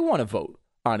 Yes. I want to vote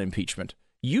on impeachment.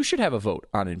 You should have a vote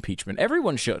on impeachment.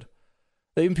 Everyone should.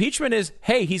 The impeachment is,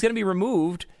 hey, he's going to be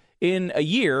removed in a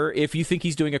year if you think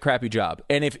he's doing a crappy job.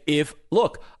 And if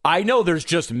look, I know there's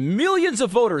just millions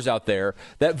of voters out there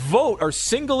that vote are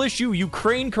single issue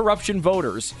Ukraine corruption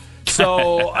voters.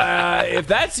 So if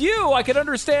that's you, I can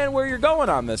understand where you're going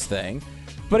on this thing.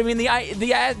 But I mean, the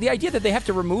idea that they have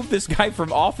to remove this guy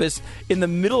from office in the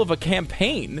middle of a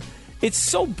campaign, it's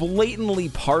so blatantly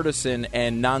partisan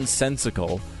and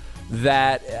nonsensical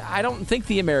that I don't think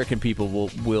the American people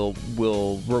will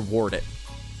reward it.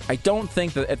 I don't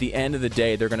think that at the end of the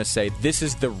day they're going to say this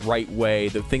is the right way,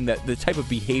 the type of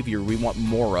behavior we want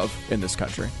more of in this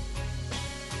country.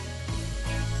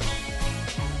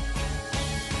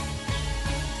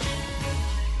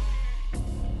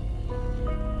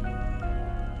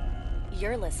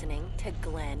 You're listening to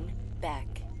Glenn Beck.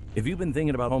 If you've been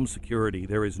thinking about home security,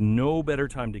 there is no better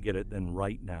time to get it than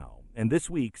right now. And this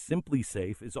week, Simply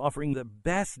Safe is offering the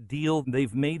best deal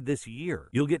they've made this year.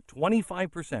 You'll get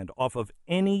 25% off of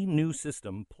any new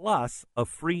system, plus a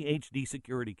free HD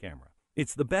security camera.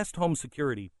 It's the best home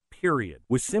security, period.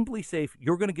 With Simply Safe,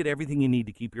 you're going to get everything you need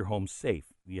to keep your home safe.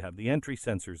 You have the entry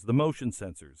sensors, the motion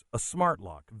sensors, a smart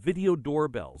lock, video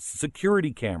doorbells,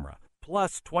 security camera,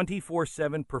 plus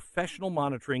 24/7 professional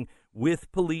monitoring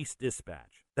with police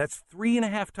dispatch. That's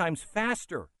 3.5 times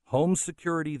faster. Home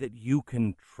security that you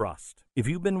can trust. If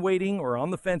you've been waiting or on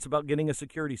the fence about getting a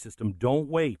security system, don't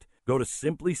wait. Go to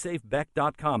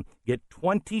simplysafebeck.com. Get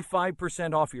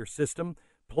 25% off your system,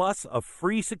 plus a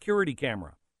free security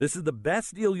camera. This is the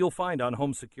best deal you'll find on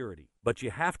home security, but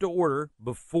you have to order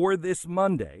before this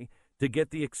Monday to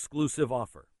get the exclusive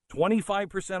offer.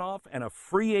 25% off and a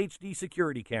free HD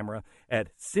security camera at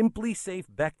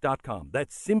simplysafebeck.com.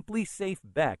 That's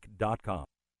simplysafebeck.com.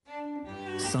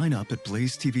 Sign up at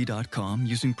blazetv.com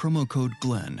using promo code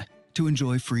GLENN to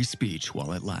enjoy free speech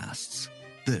while it lasts.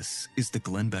 This is the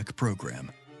Glenn Beck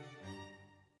Program.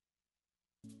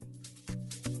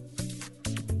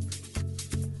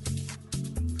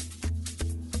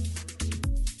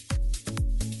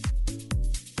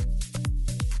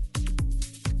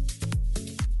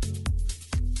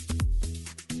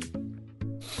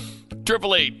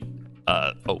 Triple eight.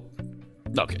 Okay.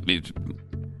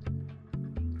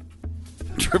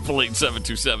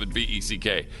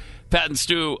 888-727-BECK. Pat and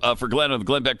Stu for Glenn on the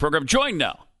Glenn Beck program. Joined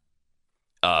now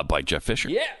by Jeff Fisher.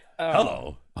 Yeah.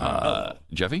 Hello.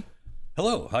 Jeffy.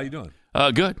 Hello. How you doing?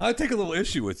 Good. I take a little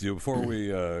issue with you before we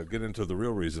get into the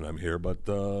real reason I'm here, but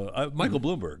Michael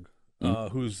Bloomberg,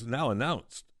 who's now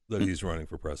announced that he's running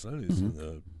for president, he's in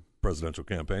the presidential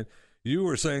campaign. You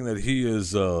were saying that he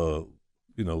is,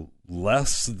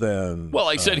 less than... Well,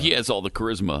 I said he has all the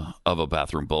charisma of a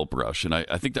bathroom bolt brush, and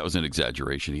I think that was an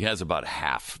exaggeration. He has about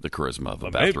half the charisma of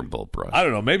a bathroom bolt brush. I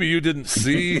don't know. Maybe you didn't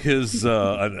see his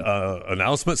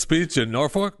announcement speech in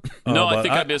Norfolk? No, I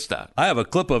think I missed that. I have a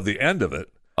clip of the end of it.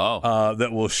 That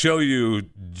will show you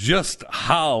just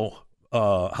how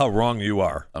wrong you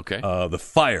are. Okay. The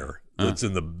fire that's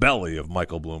in the belly of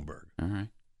Michael Bloomberg. All right.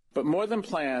 But more than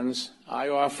plans, I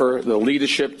offer the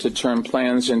leadership to turn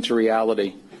plans into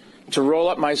reality, to roll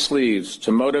up my sleeves,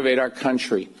 to motivate our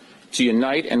country, to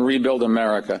unite and rebuild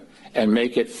America, and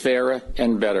make it fairer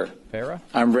and better. Fairer?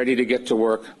 I'm ready to get to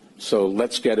work, so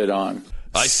let's get it on.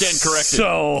 I stand corrected.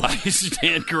 I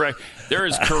stand correct. There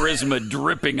is charisma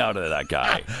dripping out of that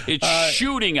guy. It's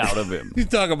shooting out of him. You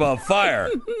talk about fire.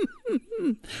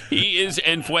 He is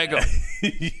en fuego.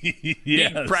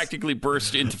 Yes. He practically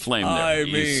burst into flame there.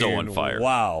 He's so on fire.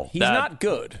 Wow. He's not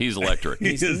good. He's electric.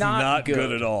 He's not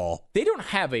good at all. They don't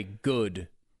have a good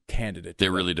candidate. They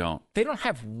really don't. They don't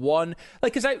have one.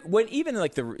 Like, because when even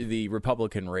like the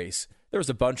Republican race, there was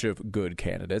a bunch of good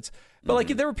candidates, but like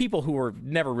there were people who were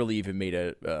never really even made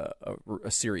a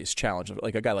serious challenge.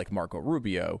 Like a guy like Marco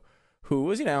Rubio, who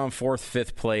was, in fourth,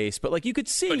 fifth place, but like you could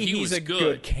see he's a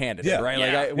good candidate, right?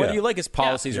 Like whether you like his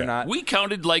policies or not. We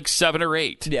counted like 7 or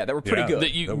 8. Yeah, that were pretty good.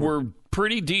 That were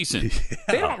pretty decent.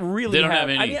 They don't really have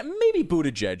any. I mean, maybe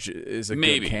Buttigieg is a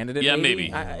good candidate. Yeah,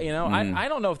 maybe. I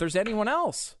don't know if there's anyone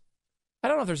else. I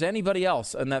don't know if there's anybody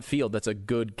else in that field that's a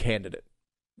good candidate.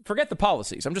 Forget the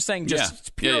policies. I'm just saying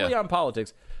purely on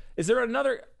politics. Is there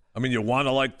another... I mean, you want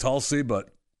to like Tulsi, but...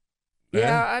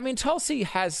 Yeah, I mean, Tulsi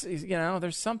has,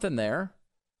 there's something there.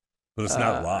 But it's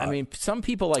not a lot. I mean, some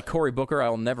people like Cory Booker,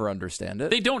 I'll never understand it.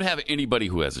 They don't have anybody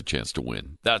who has a chance to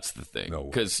win. That's the thing.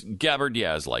 Because Gabbard,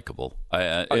 is likable.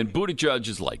 And Buttigieg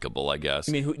is likable, I guess.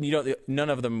 I mean, none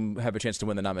of them have a chance to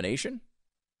win the nomination?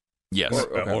 Yes.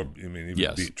 Or even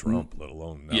beat Trump, let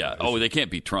alone nomination. Yeah. Oh, they can't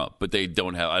beat Trump, but they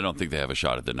don't have. I don't think they have a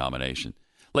shot at the nomination.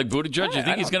 Like Buttigieg, you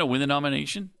think he's going to win the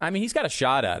nomination? I mean, he's got a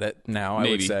shot at it now, I would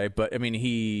Maybe. say, but I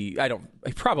mean,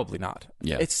 probably not.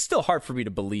 Yeah. It's still hard for me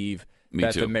to believe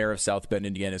that too. the mayor of South Bend,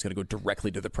 Indiana, is going to go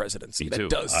directly to the presidency. Me too. That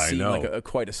does seem like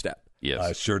quite a step.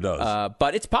 Yes, it sure does.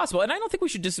 But it's possible, and I don't think we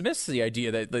should dismiss the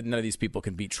idea that none of these people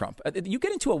can beat Trump. You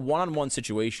get into a one-on-one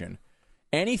situation,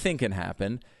 anything can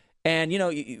happen. And,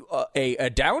 a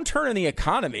downturn in the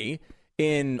economy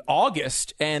in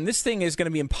August, and this thing is going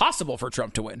to be impossible for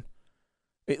Trump to win.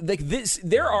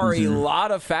 There are a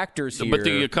lot of factors here. But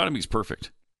the economy's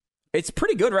perfect. It's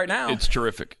pretty good right now. It's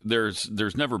terrific. There's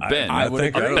never been a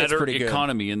better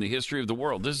economy in the history of the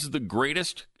world. This is the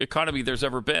greatest economy there's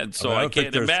ever been. So I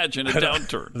can't imagine a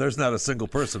downturn. There's not a single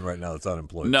person right now that's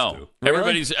unemployed. No,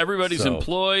 everybody's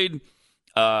employed.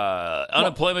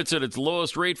 Unemployment's at its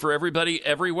lowest rate for everybody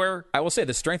everywhere. I will say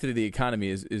the strength of the economy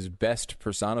is best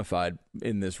personified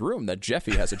in this room, that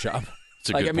Jeffy has a job. It's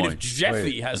a good point. If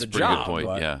Jeffy has a pretty job, good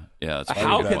point. Yeah, that's a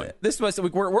how good can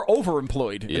point. we're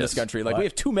overemployed in this country? Like we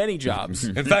have too many jobs.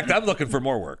 In fact, I'm looking for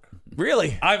more work.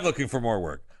 Really? I'm looking for more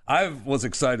work. I was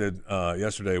excited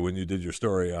yesterday when you did your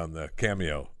story on the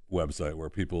Cameo website,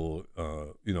 where people,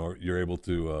 you're able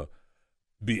to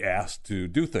be asked to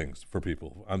do things for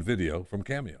people on video from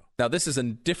Cameo. Now, this is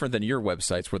different than your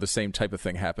websites where the same type of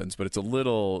thing happens, but it's a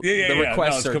little... The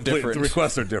requests are different. The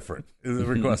requests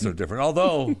are different.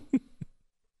 Although...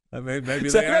 maybe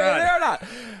they are not.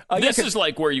 This is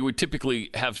like where you would typically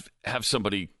have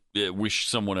somebody wish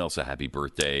someone else a happy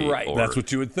birthday. Right. That's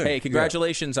what you would think. Hey,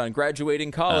 congratulations on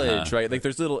graduating college, right? Like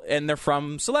there's and they're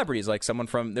from celebrities, like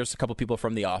there's a couple people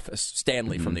from The Office.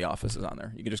 Stanley from The Office is on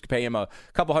there. You can just pay him a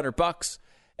couple $100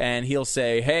 and he'll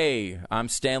say, hey, I'm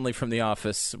Stanley from The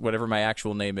Office, whatever my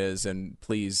actual name is, and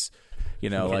please...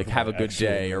 have a good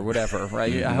day or whatever,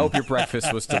 right? I hope your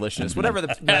breakfast was delicious. Whatever the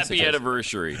message Happy is.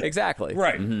 anniversary. Exactly.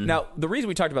 Right. Now, the reason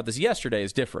we talked about this yesterday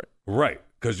is different. Right,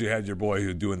 because you had your boy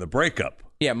who doing the breakup.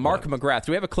 Yeah, Mark McGrath.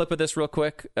 Do we have a clip of this real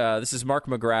quick? This is Mark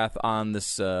McGrath on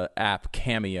this app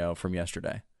Cameo from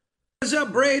yesterday. What's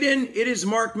up, Braden? It is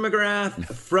Mark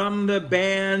McGrath from the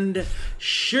band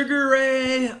Sugar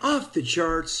Ray, off the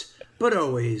charts, but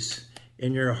always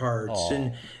in your hearts. Aww.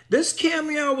 And this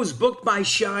cameo was booked by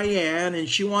Cheyenne, and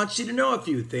she wants you to know a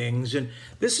few things. And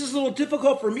this is a little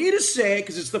difficult for me to say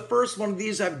because it's the first one of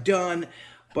these I've done,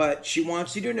 but she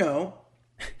wants you to know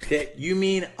that you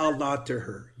mean a lot to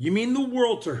her. You mean the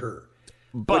world to her.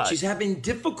 but she's having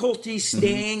difficulty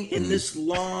staying in this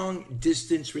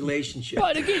long-distance relationship.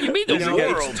 But again, you mean the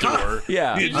world tour.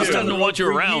 Yeah. He just doesn't want you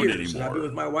around anymore. I've been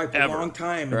with my wife Ever. a long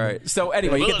time. Right. So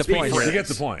anyway, you get the point. You get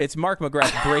the point. It's Mark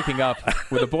McGrath breaking up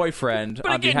with a boyfriend But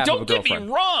on again, behalf of a don't get girlfriend.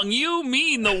 me wrong. You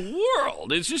mean the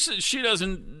world. It's just that she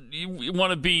doesn't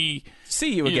want to be...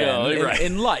 See you again right.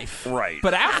 in life. Right.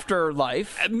 But after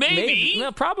life, maybe.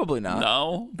 no, probably not.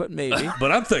 No. But maybe.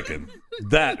 But I'm thinking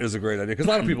that is a great idea because a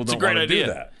lot of people don't want to do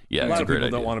that. Yeah, a it's lot a of great people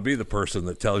idea. don't want to be the person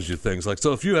that tells you things like.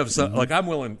 So if you have some, like I'm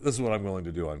willing. This is what I'm willing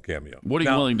to do on Cameo. What are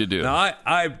you willing to do? Now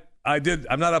I did.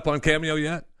 I'm not up on Cameo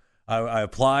yet. I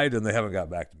applied and they haven't got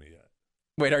back to me yet.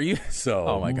 Wait, are you? So,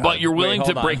 oh my God. But you're willing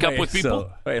hold to on. break up with people?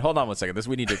 Wait, hold on one second.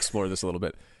 We need to explore this a little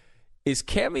bit. Is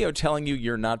Cameo telling you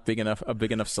you're not a big enough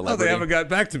No, celebrity? they haven't got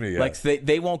back to me yet. Like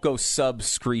they won't go sub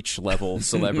Screech level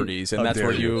celebrities, and How that's dare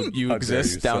where you How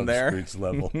exist dare you, down there. Screech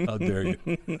level. How dare you?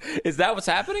 Is that what's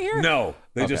happening here? No,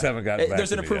 they just haven't gotten back. There's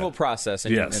to an me approval yet. process.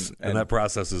 Yes, and that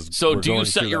process is. So we're do you going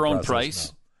set through your that own process price?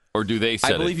 now. Or do they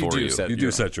set I believe it for you do you? set You do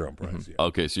set your own price. Yeah.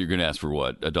 Okay, so you're going to ask for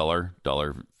what?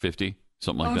 $1.50?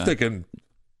 Something like I'm that? thinking,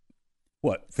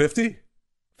 what, 50?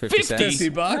 50 cents. 50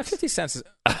 bucks? 50 cents. Is,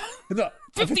 No,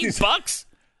 50 bucks?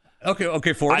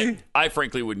 Okay, 40? I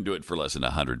frankly wouldn't do it for less than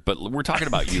 100, but we're talking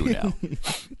about you now.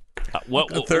 What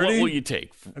 30? will you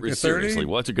take? Okay, Seriously, 30?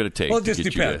 what's it going to take? Well, it to just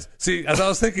get depends. See, as I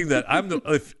was thinking that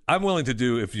if I'm willing to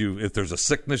do if there's a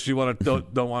sickness you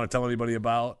don't want to tell anybody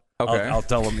about, okay. I'll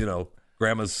tell them,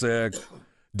 grandma's sick,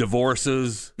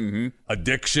 divorces,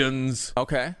 addictions.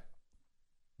 Okay.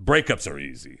 Breakups are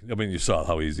easy. I mean, you saw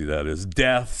how easy that is.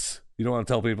 Deaths. You don't want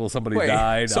to tell people somebody Wait,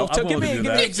 died. so I'm give willing me to do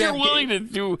an that. example. You're willing to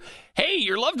do, hey,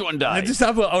 your loved one I died. just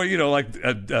have,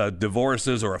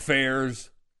 divorces or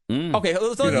affairs. Okay,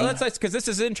 let's because this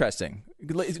is interesting.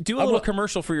 Do a little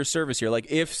commercial for your service here. Like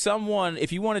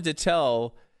if you wanted to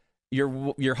tell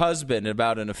your husband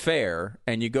about an affair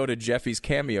and you go to Jeffy's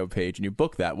Cameo page and you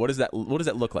book that, what does that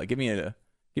look like? Give me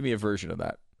a version of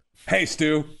that. Hey,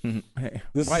 Stu. Hey,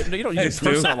 you don't need to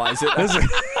personalize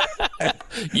it.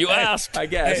 You asked, I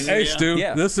guess. Hey, Stu.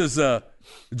 Yeah. This is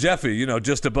Jeffy.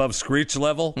 Just above Screech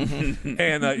level,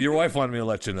 and your wife wanted me to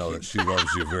let you know that she loves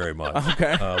you very much.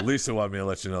 Okay. Lisa wanted me to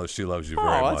let you know that she loves you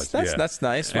very much. That's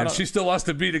nice. And she still wants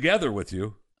to be together with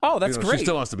you. Oh, that's great. She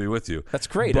still wants to be with you. That's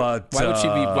great. But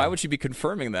why would she be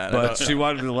confirming that? But she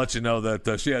wanted me to let you know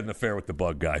that she had an affair with the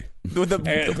bug guy. With the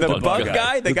bug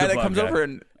guy? The guy that comes over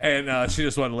and... And she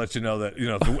just wanted to let you know that,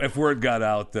 if word got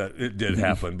out that it did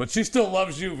happen. But she still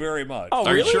loves you very much. Oh,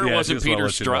 Are really? you sure Yeah, it wasn't she just Peter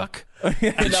wanted to let you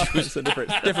know. Strzok? No, it's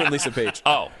a different Lisa Page.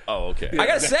 Oh, okay. I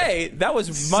gotta say that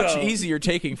was much easier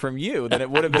taking from you than it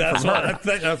would have been from her.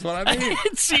 That's what I mean.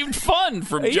 It seemed fun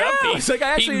from Yeah, Jeffy. it's like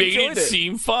I actually he made enjoyed it it.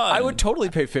 seem fun. I would totally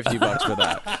pay $50 for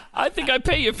that. I think I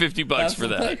pay you $50 for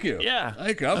that. Thank you. Yeah,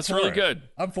 Thank you. I'm that's for really it. good.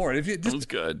 I'm for it. If you just That's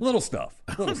good. Little stuff.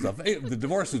 Hey, the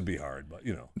divorce would be hard, but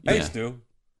Hey, Stu.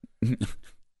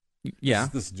 Yeah.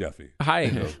 This is Jeffy.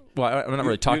 Hi. Well, I'm not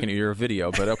really talking to you. You're a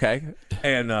video, but okay.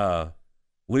 And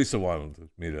Lisa wanted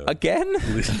me to Again?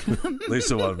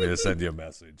 Lisa wanted me to send you a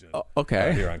message. And,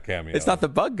 okay. Here on Cameo. It's not the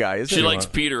bug guy, is it? She likes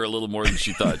Peter a little more than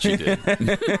she thought she did.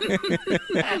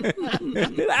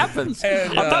 It happens.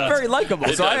 And, I'm not very likable,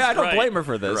 so I don't blame her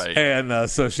for this. Right. And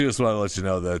so she just wanted to let you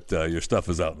know that your stuff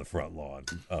is out in the front lawn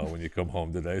when you come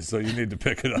home today. So you need to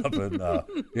pick it up.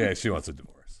 And she wants a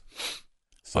divorce.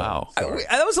 So, Wow.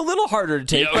 That was a little harder to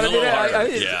take. Yeah, it was but a little I harder.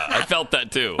 I felt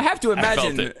that too. I have to I felt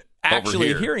imagine it actually over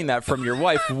here. hearing that from your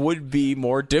wife would be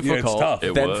more difficult tough.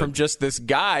 It than would. from just this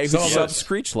guy who's Some of sub us-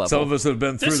 screech level. Some of us have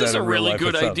been through This that is a in real really life.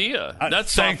 good It's idea. That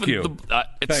thank softens you.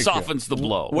 it Thank softens the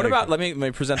blow. What about let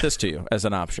me present this to you as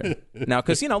an option now?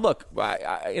 Because look,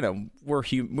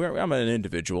 I'm an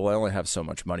individual. I only have so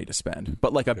much money to spend.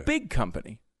 But like a big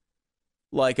company,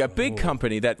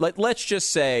 that let's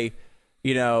just say,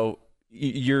 you're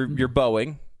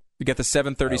Boeing. You get the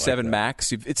 737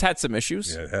 MAX. It's had some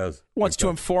issues. Yeah, it has. Wants to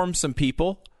inform some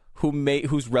people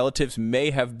whose relatives may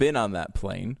have been on that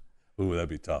plane. Ooh, that'd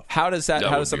be tough. How does That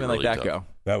would be something really like that tough. go?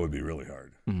 That would be really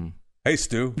hard. Mm-hmm. Hey,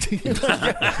 Stu.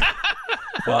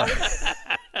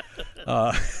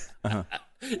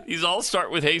 These all start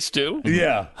with "Hey, Stu."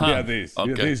 Yeah, Huh. yeah, these. Okay.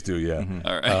 Yeah, these do, yeah. Mm-hmm.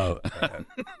 All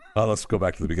right. Let's go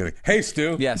back to the beginning. Hey,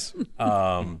 Stu. Yes.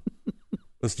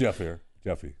 This is Jeff here.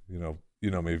 Jeffy, you know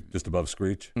me just above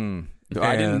Screech.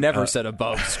 I never said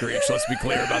above Screech. Let's be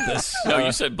clear about this. No,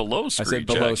 you said below Screech. I said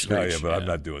below actually. Screech. Yeah, but I'm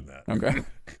not doing that. Okay.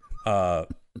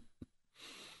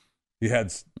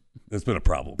 There's been a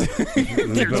problem. There's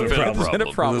been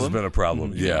a problem. There's been a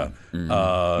problem. Yeah.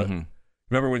 Mm-hmm.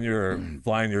 Remember when you were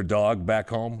flying your dog back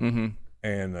home? Mm-hmm.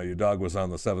 and your dog was on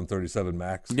the 737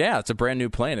 MAX. Yeah, it's a brand new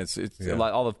plane. It's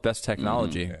all the best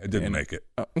technology. It didn't make it.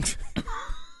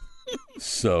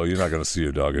 So you're not going to see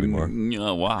your dog anymore.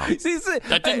 Oh, wow. See,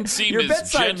 that didn't seem your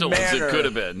as gentle manner, as it could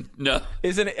have been. No.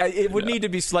 Isn't it? It would need to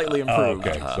be slightly improved.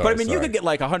 Okay. But I mean, you could get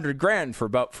like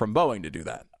 $100,000 from Boeing to do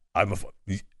that. I'm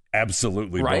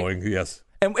absolutely Right? Boeing, yes.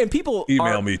 And people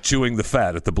Email me,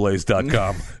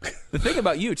 chewingthefat@theblaze.com. The thing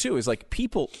about you, too, is like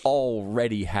people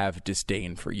already have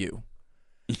disdain for you.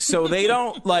 So they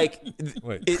don't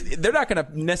they're not going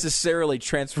to necessarily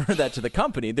transfer that to the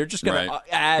company. They're just going to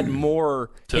add more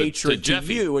hatred to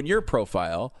you and your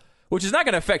profile, which is not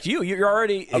going to affect you. You're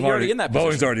already in that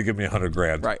position. Boeing's already given me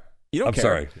 $100,000. Right. You don't I'm care.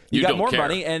 sorry. You got more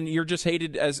money, and you're just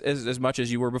hated as much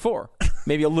as you were before.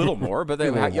 Maybe a little more, but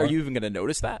are you even going to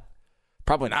notice that?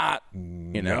 Probably not.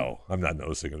 No, I'm not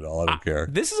noticing it at all. I don't care.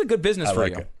 This is a good business for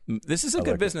like you. This is a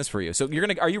good business for you. So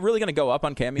are you really going to go up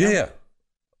on Cameo? Yeah.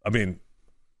 I mean,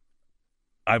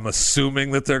 I'm assuming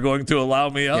that they're going to allow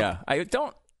me up. Yeah.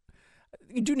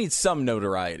 You do need some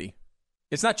notoriety.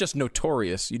 It's not just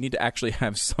notorious. You need to actually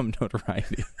have some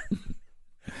notoriety.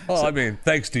 Well, I mean,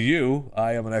 thanks to you,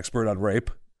 I am an expert on rape.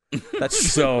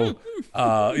 That's so.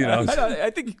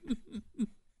 I think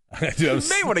you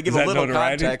may want to give a little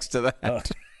context to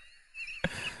that.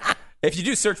 If you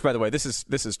do search, by the way, this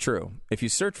is true. If you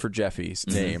search for Jeffy's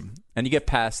name and you get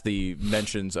past the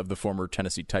mentions of the former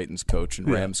Tennessee Titans coach and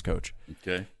Rams coach,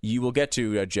 you will get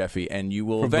to Jeffy, and you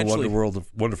will eventually the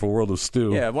Wonderful World of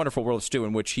Stu. Yeah, Wonderful World of Stu,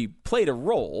 in which he played a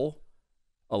role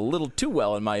a little too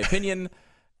well, in my opinion,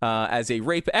 as a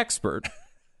rape expert.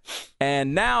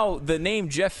 And now the name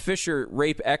Jeff Fisher,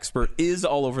 rape expert, is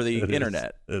all over the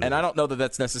internet. And I don't know that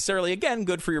that's necessarily, again,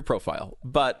 good for your profile.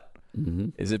 But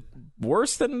is it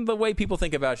worse than the way people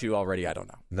think about you already? I don't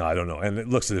know. No, I don't know. And it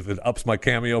looks as if it ups my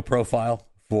Cameo profile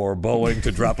for Boeing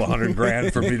to drop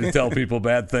 $100,000 for me to tell people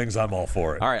bad things, I'm all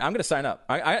for it. All right, I'm going to sign up.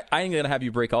 I'm going to have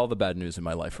you break all the bad news in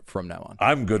my life from now on.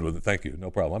 I'm good with it. Thank you. No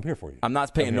problem. I'm here for you. I'm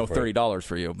not paying $30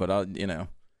 for you, but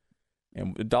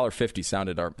and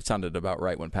 $1.50 sounded about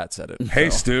right when Pat said it. Hey,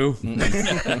 Stu.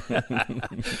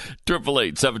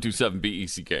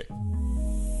 888-727-BECK.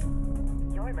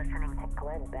 You're listening to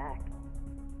Glenn Beck.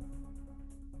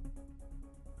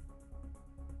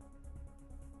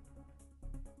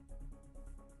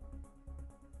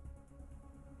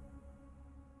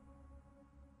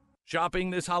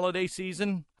 Shopping this holiday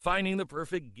season? Finding the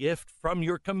perfect gift from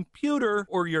your computer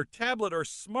or your tablet or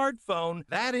smartphone?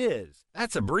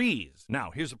 That's a breeze.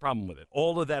 Now, here's the problem with it.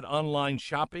 All of that online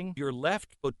shopping, you're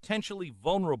left potentially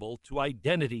vulnerable to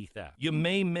identity theft. You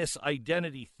may miss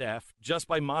identity theft just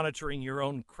by monitoring your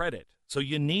own credit. So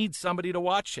you need somebody to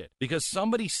watch it, because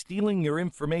somebody stealing your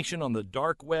information on the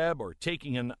dark web or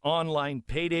taking an online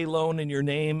payday loan in your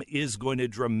name is going to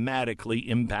dramatically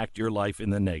impact your life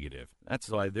in the negative. That's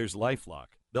why there's LifeLock.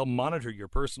 They'll monitor your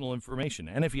personal information,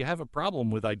 and if you have a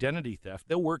problem with identity theft,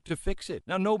 they'll work to fix it.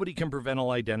 Now, nobody can prevent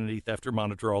all identity theft or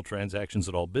monitor all transactions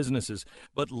at all businesses,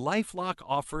 but LifeLock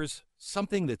offers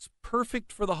something that's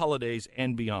perfect for the holidays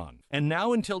and beyond. And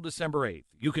now until December 8th,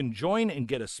 you can join and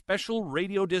get a special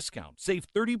radio discount. Save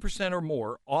 30% or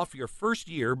more off your first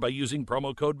year by using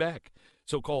promo code BECK.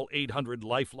 So call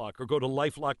 800-LifeLock or go to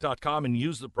lifelock.com and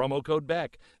use the promo code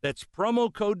BECK. That's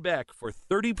promo code BECK for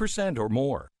 30% or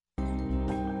more.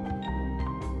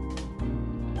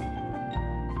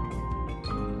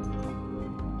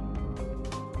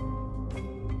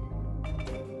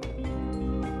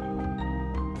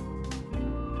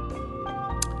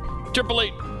 Triple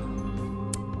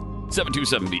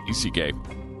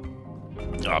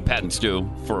 727-BECK. Pat and Stu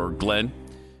for Glenn.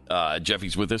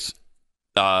 Jeffy's with us.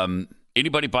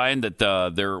 Anybody buying that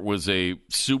there was a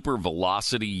super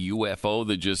velocity UFO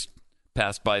that just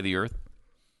passed by the Earth?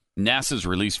 NASA's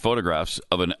released photographs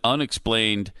of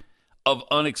unexplained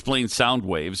sound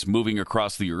waves moving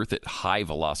across the Earth at high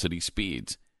velocity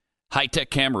speeds. High-tech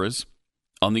cameras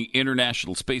on the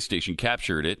International Space Station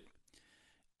captured it.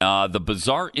 The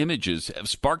bizarre images have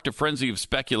sparked a frenzy of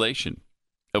speculation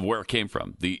of where it came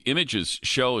from. The images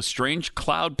show a strange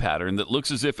cloud pattern that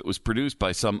looks as if it was produced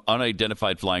by some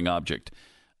unidentified flying object,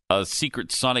 a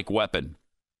secret sonic weapon.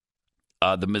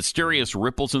 The mysterious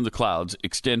ripples in the clouds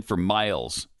extend for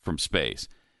miles from space.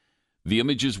 The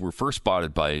images were first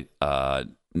spotted by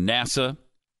NASA,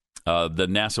 the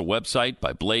NASA website,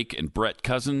 by Blake and Brett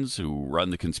Cousins, who run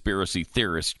the conspiracy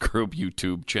theorist group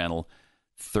YouTube channel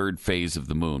Third Phase of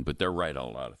the Moon. But they're right on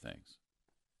a lot of things.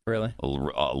 Really? A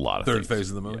lot of Third things. Phase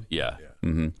of the Moon? Yeah.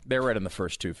 Mm-hmm. They're right in the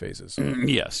first two phases.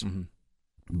 Yes. Mm-hmm.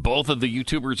 Both of the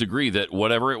YouTubers agree that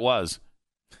whatever it was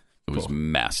It was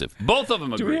massive. Both of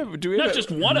them agree. Do we have Not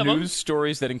just one of them. News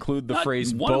stories that include the Not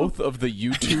phrase one "both of the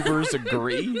YouTubers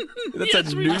agree"? That's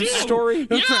Yes, a we news do. story.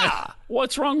 Yeah.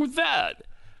 What's wrong with that?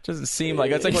 Doesn't seem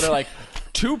like that's like when they're like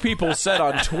two people said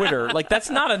on Twitter. Like that's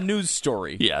not a news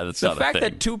story. Yeah, that's the not a fact thing.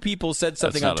 that two people said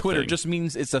something That's on not a Twitter thing. just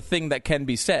means it's a thing that can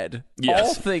be said. Yes.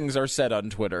 All things are said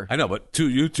on Twitter. I know, but two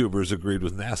YouTubers agreed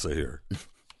with NASA here.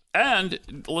 And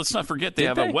let's not forget they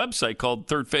have a website called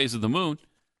Third Phase of the Moon.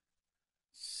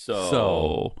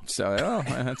 So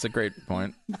that's a great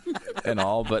point and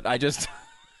all, but I just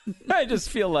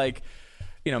feel like,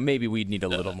 maybe we'd need a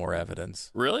little more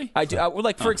evidence. Really? I do.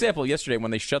 Like, for example, yesterday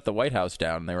when they shut the White House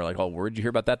down, they were like, "Oh, where'd you hear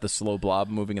about that? The slow blob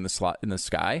moving in the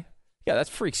sky? Yeah, that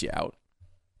freaks you out.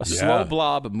 A slow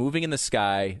blob moving in the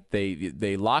sky.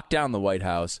 They locked down the White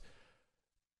House.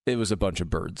 It was a bunch of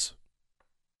birds.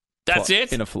 That's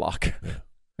it? In a flock.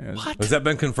 Yeah. What? Has that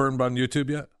been confirmed on YouTube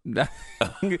yet?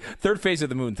 Third Phase of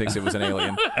the Moon thinks it was an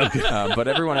alien, but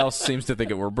everyone else seems to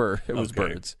think it was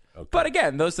birds. Okay. But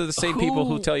again, those are the same people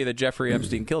who tell you that Jeffrey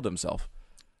Epstein killed himself.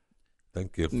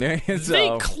 Thank you.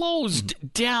 They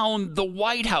closed down the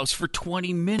White House for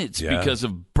 20 minutes because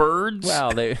of birds.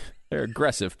 Well, they're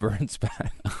aggressive birds, but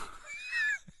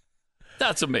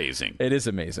that's amazing. It is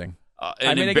amazing.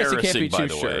 And I guess you embarrassing, can't be by too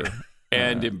the sure. way.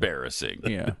 And embarrassing.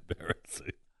 Yeah.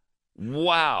 Embarrassing.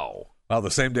 Wow. Well, the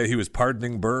same day he was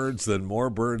pardoning birds, then more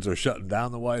birds are shutting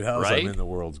down the White House. Right? I mean, the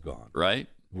world's gone. Right?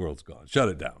 World's gone. Shut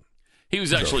it down. He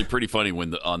was actually pretty funny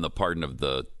when on the pardon of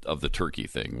the turkey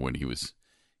thing when he was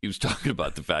talking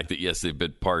about the fact that yes they've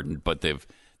been pardoned but they've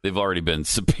already been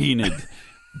subpoenaed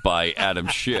by Adam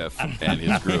Schiff and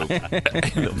his group.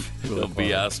 They'll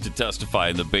be asked to testify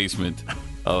in the basement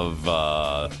of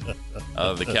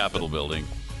the Capitol building.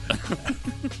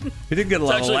 He didn't get a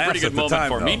lot of It's actually a laughs pretty good at the moment time,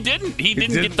 for him. though. He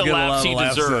didn't get the laughs he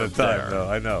deserved there. No,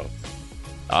 I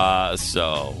know.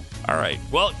 So, all right.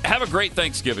 Well, have a great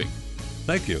Thanksgiving.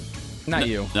 Thank you. Not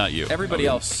you. Not you. Everybody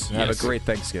else have a great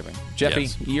Thanksgiving. Jeffy,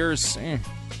 yours.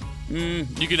 You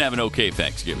can have an okay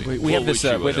Thanksgiving. We have this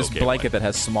wish you an this okay blanket that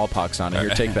has smallpox on it. Here,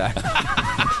 take that.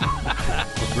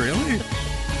 Really?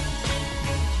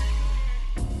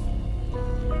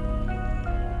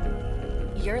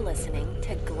 You're listening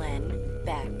to Glenn